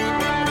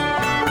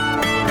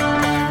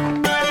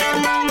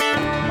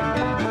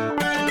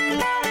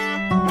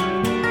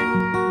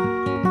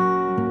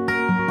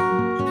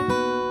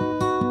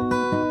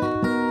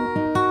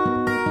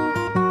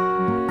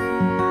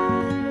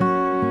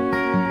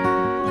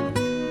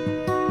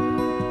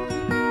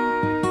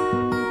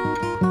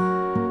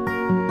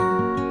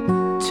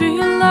 Do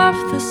you love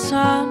the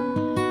sun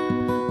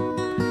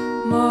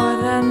more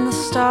than the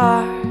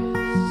stars?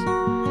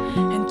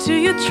 And do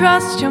you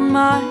trust your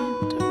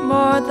mind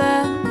more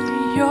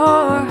than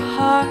your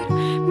heart?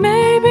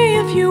 Maybe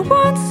if you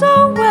weren't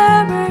so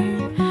wary,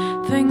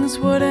 things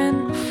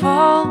wouldn't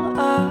fall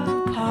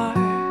apart.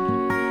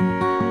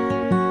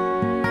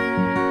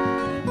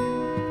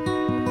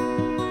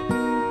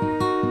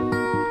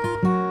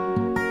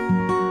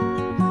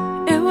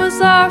 It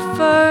was our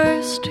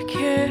first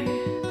kiss.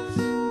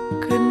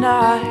 Good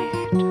night.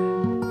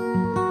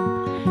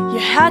 You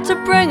had to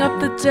bring up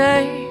the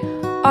day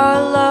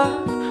our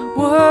love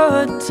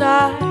would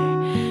die.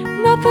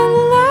 Nothing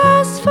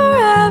lasts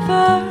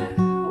forever.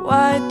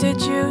 Why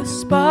did you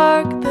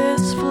spark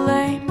this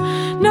flame?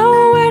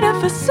 No way to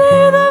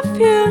foresee the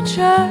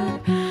future,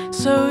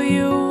 so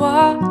you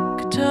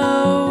walked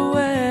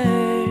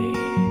away.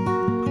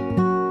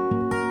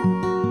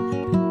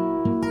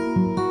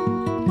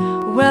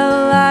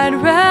 Well, I'd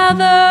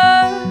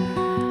rather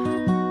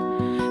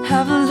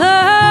have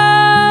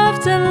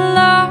loved and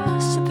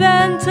lost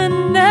than to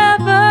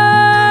never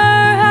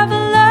have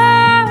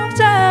loved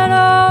at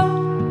all.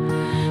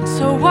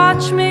 So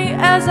watch me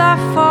as I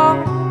fall,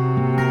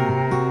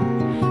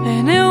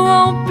 and it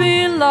won't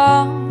be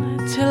long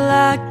till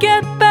I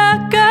get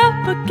back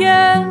up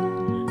again.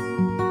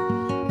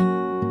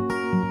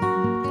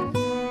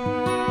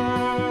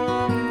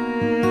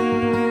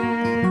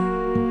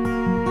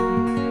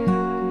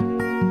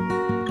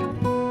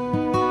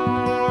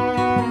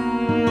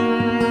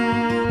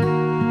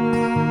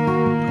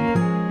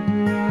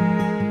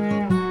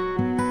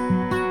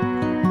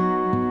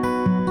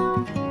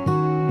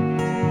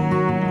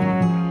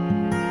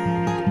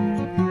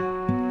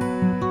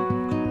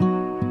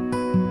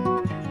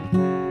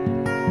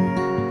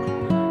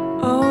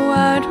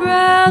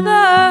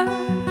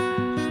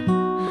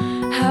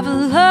 Have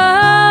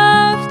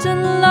loved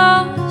and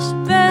lost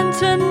than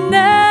to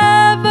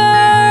never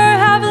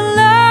have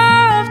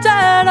loved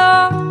at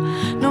all.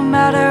 No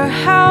matter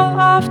how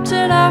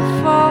often I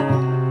fall,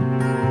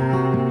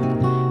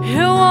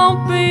 it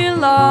won't be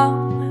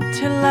long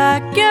till I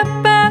get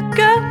back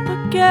up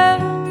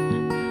again.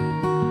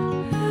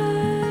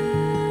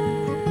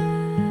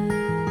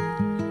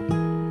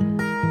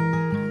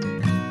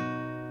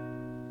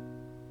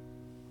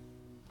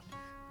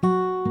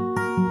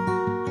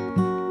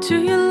 Do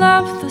you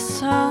love the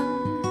sun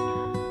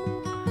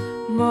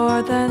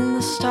more than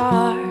the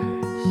stars?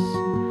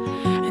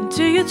 And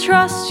do you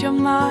trust your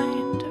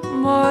mind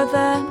more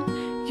than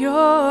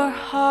your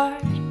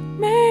heart?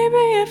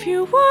 Maybe if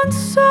you weren't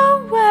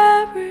so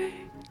wary,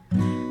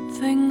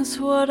 things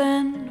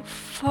wouldn't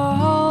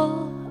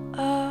fall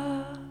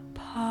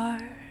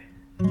apart.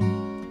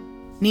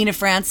 Nina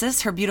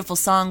Francis, her beautiful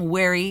song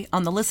Wary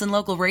on the Listen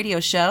Local radio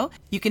show.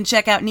 You can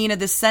check out Nina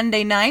this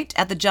Sunday night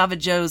at the Java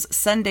Joe's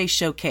Sunday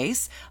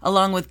Showcase,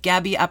 along with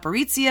Gabby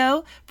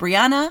Aparicio,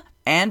 Brianna,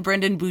 and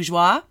Brendan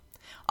Bourgeois.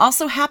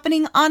 Also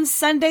happening on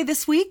Sunday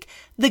this week,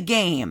 The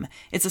Game.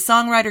 It's a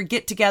songwriter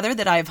get-together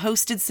that I have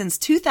hosted since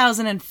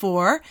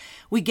 2004.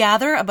 We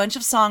gather a bunch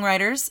of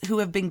songwriters who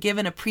have been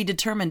given a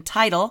predetermined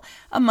title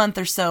a month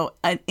or so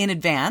in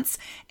advance,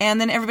 and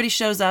then everybody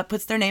shows up,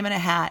 puts their name in a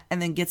hat,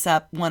 and then gets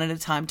up one at a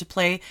time to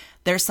play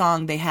their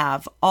song they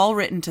have, all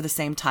written to the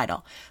same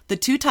title. The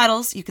two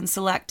titles, you can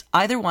select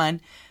either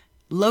one,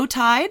 Low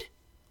Tide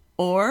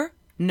or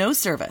No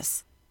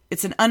Service.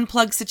 It's an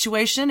unplugged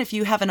situation. If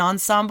you have an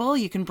ensemble,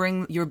 you can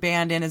bring your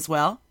band in as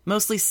well.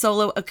 Mostly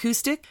solo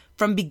acoustic,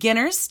 from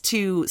beginners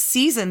to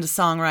seasoned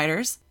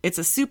songwriters. It's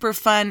a super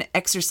fun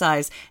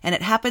exercise, and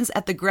it happens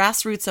at the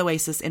Grassroots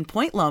Oasis in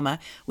Point Loma.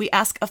 We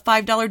ask a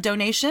 $5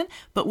 donation,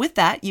 but with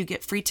that, you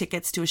get free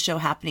tickets to a show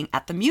happening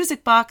at the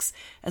Music Box,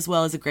 as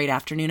well as a great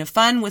afternoon of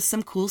fun with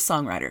some cool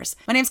songwriters.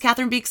 My name's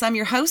Catherine Beeks. I'm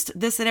your host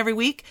this and every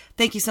week.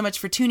 Thank you so much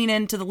for tuning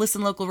in to the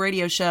Listen Local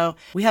radio show.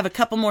 We have a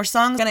couple more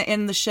songs. I'm going to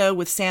end the show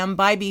with Sam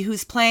Bybee,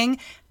 who's playing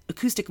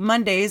Acoustic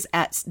Mondays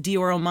at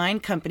Dioro Mine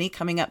Company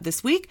coming up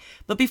this week.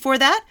 But before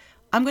that,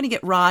 I'm going to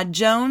get Rod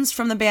Jones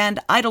from the band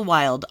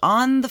Idlewild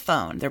on the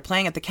phone. They're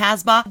playing at the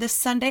Casbah this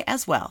Sunday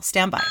as well.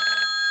 Stand by.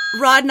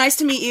 Rod, nice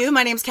to meet you.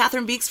 My name's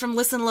Catherine Beeks from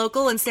Listen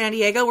Local in San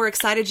Diego. We're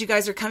excited you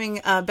guys are coming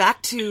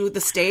back to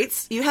the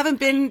States. You haven't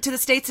been to the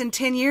States in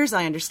 10 years,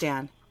 I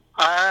understand.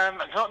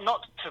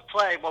 Not to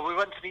play. Well, we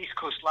went to the East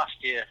Coast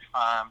last year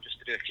just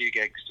to do a few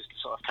gigs, just to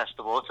sort of test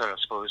the water, I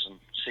suppose, and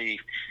see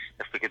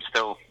if we could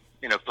still,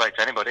 play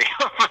to anybody,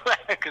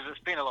 because it's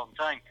been a long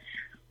time.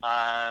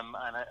 And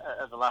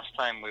the last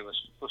time we were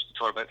supposed to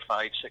tour about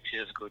 5-6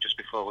 years ago, just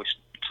before we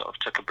sort of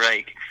took a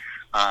break,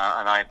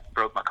 and I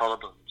broke my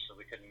collarbone, so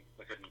we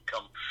couldn't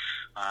come.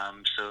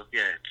 So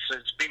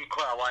it's been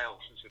quite a while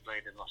since we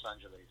played in Los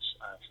Angeles,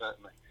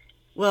 certainly.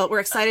 Well, we're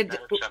excited.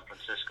 San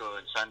Francisco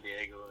and San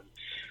Diego and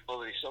all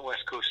of these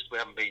West Coast, we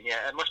haven't been yet.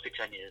 It must be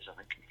 10 years, I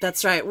think.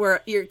 That's right.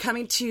 You're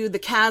coming to the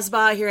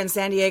Casbah here in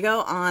San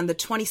Diego on the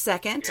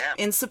 22nd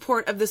in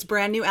support of this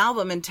brand new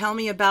album. And tell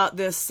me about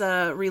this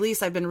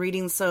release. I've been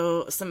reading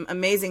some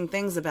amazing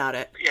things about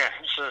it. Yeah,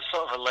 it's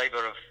sort of a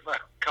labour of a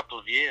couple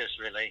of years,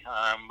 really.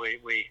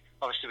 We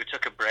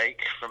took a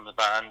break from the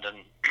band, and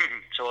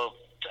so.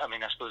 I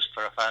suppose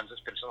for our fans, it's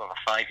been sort of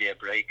a 5-year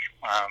break.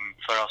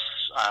 For us,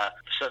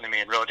 certainly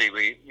me and Roddy,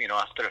 we,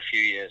 after a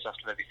few years,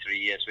 after maybe 3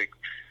 years,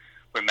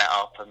 we met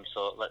up and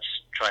thought, let's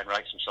try and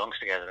write some songs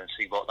together and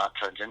see what that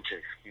turns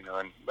into,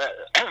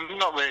 and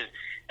not with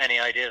any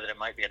idea that it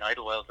might be an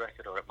Idlewild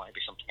record or it might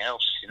be something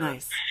else,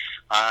 Nice.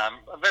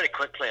 Very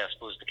quickly, I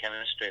suppose, the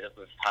chemistry that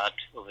we've had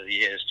over the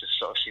years just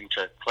sort of seemed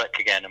to click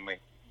again, and we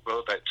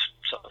wrote about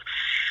sort of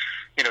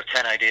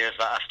 10 ideas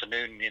that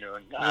afternoon,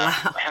 and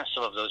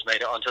some of those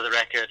made it onto the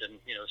record, and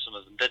some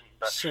of them didn't.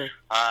 But sure.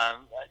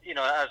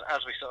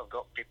 As we sort of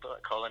got people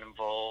like Colin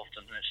involved,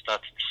 and it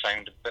started to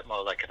sound a bit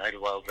more like an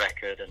Idlewild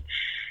record, and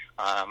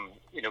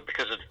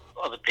because of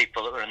other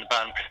people that were in the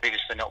band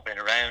previously not being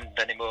around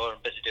anymore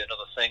and busy doing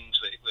other things,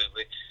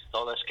 we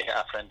thought, let's get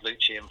our friend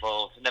Lucci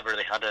involved. We never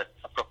really had a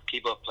proper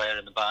keyboard player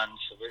in the band,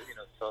 so we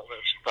thought,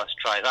 let's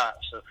try that.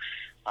 So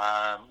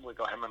we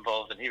got him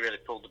involved, and he really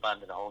pulled the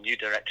band in a whole new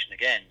direction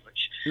again, which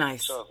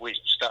nice. Sort of we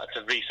started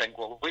to rethink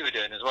what we were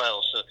doing as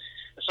well. So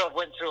it sort of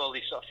went through all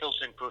these sort of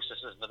filtering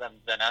processes, but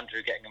then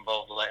Andrew getting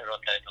involved later on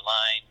down the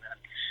line,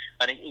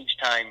 and each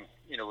time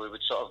we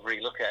would sort of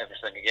relook at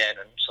everything again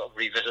and sort of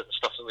revisit the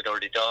stuff that we'd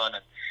already done.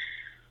 And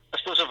I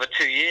suppose over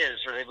 2 years,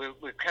 really,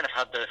 we've kind of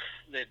had the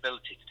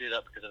ability to do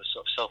that because I was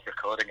sort of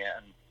self-recording it,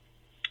 and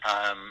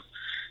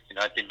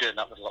I'd been doing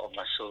that with a lot of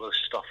my solo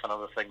stuff and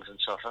other things, and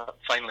so I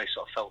finally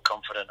sort of felt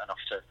confident enough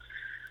to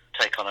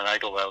take on an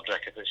Idlewild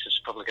record, which is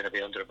probably going to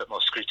be under a bit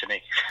more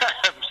scrutiny.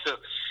 So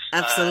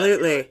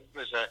absolutely, it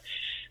was a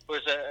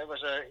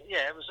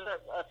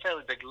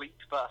fairly big leap,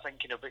 but I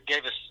think but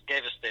gave us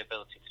the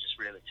ability to just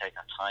really take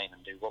our time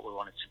and do what we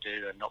wanted to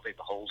do and not be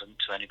beholden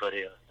to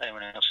anybody or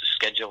anyone else's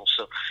schedule.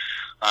 So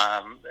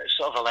it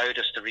sort of allowed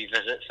us to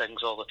revisit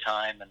things all the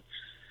time, and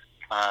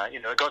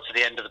it got to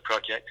the end of the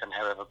project, and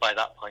however, by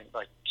that point,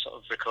 by sort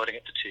of recording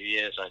it for 2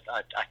 years,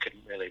 I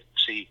couldn't really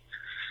see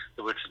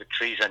the wood for the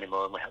trees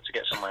anymore, and we had to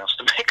get someone else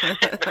to mix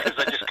it because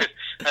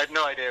I had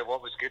no idea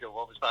what was good or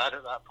what was bad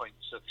at that point.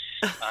 So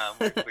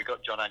we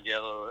got John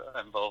Angello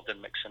involved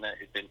in mixing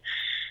it,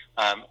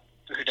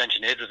 who'd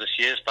engineered with us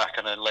years back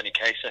on a Lenny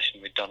Kaye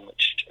session we'd done,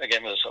 which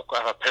again was sort of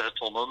quite a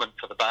pivotal moment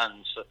for the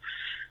band. So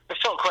it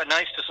felt quite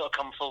nice to sort of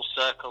come full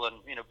circle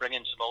and bring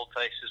in some old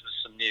faces with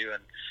some new,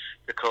 and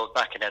record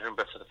back in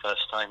Edinburgh for the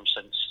first time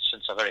since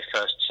our very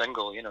first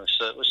single.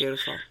 So it was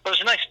beautiful. It was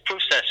a nice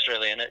process,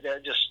 really, and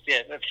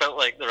it felt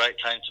like the right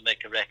time to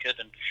make a record.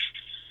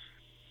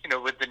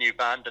 And with the new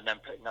band and then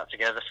putting that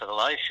together for the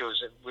live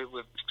shows, we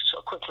sort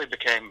of quickly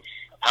became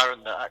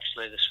apparent that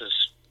actually this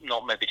was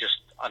not maybe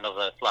just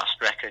another last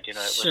record. It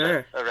was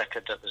sure. a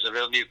record that was a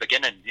real new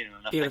beginning.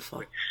 And I beautiful.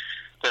 think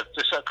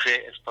the sort of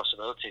creative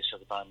possibilities of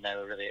the band now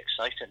are really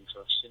exciting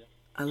for us.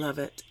 I love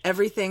it.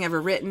 Everything Ever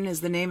Written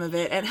is the name of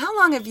it. And how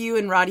long have you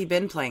and Roddy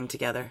been playing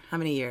together? How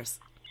many years?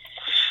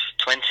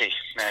 20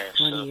 now.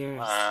 20 years.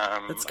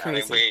 That's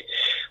crazy. I mean,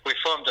 we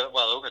formed,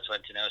 over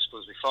 20 now, I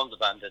suppose. We formed the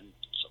band in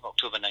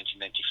October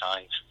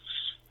 1995.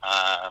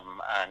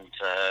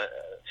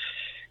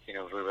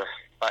 We were,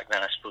 back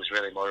then, I suppose,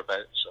 really more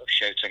about sort of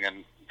shouting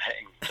and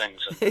hitting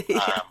things and,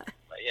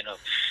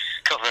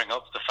 covering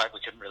up the fact we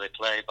couldn't really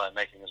play by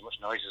making as much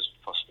noise as we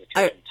possibly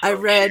could.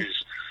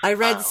 I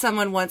read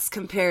someone once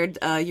compared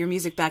your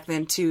music back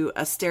then to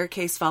a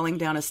staircase falling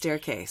down a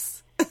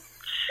staircase.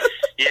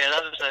 Yeah,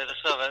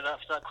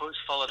 that quote's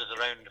followed us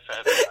around a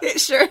fair bit.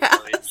 It sure has.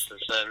 It's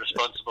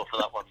responsible for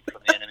that one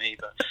from the enemy,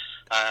 but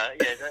I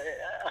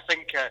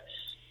think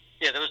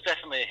there was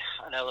definitely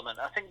an element.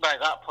 I think by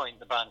that point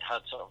the band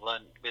had sort of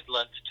we'd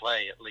learned to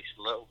play at least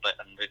a little bit,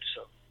 and we'd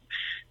sort of,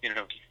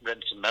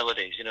 written some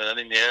melodies. I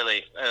mean, the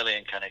early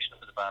incarnation of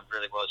the band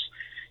really was,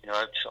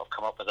 I'd sort of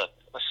come up with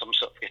some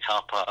sort of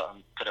guitar part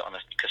and put it on a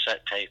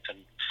cassette tape and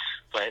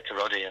play it to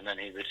Roddy, and then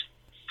he would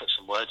put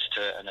some words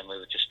to it, and then we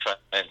would just try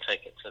and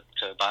take it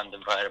to a band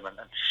environment,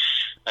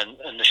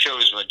 and the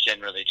shows were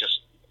generally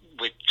just,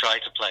 we'd try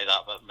to play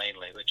that, but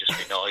mainly it would just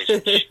be noise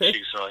and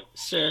shoe throwing.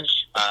 Sure.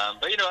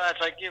 But I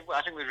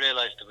think we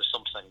realised there was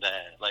something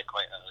there, like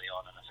quite early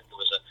on, and I think there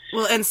was a.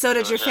 Well, and so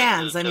did your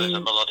fans. There was a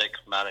melodic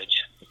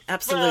marriage.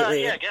 Absolutely. Well,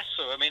 yeah, I guess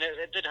so. I mean,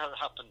 it did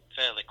happen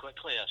fairly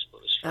quickly, I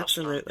suppose.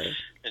 Absolutely. From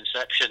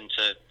inception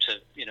to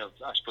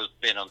I suppose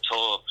being on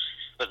tour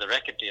with the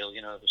record deal.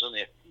 It was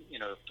only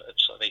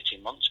sort of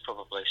 18 months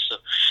probably. So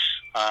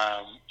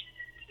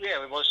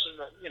it was.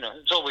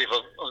 It's all we've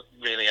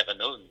really ever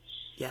known.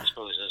 Yeah. I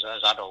suppose as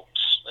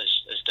adults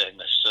as doing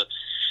this. So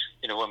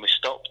when we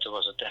stopped, there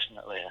was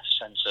definitely a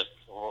sense of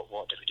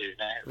what do we do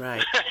now?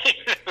 Right.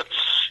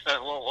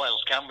 What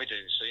else can we do?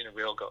 So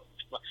we all got,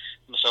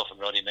 myself and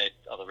Roddy made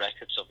other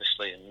records,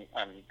 obviously, and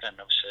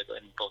obviously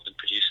got involved in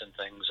producing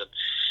things, and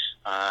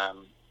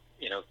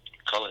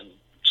Colin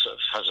sort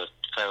of has a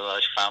fairly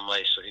large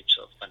family, so he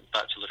sort of went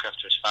back to look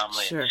after his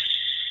family. Sure. It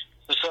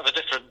was sort of a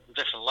different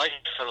life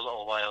for a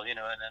little while, and then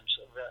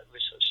we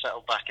sort of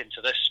settled back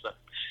into this, but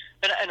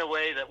in a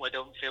way that we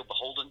don't feel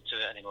beholden to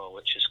it anymore,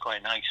 which is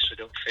quite nice. We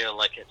don't feel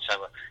like it's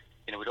our,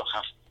 we don't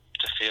have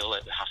to feel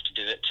like we have to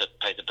do it to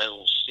pay the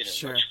bills,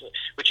 Sure.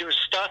 which it was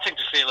starting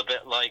to feel a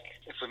bit like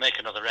if we make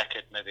another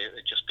record, maybe it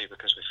would just be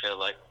because we feel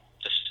like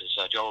this is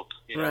our job,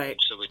 Right.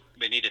 So we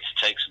needed to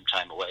take some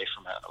time away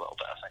from it a little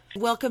bit, I think.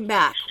 Welcome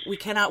back. We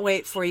cannot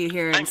wait for you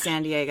here in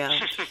San Diego.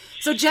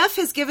 So Jeff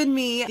has given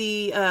me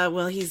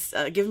he's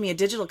given me a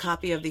digital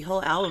copy of the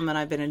whole album, and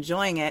I've been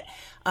enjoying it.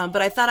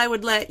 But I thought I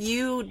would let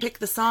you pick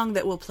the song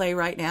that we'll play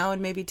right now and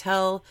maybe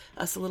tell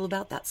us a little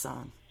about that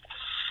song.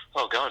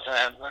 Oh God,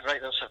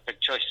 right, that's a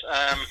big choice.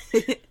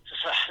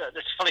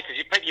 It's funny because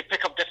you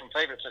pick up different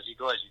favourites as you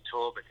go, as you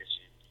tour, because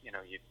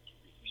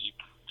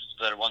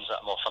there are ones that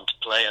are more fun to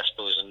play, I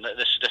suppose. And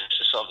this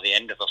is sort of the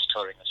end of us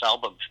touring this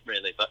album,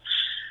 really. But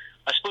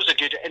I suppose a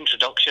good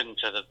introduction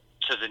to the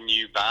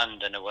new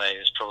band in a way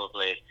is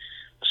probably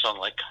a song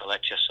like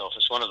 "Collect Yourself."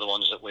 It's one of the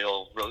ones that we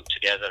all wrote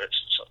together.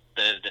 It's sort of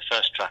the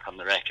first track on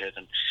the record,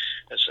 and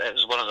it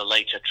was one of the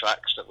later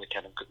tracks that we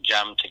kind of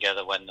jammed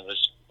together when there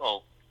was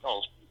all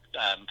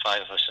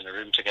five of us in a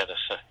room together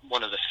for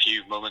one of the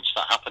few moments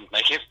that happened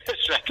making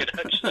this record,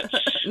 actually.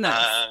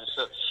 Nice.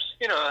 So,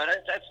 and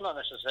it's not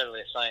necessarily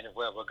a sign of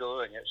where we're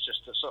going. It's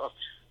just a sort of,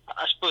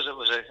 I suppose it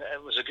was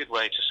a good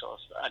way to sort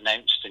of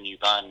announce the new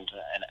band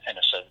in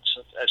a sense.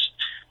 It's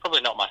probably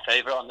not my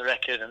favourite on the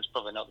record, and it's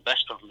probably not the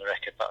best one on the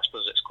record, but I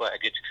suppose it's quite a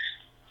good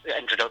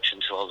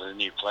introduction to all the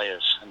new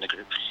players in the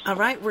group. All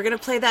right, we're going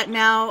to play that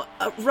now.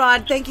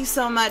 Rod, thank you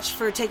so much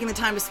for taking the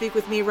time to speak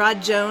with me.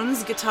 Rod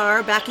Jones,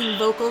 guitar, backing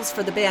vocals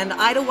for the band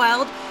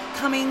Idlewild,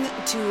 coming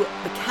to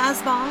the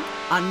Casbah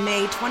on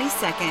May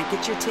 22nd.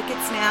 Get your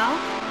tickets now.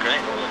 Great,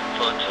 we're looking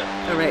forward to it.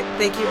 All right,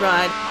 thank you,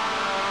 Rod.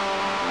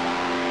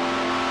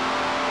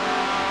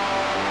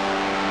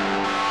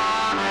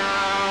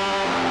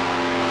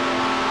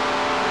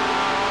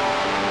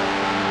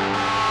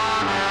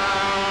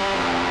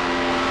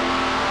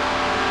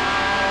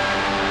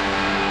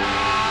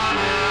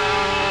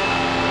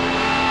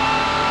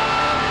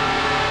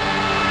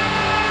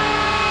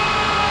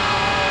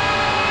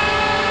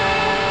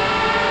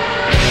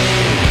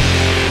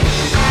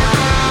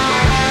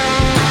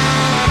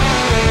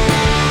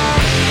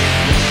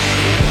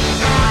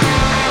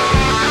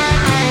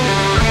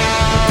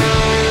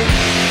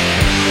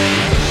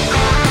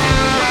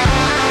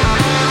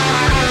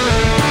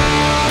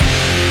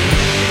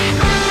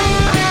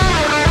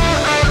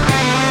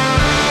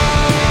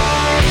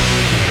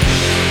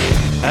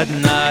 At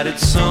night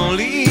it's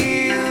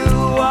only you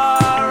who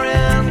are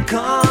in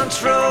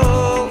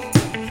control.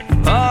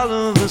 All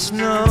of us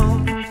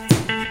know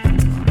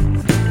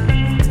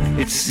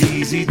it's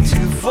easy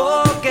to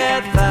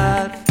forget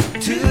that.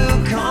 To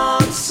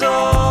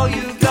console,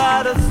 you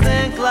gotta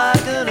think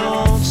like an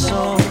old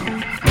soul.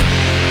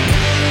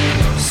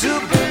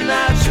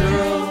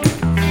 Supernatural,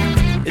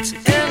 it's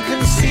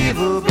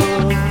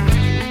inconceivable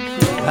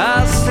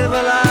how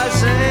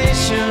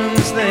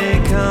civilizations they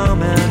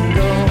come and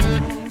go,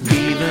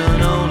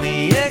 leaving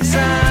only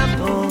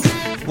examples,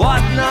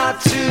 what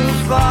not to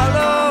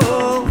follow.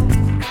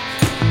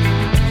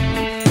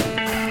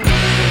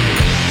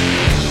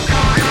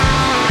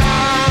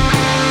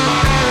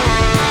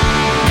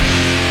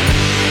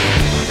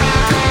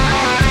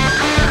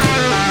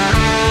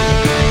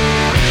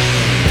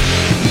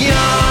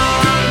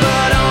 Young,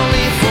 but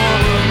only for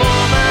a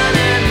moment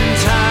in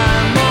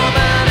time,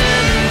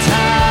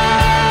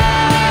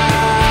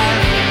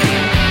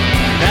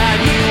 that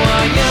you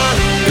are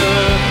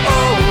younger,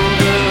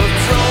 older,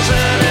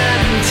 frozen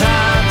in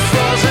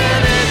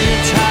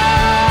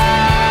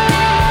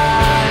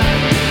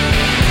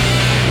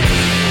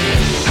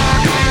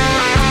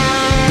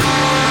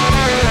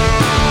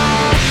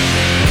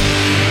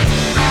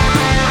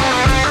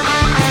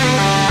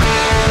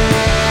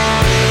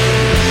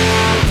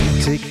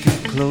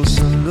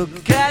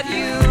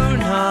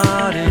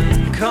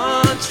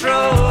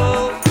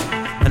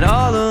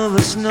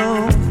must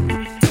know.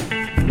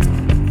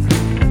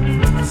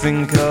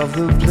 Think of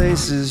the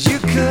places you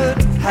could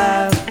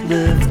have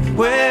lived,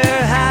 where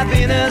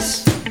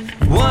happiness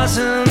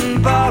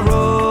wasn't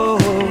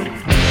borrowed.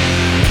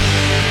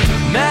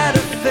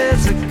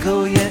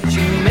 Metaphysical, yet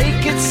you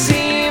make it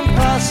seem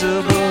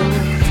possible.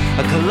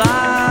 A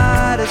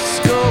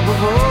kaleidoscope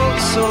of old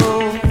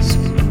souls,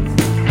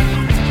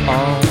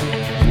 all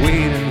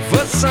waiting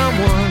for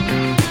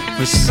someone,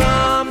 for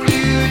some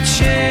new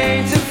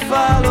chain to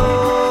follow.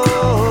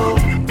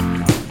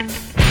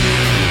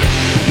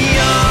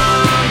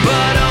 Young,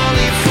 but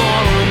only for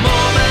a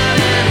moment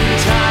in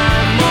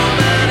time,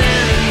 moment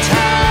in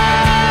time.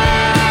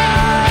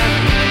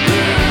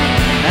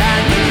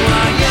 And you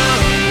are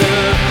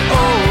younger,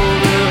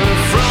 older,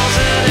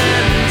 frozen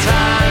in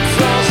time,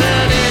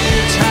 frozen in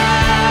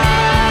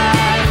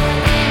time.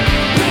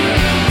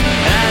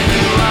 And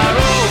you are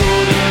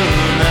older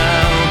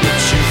now, but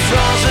you're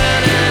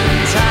frozen in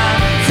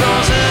time,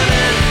 frozen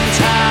in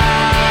time.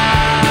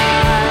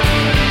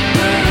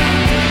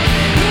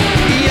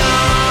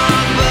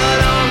 Young, but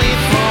only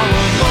for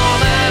a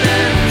moment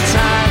in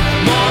time,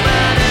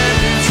 moment in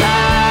time.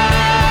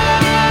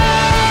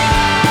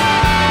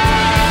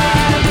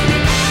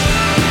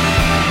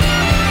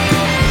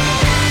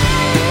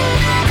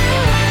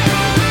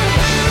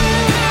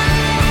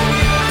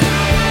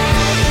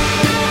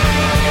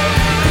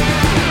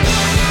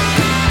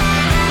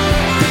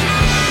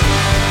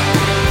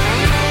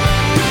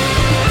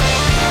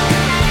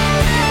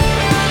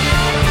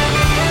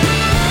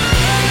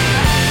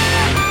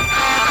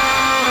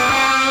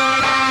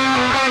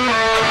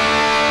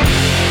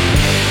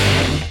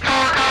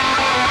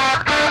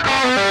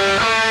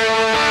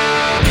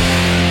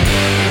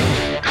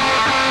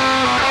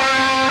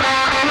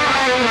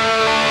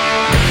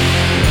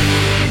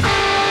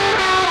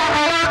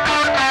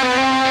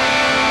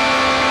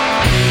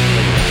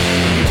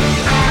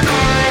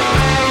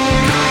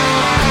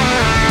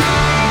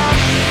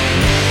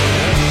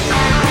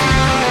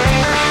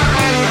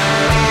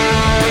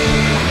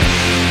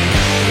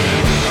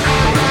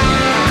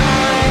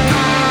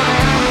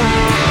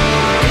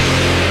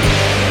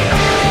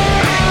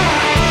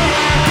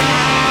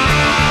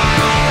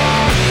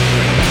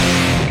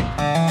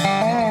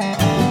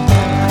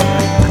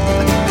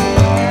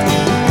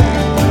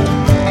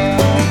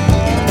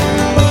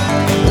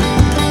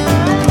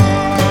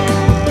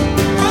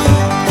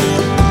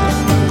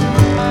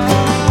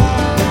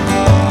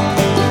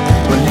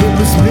 When it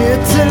was mid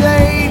to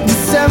late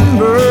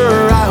December,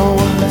 I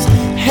was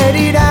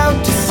headed out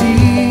to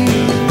sea.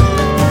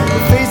 The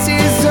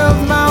faces of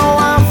my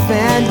wife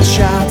and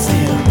child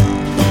still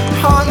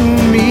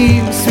haunting me,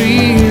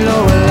 sweet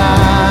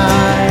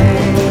Lorelei,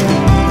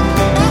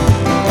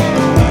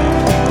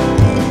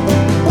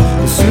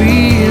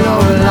 sweet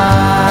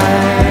Lorelei.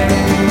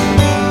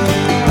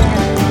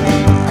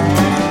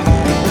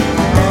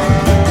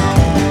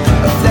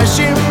 A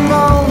flashing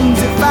moans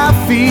at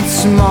 5 feet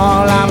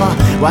small. I'm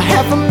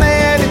half a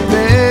man at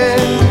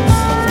best,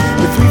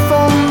 with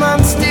 3-4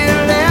 months still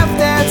left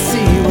at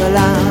sea. Well,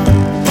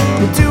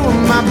 I'm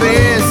doing my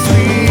best,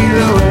 sweet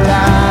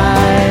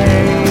Lorelei,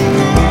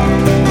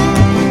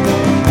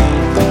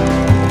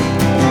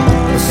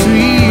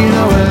 sweet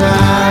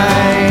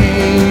Lorelei,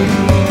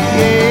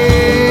 yeah.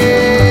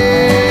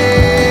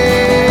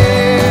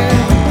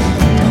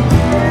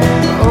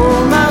 Oh,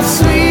 my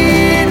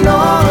sweet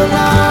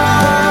Lorelei,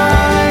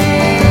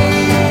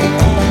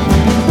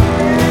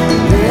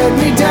 let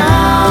me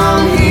down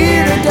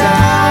here to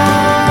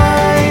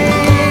die,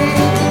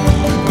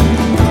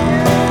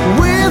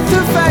 with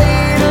the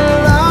fatal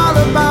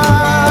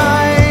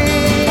lullaby.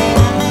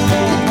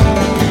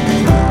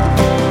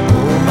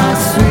 Oh, my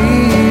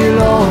sweet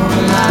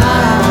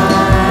Lorelei,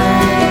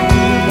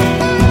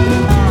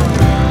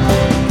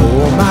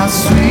 oh, my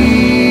sweet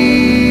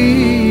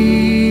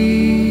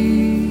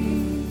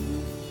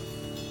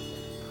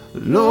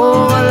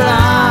Lorelei.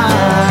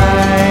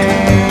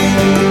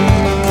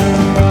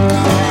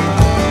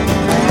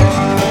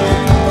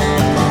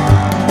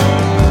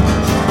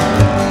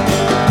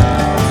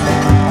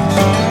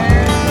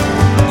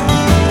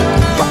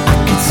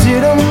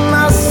 Consider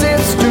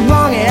myself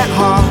strong at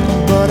heart,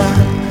 but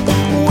I'm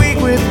weak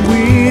with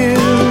will.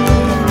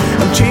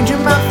 I'm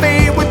changing my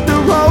fate with the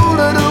roll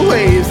of the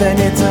waves, and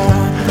it's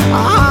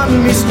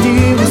on me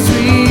still,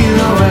 sweet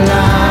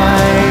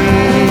Lorelei,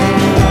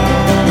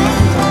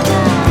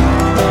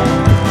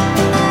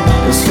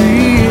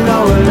 sweet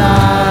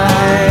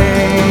Lorelei.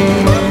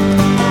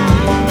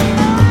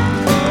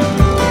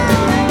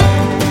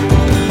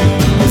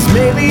 It's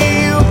maybe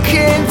you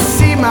can't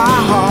see my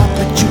heart,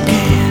 but you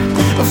can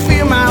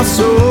feel my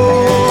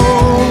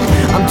soul.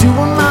 I'm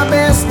doing my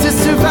best to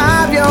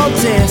survive your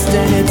test,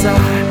 and it's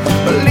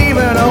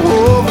believing a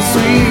hope,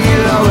 sweet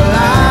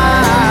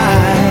Lorelei,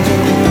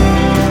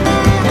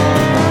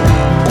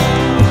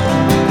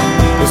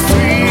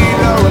 sweet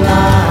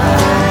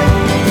Lorelei,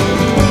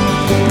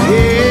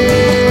 yeah.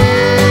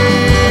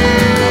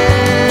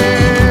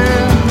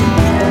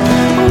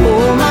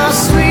 Oh, my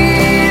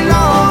sweet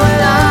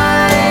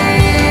Lorelei,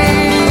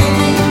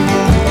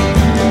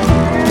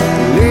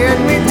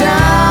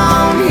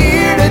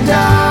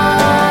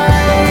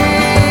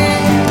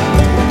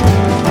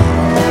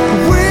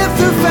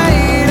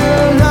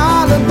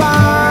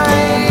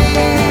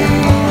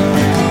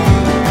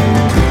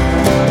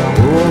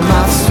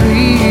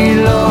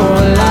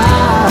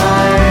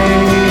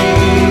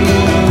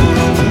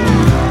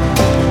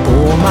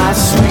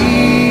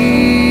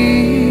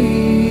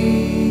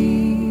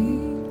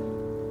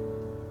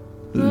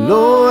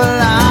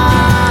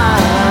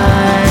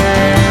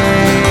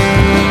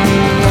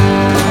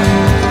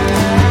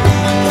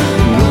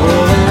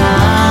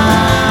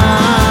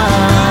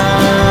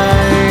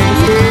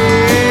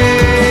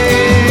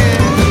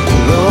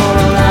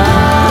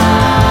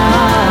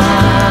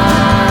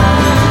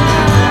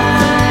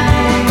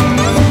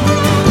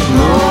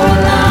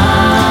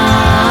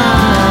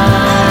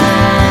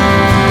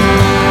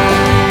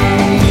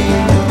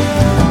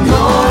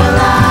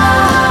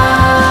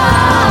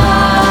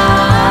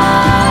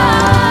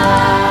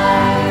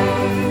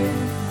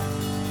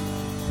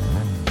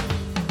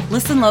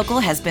 Listen Local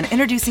has been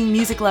introducing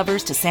music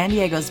lovers to San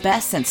Diego's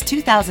best since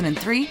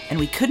 2003, and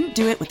we couldn't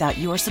do it without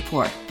your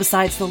support.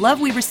 Besides the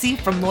love we receive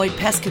from Lloyd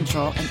Pest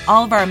Control and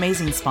all of our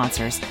amazing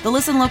sponsors, the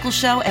Listen Local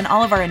show and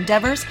all of our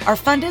endeavors are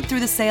funded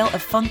through the sale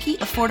of funky,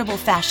 affordable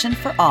fashion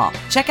for all.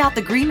 Check out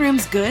the Green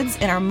Room's goods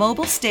in our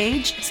mobile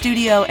stage,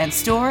 studio, and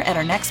store at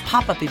our next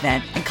pop-up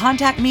event, and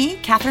contact me,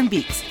 Catherine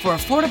Beeks, for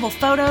affordable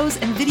photos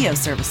and video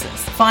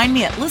services. Find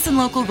me at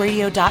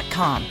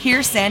listenlocalradio.com.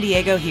 Here's San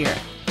Diego here.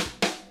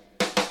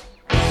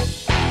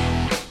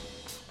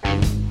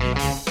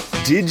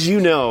 Did you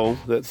know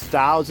that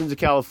thousands of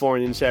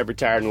Californians have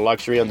retired in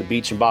luxury on the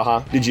beach in Baja?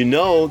 Did you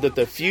know that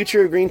the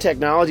future of green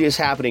technology is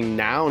happening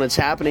now, and it's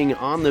happening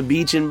on the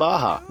beach in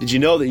Baja? Did you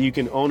know that you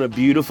can own a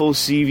beautiful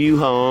sea view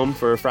home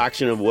for a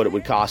fraction of what it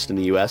would cost in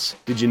the U.S.?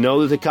 Did you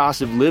know that the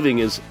cost of living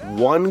is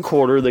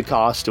 1/4 the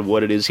cost of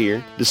what it is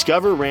here?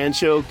 Discover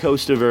Rancho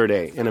Costa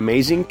Verde, an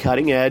amazing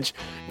cutting-edge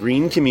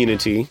green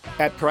community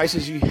at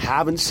prices you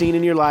haven't seen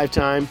in your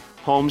lifetime.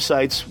 Home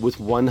sites with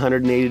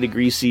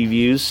 180-degree sea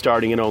views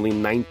starting at only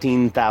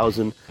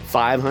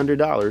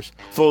 $19,500.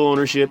 Full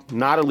ownership,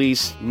 not a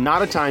lease,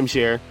 not a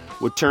timeshare,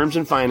 with terms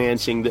and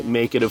financing that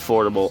make it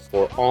affordable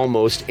for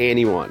almost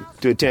anyone.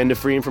 To attend a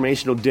free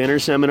informational dinner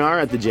seminar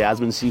at the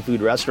Jasmine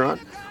Seafood Restaurant,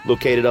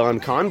 located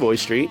on Convoy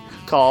Street,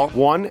 call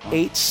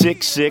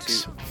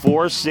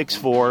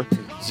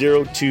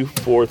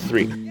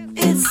 1-866-464-0243.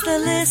 It's the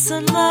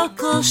Listen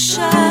Local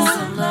Show.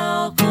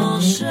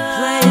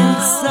 Playing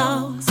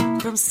songs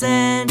from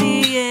San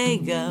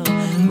Diego,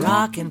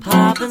 rock and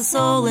pop and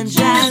soul and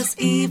jazz,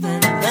 even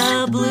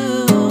the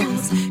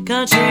blues,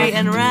 country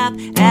and rap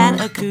and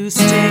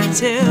acoustic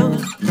too.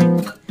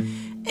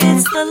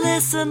 It's the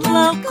Listen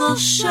Local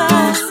Show.